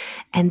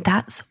 And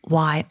that's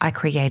why I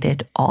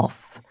created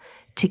Off,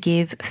 to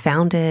give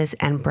founders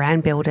and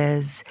brand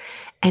builders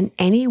and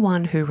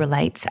anyone who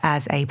relates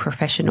as a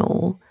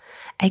professional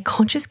a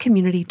conscious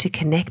community to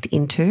connect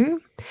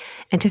into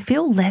and to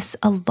feel less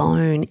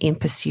alone in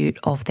pursuit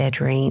of their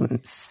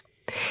dreams.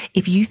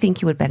 If you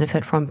think you would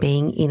benefit from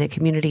being in a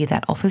community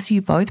that offers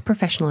you both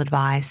professional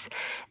advice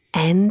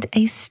and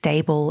a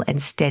stable and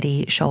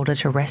steady shoulder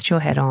to rest your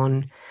head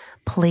on,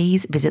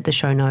 please visit the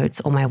show notes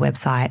on my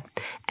website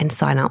and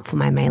sign up for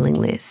my mailing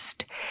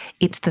list.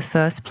 It's the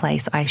first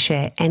place I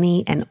share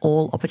any and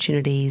all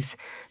opportunities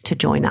to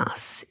join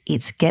us.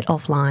 It's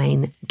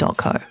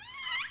getoffline.co.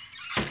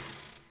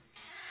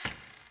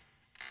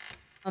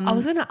 I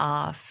was going to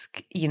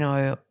ask,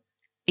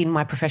 in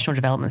my professional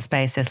development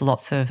space, there's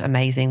lots of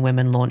amazing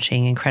women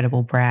launching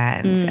incredible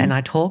brands. And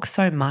I talk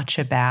so much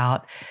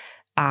about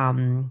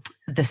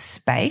the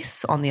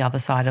space on the other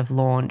side of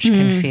launch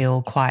can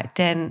feel quite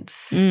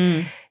dense.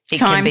 It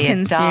can be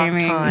a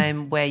dark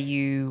time where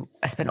you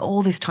spend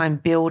all this time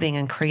building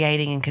and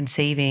creating and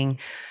conceiving.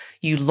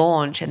 You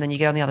launch and then you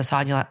get on the other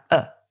side and you're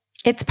like,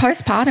 It's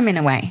postpartum in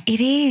a way.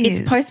 It is.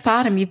 It's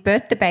postpartum. You've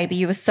birthed the baby.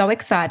 You were so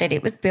excited.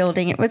 It was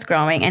building. It was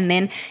growing. And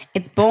then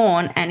it's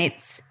born and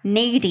it's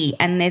needy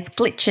and there's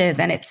glitches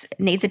and it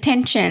needs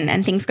attention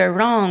and things go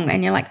wrong.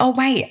 And you're like, oh,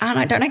 wait,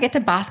 don't I get to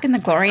bask in the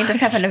glory and just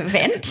have an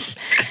event?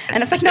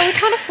 And it's like, no, we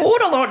can't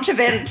afford a launch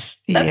event.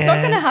 That's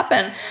not going to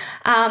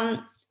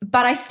happen.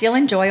 But I still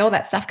enjoy all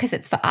that stuff because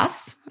it's for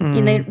us.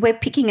 We're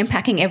picking and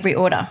packing every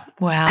order.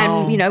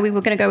 Wow. And, we were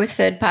going to go with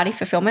third-party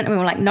fulfillment and we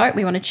were like, no,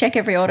 we want to check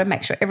every order,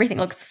 make sure everything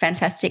looks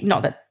fantastic.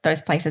 Not that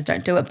those places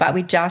don't do it, but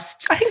we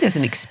just... I think there's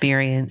an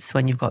experience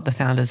when you've got the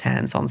founder's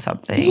hands on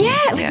something.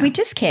 Yeah, we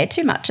just care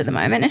too much at the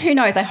moment. And who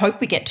knows, I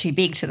hope we get too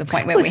big to the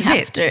point where we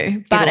have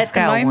to. But at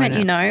the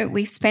moment,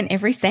 we've spent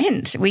every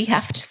cent. We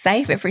have to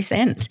save every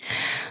cent.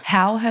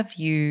 How have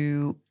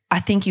you... I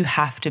think you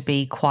have to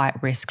be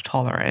quite risk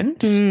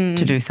tolerant to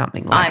do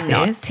something like this.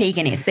 I'm not.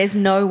 Tegan is. There's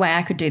no way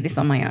I could do this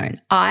on my own.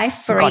 I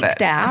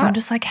freaked out. Because I'm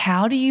just like,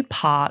 how do you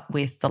part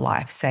with the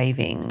life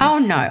savings?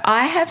 Oh, no.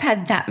 I have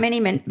had that many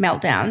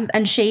meltdowns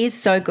and she is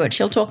so good.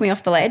 She'll talk me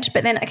off the ledge,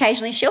 but then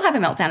occasionally she'll have a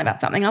meltdown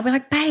about something. I'll be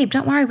like, babe,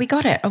 don't worry, we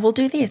got it. Or we'll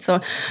do this.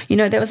 Or,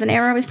 there was an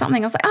error with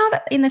something. I was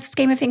like, in the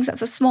scheme of things,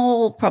 that's a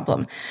small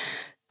problem.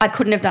 I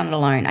couldn't have done it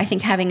alone. I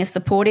think having a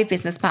supportive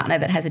business partner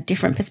that has a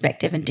different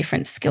perspective and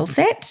different skill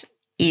set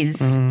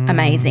is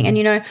amazing.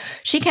 And,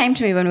 she came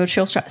to me when we were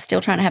still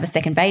trying to have a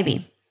second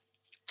baby.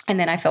 And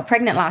then I fell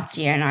pregnant last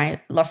year and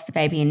I lost the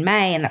baby in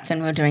May, and that's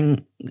when we were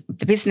doing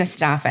the business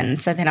stuff.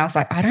 And so then I was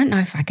like, I don't know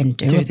if I can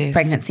do a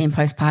pregnancy and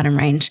postpartum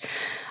range.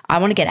 I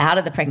want to get out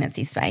of the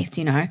pregnancy space,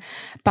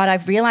 But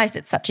I've realized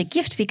it's such a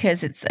gift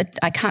because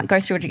I can't go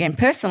through it again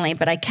personally,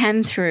 but I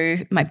can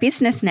through my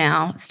business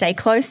now stay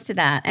close to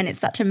that. And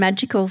it's such a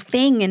magical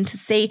thing. And to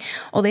see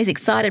all these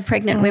excited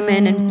pregnant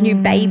women and new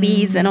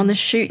babies and on the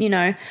shoot,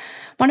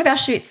 one of our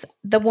shoots,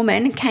 the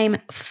woman came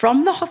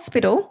from the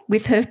hospital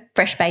with her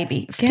fresh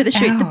baby to the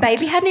shoot. The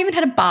baby hadn't even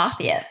had a bath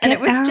yet. And it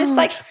was just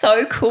like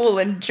so cool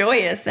and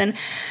joyous. And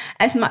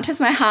as much as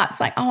my heart's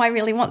like, oh, I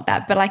really want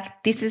that, but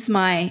like this is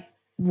my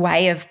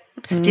way of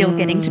still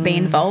getting to be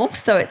involved.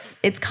 So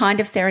it's kind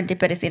of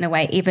serendipitous in a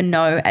way, even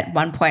though at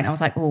one point I was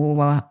like,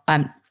 oh,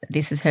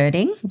 this is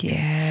hurting.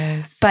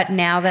 Yes. But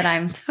now that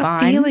I'm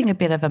fine. I'm feeling a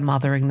bit of a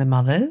mothering the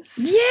mothers.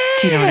 Yeah.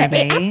 Do you know what I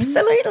mean?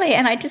 Absolutely.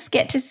 And I just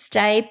get to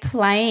stay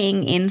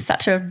playing in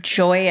such a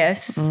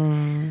joyous,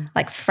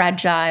 like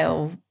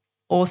fragile,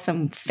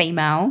 awesome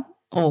female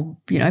or,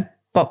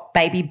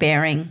 baby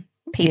bearing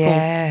people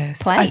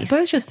place. I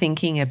suppose you're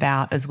thinking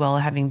about as well,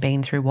 having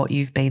been through what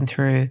you've been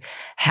through,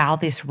 how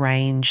this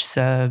range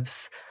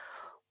serves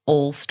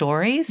all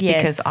stories. Yes.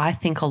 Because I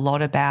think a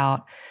lot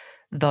about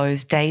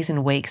those days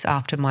and weeks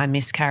after my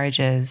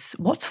miscarriages.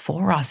 What's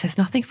for us? There's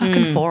nothing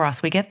fucking for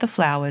us. We get the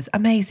flowers.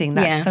 Amazing.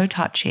 That's so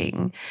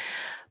touching.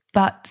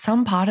 But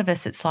some part of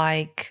us, it's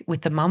like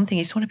with the mum thing,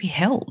 you just want to be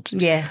held.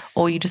 Yes.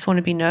 Or you just want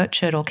to be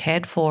nurtured or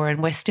cared for,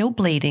 and we're still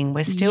bleeding.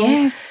 We're still.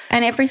 Yes.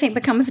 And everything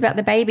becomes about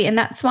the baby. And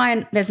that's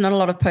why there's not a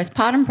lot of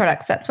postpartum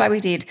products. That's why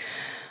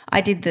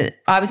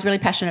I was really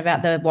passionate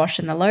about the wash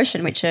and the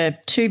lotion, which are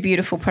two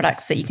beautiful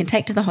products that you can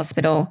take to the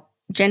hospital,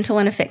 gentle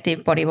and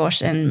effective body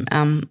wash and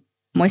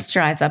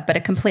moisturizer, but are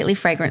completely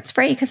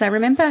fragrance-free. Because I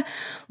remember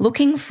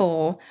looking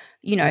for,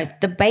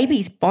 the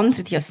baby's bonds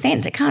with your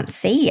scent. It can't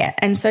see it.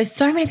 And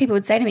so many people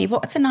would say to me,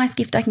 what's a nice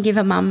gift I can give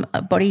a mum,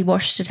 a body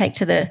wash to take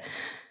to the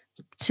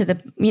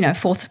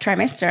fourth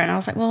trimester? And I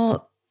was like,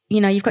 well,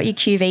 you've got your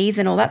QVs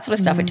and all that sort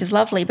of stuff, which is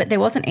lovely, but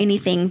there wasn't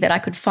anything that I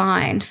could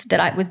find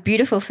that was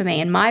beautiful for me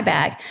in my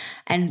bag.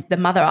 And the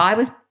mother I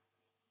was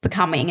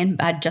becoming,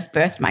 and I'd just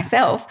birthed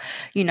myself,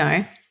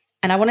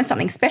 and I wanted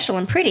something special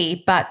and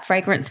pretty, but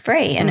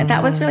fragrance-free. And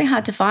that was really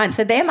hard to find.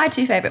 So they're my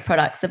two favourite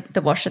products,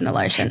 the wash and the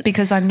lotion.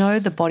 Because I know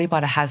the body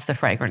butter has the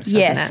fragrance, doesn't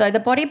it? Yes. So the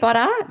body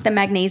butter, the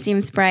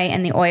magnesium spray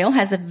and the oil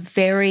has a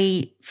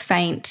very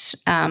faint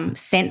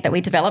scent that we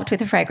developed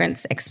with a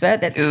fragrance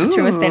expert that's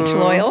through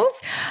essential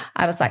oils.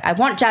 I was like, I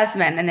want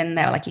jasmine. And then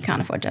they were like, you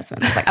can't afford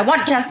jasmine. I was like, I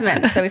want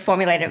jasmine. So we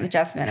formulated it with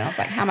jasmine. And I was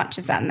like, how much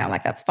is that? And they were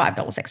like, that's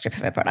 $5 extra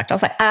per product. I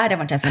was like, I don't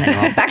want jasmine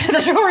anymore. Back to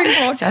the drawing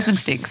board. Jasmine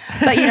stinks.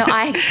 But,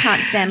 I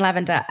can't stand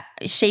lavender.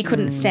 She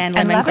couldn't stand lemongrass.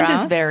 And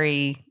lavender's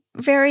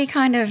very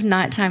kind of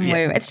nighttime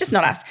woo. It's just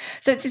not us.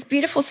 So it's this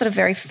beautiful sort of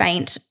very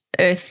faint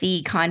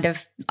earthy kind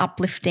of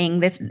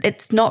uplifting.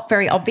 It's not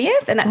very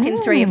obvious, and that's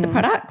in 3 of the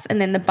products. And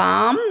then the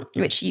balm,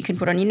 which you can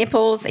put on your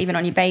nipples, even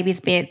on your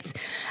baby's bits,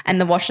 and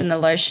the wash and the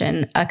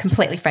lotion are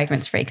completely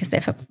fragrance-free because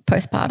they're for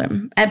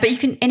postpartum. But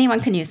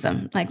anyone can use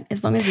them, like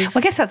as long as you. Well,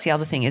 I guess that's the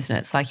other thing, isn't it?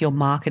 It's like you're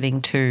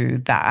marketing to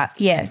that.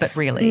 Yes. But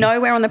really.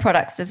 Nowhere on the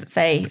products does it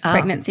say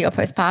pregnancy or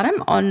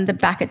postpartum. On the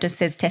back it just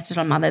says tested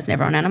on mothers,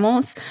 never on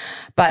animals.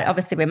 But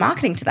obviously we're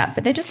marketing to that.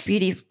 But they're just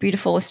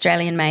beautiful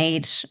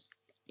Australian-made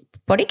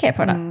body care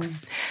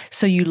products.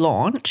 So you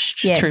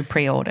launched through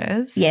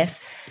pre-orders.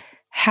 Yes.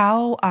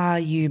 How are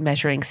you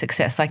measuring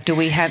success? Like, do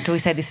we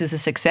say this is a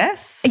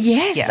success?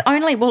 Yes.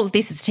 Yeah.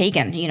 This is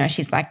Tegan. You know,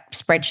 she's like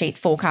spreadsheet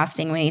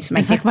forecasting. We need to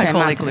make this like per my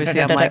colleague month.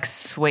 Lucy. I'm like,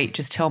 sweet,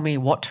 just tell me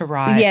what to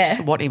write,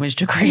 what image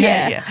to create.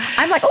 Yeah.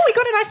 I'm like, we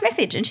got a nice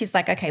message. And she's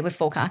like, okay, we've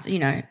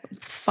forecasted,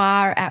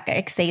 far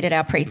exceeded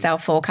our pre-sale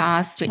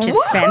forecast, which is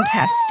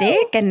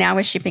fantastic. And now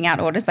we're shipping out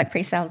orders, like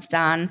pre-sale's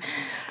done.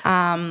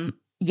 And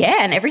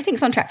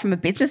everything's on track from a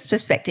business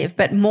perspective.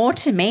 But more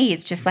to me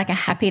is just like a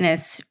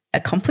happiness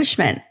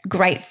accomplishment,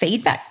 great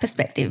feedback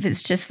perspective.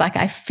 It's just like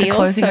I feel the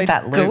closing so of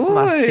that loop good.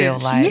 must feel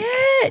like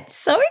it's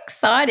so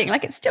exciting.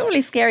 Like it's still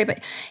really scary, but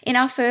in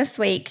our first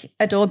week,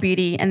 Adore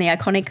Beauty and The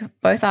Iconic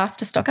both asked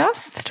to stock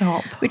us.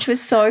 Stop. Which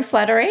was so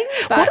flattering.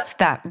 But what does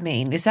that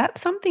mean? Is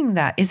that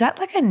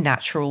like a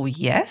natural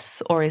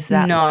yes, or is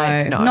that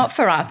no, not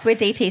for us. We're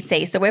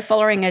DTC, so we're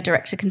following a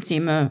direct to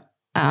consumer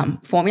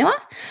formula.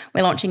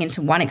 We're launching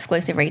into one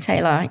exclusive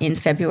retailer in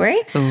February.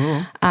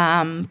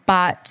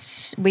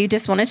 But we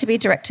just wanted to be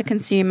direct to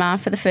consumer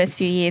for the first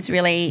few years.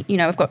 Really,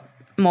 we've got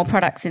more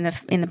products in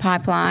the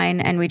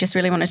pipeline, and we just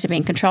really wanted to be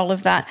in control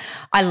of that.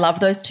 I love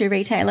those 2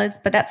 retailers,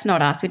 but that's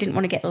not us. We didn't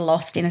want to get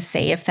lost in a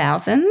sea of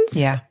thousands.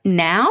 Yeah.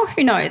 Now,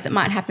 who knows? It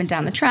might happen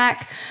down the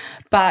track,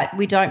 but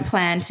we don't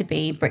plan to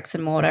be bricks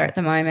and mortar at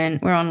the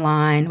moment. We're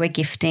online. We're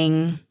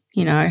gifting.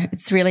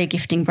 It's really a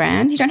gifting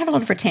brand. You don't have a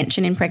lot of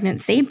retention in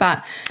pregnancy,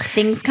 but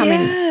things come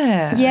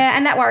in. Yeah,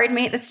 and that worried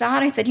me at the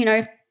start. I said,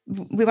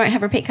 we won't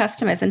have repeat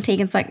customers. And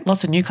Tegan's like.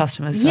 Lots of new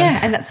customers. Yeah,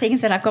 and that's Tegan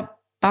said, I've got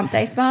bump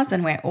day spas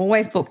and we're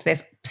always booked.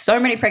 There's so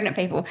many pregnant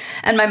people.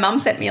 And my mum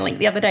sent me a link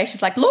the other day.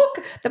 She's like, look,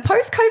 the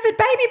post-COVID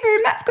baby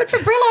boom, that's good for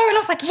Brillo. And I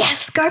was like,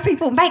 yes, go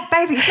people, make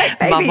babies.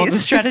 Mum on the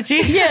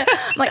strategy. Yeah.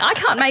 I'm like, I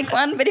can't make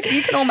one, but if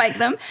you can all make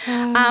them.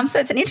 So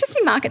it's an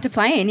interesting market to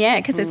play in,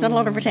 because there's not a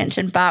lot of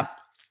retention, but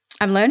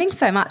I'm learning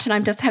so much and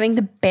I'm just having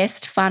the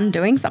best fun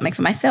doing something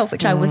for myself,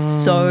 which I was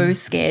so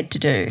scared to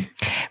do.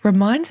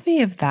 Reminds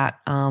me of that.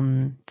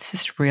 It's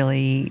just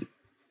really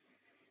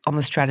on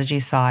the strategy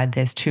side,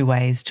 there's 2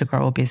 ways to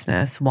grow a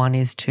business. One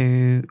is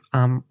to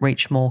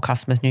reach more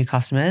customers, new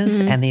customers,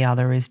 and the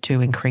other is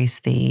to increase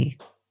the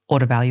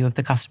order value of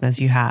the customers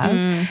you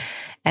have.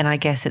 And I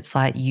guess it's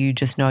like you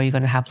just know you're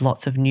going to have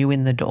lots of new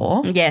in the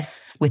door.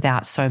 Yes.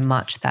 Without so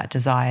much that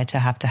desire to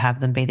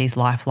have them be these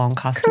lifelong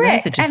customers.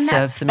 Correct. It just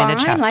serves them in a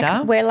chapter.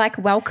 Like we're like,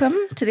 welcome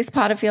to this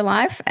part of your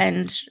life,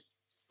 and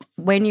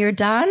when you're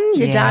done,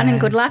 you're done,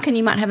 and good luck, and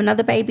you might have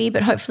another baby,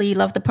 but hopefully you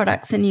love the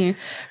products and you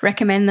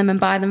recommend them and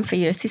buy them for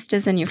your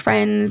sisters and your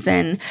friends.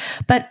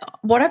 But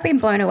what I've been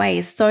blown away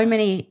is so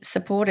many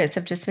supporters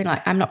have just been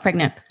like, I'm not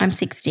pregnant, I'm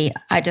 60,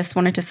 I just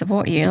wanted to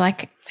support you.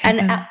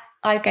 And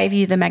I gave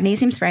you the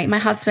magnesium spray. My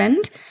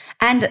husband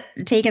and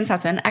Tegan's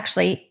husband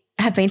actually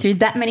have been through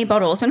that many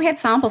bottles. When we had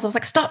samples, I was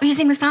like, stop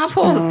using the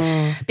samples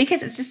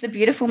because it's just a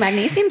beautiful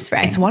magnesium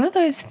spray. It's one of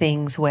those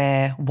things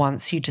where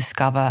once you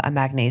discover a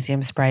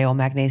magnesium spray or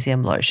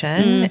magnesium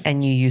lotion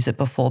and you use it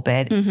before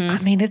bed, I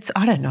mean,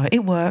 I don't know,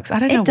 it works. I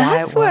don't know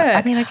why it works.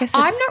 I mean, I guess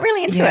I'm not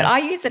really into it. I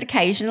use it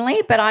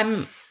occasionally, but I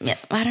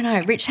don't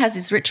know. Rich has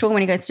his ritual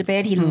when he goes to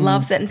bed. He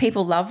loves it and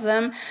people love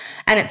them.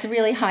 And it's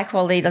really high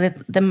quality,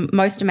 the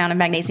most amount of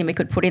magnesium we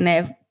could put in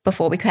there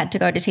before we had to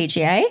go to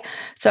TGA.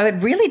 So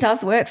it really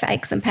does work for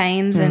aches and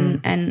pains.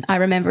 And I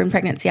remember in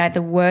pregnancy I had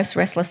the worst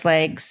restless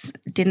legs,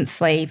 didn't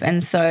sleep.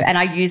 And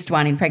I used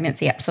one in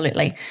pregnancy,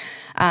 absolutely.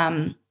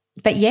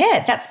 But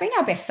yeah, that's been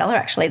our bestseller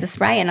actually, the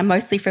spray, and I'm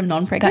mostly from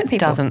non-pregnant people.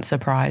 That doesn't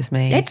surprise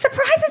me. It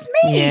surprises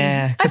me.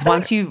 Yeah, because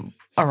once you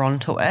are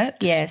onto it,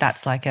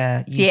 that's like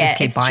you just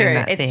keep buying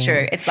that thing. It's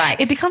true. It's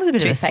like it becomes a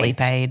bit of a sleep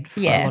aid for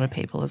a lot of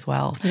people as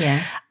well.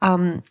 Yeah.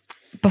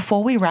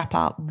 Before we wrap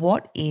up,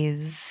 what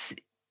is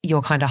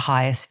your kind of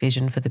highest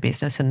vision for the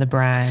business and the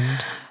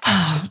brand?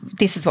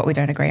 This is what we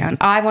don't agree on.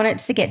 I want it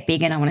to get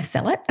big and I want to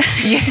sell it.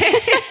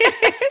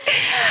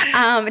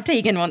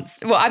 Tegan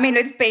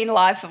it's been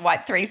live for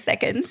 3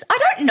 seconds. I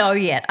don't know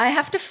yet. I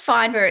have to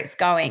find where it's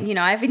going.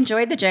 I've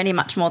enjoyed the journey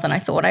much more than I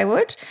thought I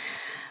would,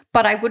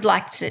 but I would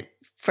like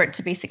for it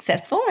to be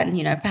successful and,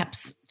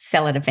 perhaps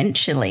sell it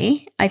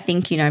eventually. I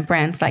think,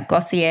 brands like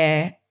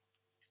Glossier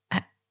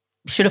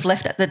should have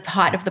left at the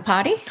height of the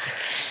party.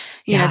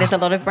 There's a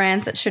lot of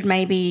brands that should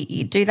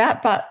maybe do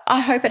that, but I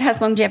hope it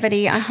has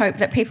longevity. I hope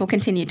that people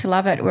continue to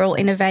love it. We'll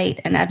innovate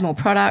and add more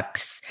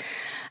products.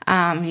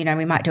 We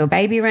might do a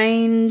baby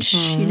range.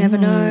 You never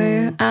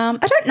know.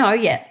 I don't know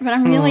yet, but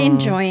I'm really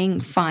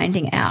enjoying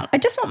finding out. I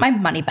just want my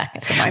money back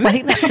at the moment. I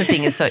think that's the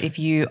thing is, so if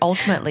you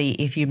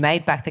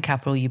made back the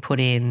capital you put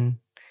in,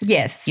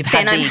 Yes. You've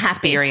had the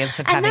experience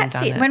of having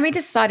done it. When we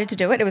decided to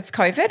do it, it was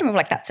COVID and we were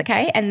like, that's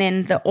okay. And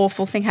then the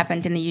awful thing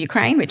happened in the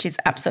Ukraine, which is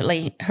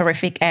absolutely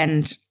horrific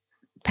and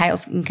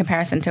pales in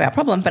comparison to our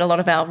problem, but a lot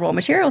of our raw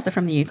materials are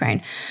from the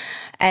Ukraine.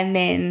 And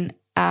then,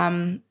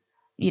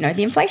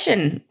 the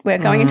inflation, we're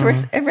going into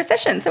a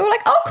recession. So we're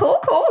like, oh,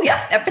 cool.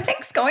 Yeah,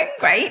 everything's going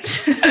great.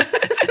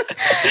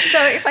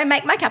 So if I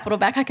make my capital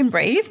back, I can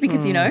breathe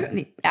because,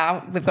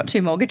 we've got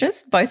 2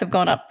 mortgages. Both have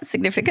gone up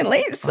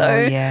significantly. So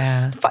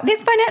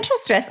there's financial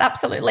stress,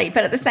 absolutely.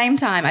 But at the same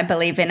time, I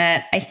believe in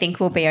it. I think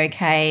we'll be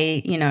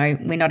okay.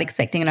 We're not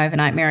expecting an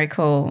overnight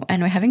miracle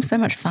and we're having so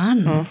much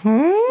fun.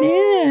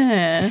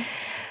 Mm-hmm.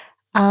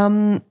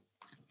 Yeah.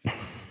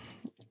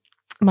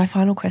 My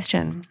final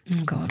question.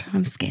 Oh, God,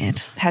 I'm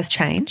scared. Has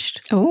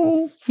changed.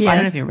 Oh, yeah. I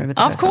don't know if you remember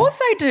the Of course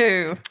I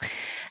do.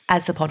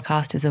 As the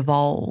podcast has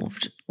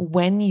evolved,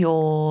 when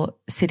you're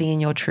sitting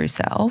in your true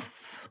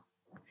self,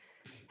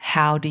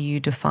 how do you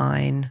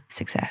define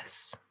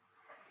success?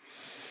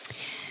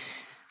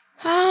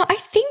 I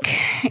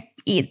think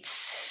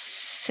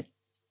it's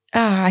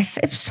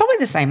probably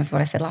the same as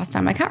what I said last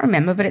time. I can't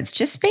remember, but it's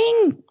just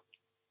being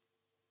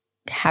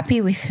happy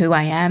with who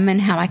I am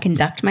and how I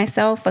conduct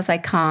myself. Was I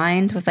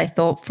kind? Was I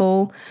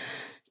thoughtful?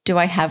 Do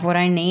I have what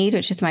I need,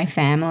 which is my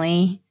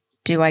family?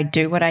 Do I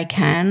do what I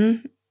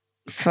can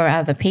for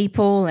other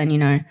people? And,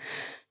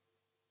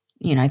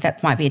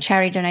 that might be a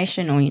charity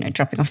donation or,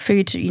 dropping off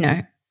food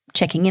to,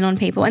 checking in on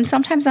people. And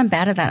sometimes I'm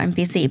bad at that. I'm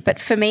busy. But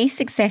for me,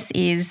 success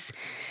is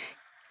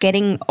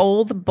getting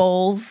all the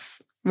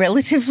balls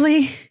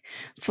relatively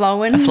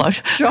flowing.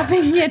 Afloat.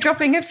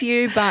 Dropping a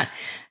few, but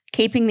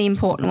keeping the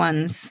important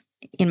ones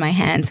in my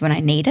hands when I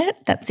need it.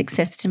 That's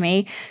success to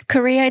me.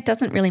 Career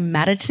doesn't really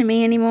matter to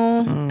me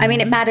anymore. I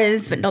mean, it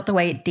matters, but not the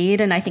way it did.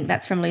 And I think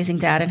that's from losing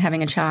dad and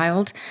having a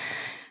child.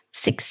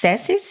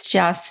 Success is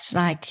just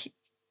like,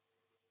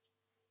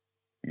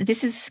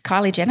 this is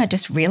Kylie Jenner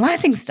just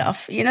realizing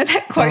stuff.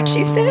 That quote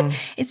she said?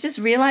 It's just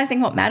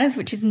realizing what matters,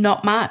 which is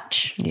not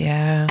much.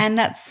 Yeah. And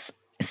that's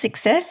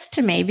success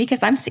to me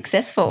because I'm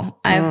successful.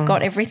 I've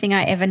got everything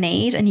I ever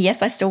need. And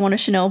yes, I still want a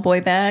Chanel boy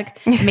bag,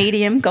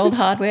 medium, gold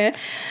hardware,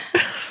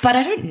 but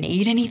I don't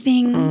need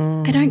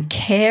anything. I don't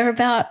care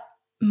about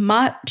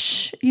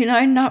much,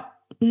 not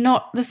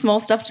the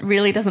small stuff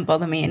really doesn't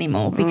bother me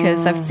anymore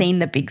because I've seen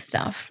the big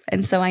stuff.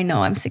 And so I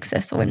know I'm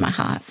successful in my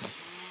heart.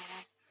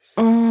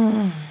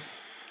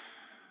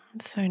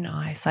 It's so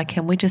nice. Like,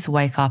 can we just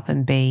wake up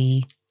and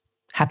be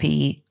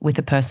happy with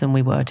the person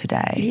we were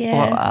today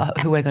or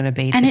who we're going to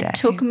be today? And it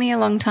took me a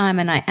long time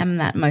and I am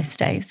that most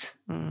days,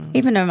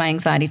 even though my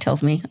anxiety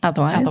tells me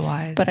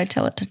otherwise. But I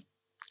tell it to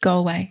go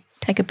away,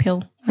 take a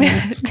pill.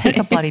 Take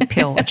a bloody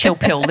pill, a chill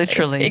pill,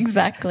 literally.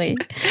 Exactly.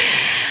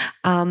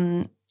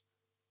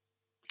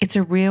 It's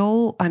a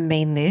real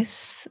honour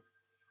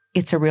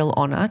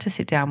to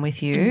sit down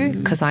with you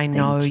because I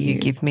know you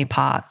give me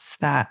parts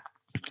that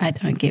I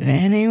don't give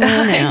anyone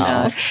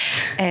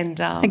else. And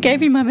I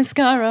gave you my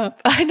mascara.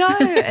 I know,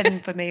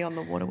 and for me on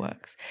the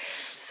waterworks.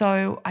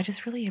 So I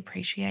just really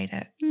appreciate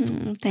it.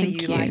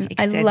 Thank you. Like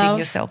extending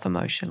yourself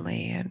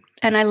emotionally.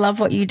 And I love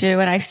what you do,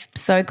 and I'm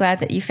so glad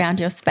that you found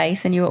your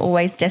space and you were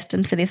always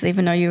destined for this,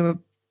 even though you were a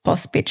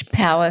boss bitch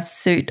power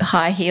suit,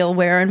 high heel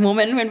wearing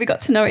woman when we got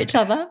to know each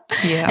other.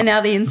 Yeah. And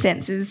now the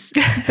incense is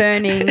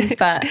burning.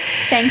 But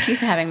thank you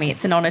for having me.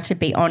 It's an honour to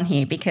be on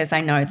here because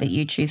I know that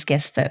you choose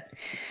guests that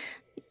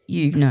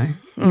you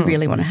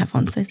really want to have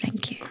on, so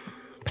thank you.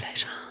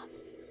 Pleasure.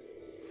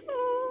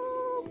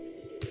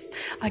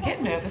 I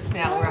get nervous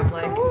now where I'm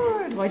like,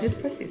 do I just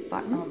press this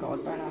button? Oh,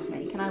 God, don't ask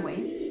me. Can I wait?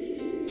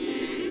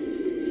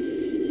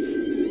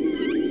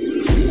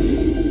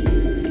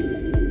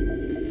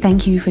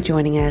 Thank you for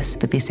joining us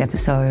for this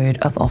episode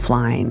of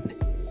Offline.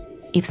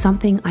 If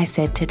something I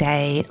said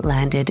today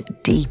landed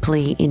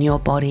deeply in your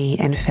body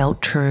and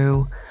felt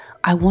true,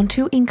 I want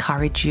to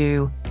encourage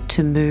you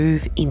to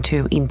move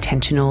into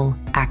intentional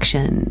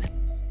action.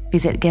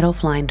 Visit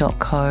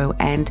getoffline.co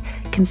and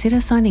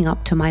consider signing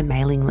up to my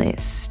mailing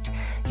list.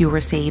 You'll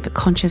receive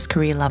conscious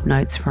career love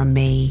notes from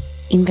me,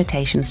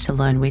 invitations to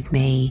learn with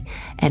me,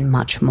 and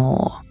much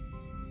more.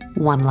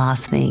 One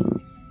last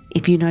thing.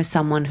 If you know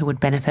someone who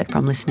would benefit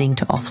from listening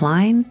to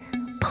Offline,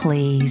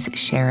 please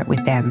share it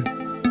with them.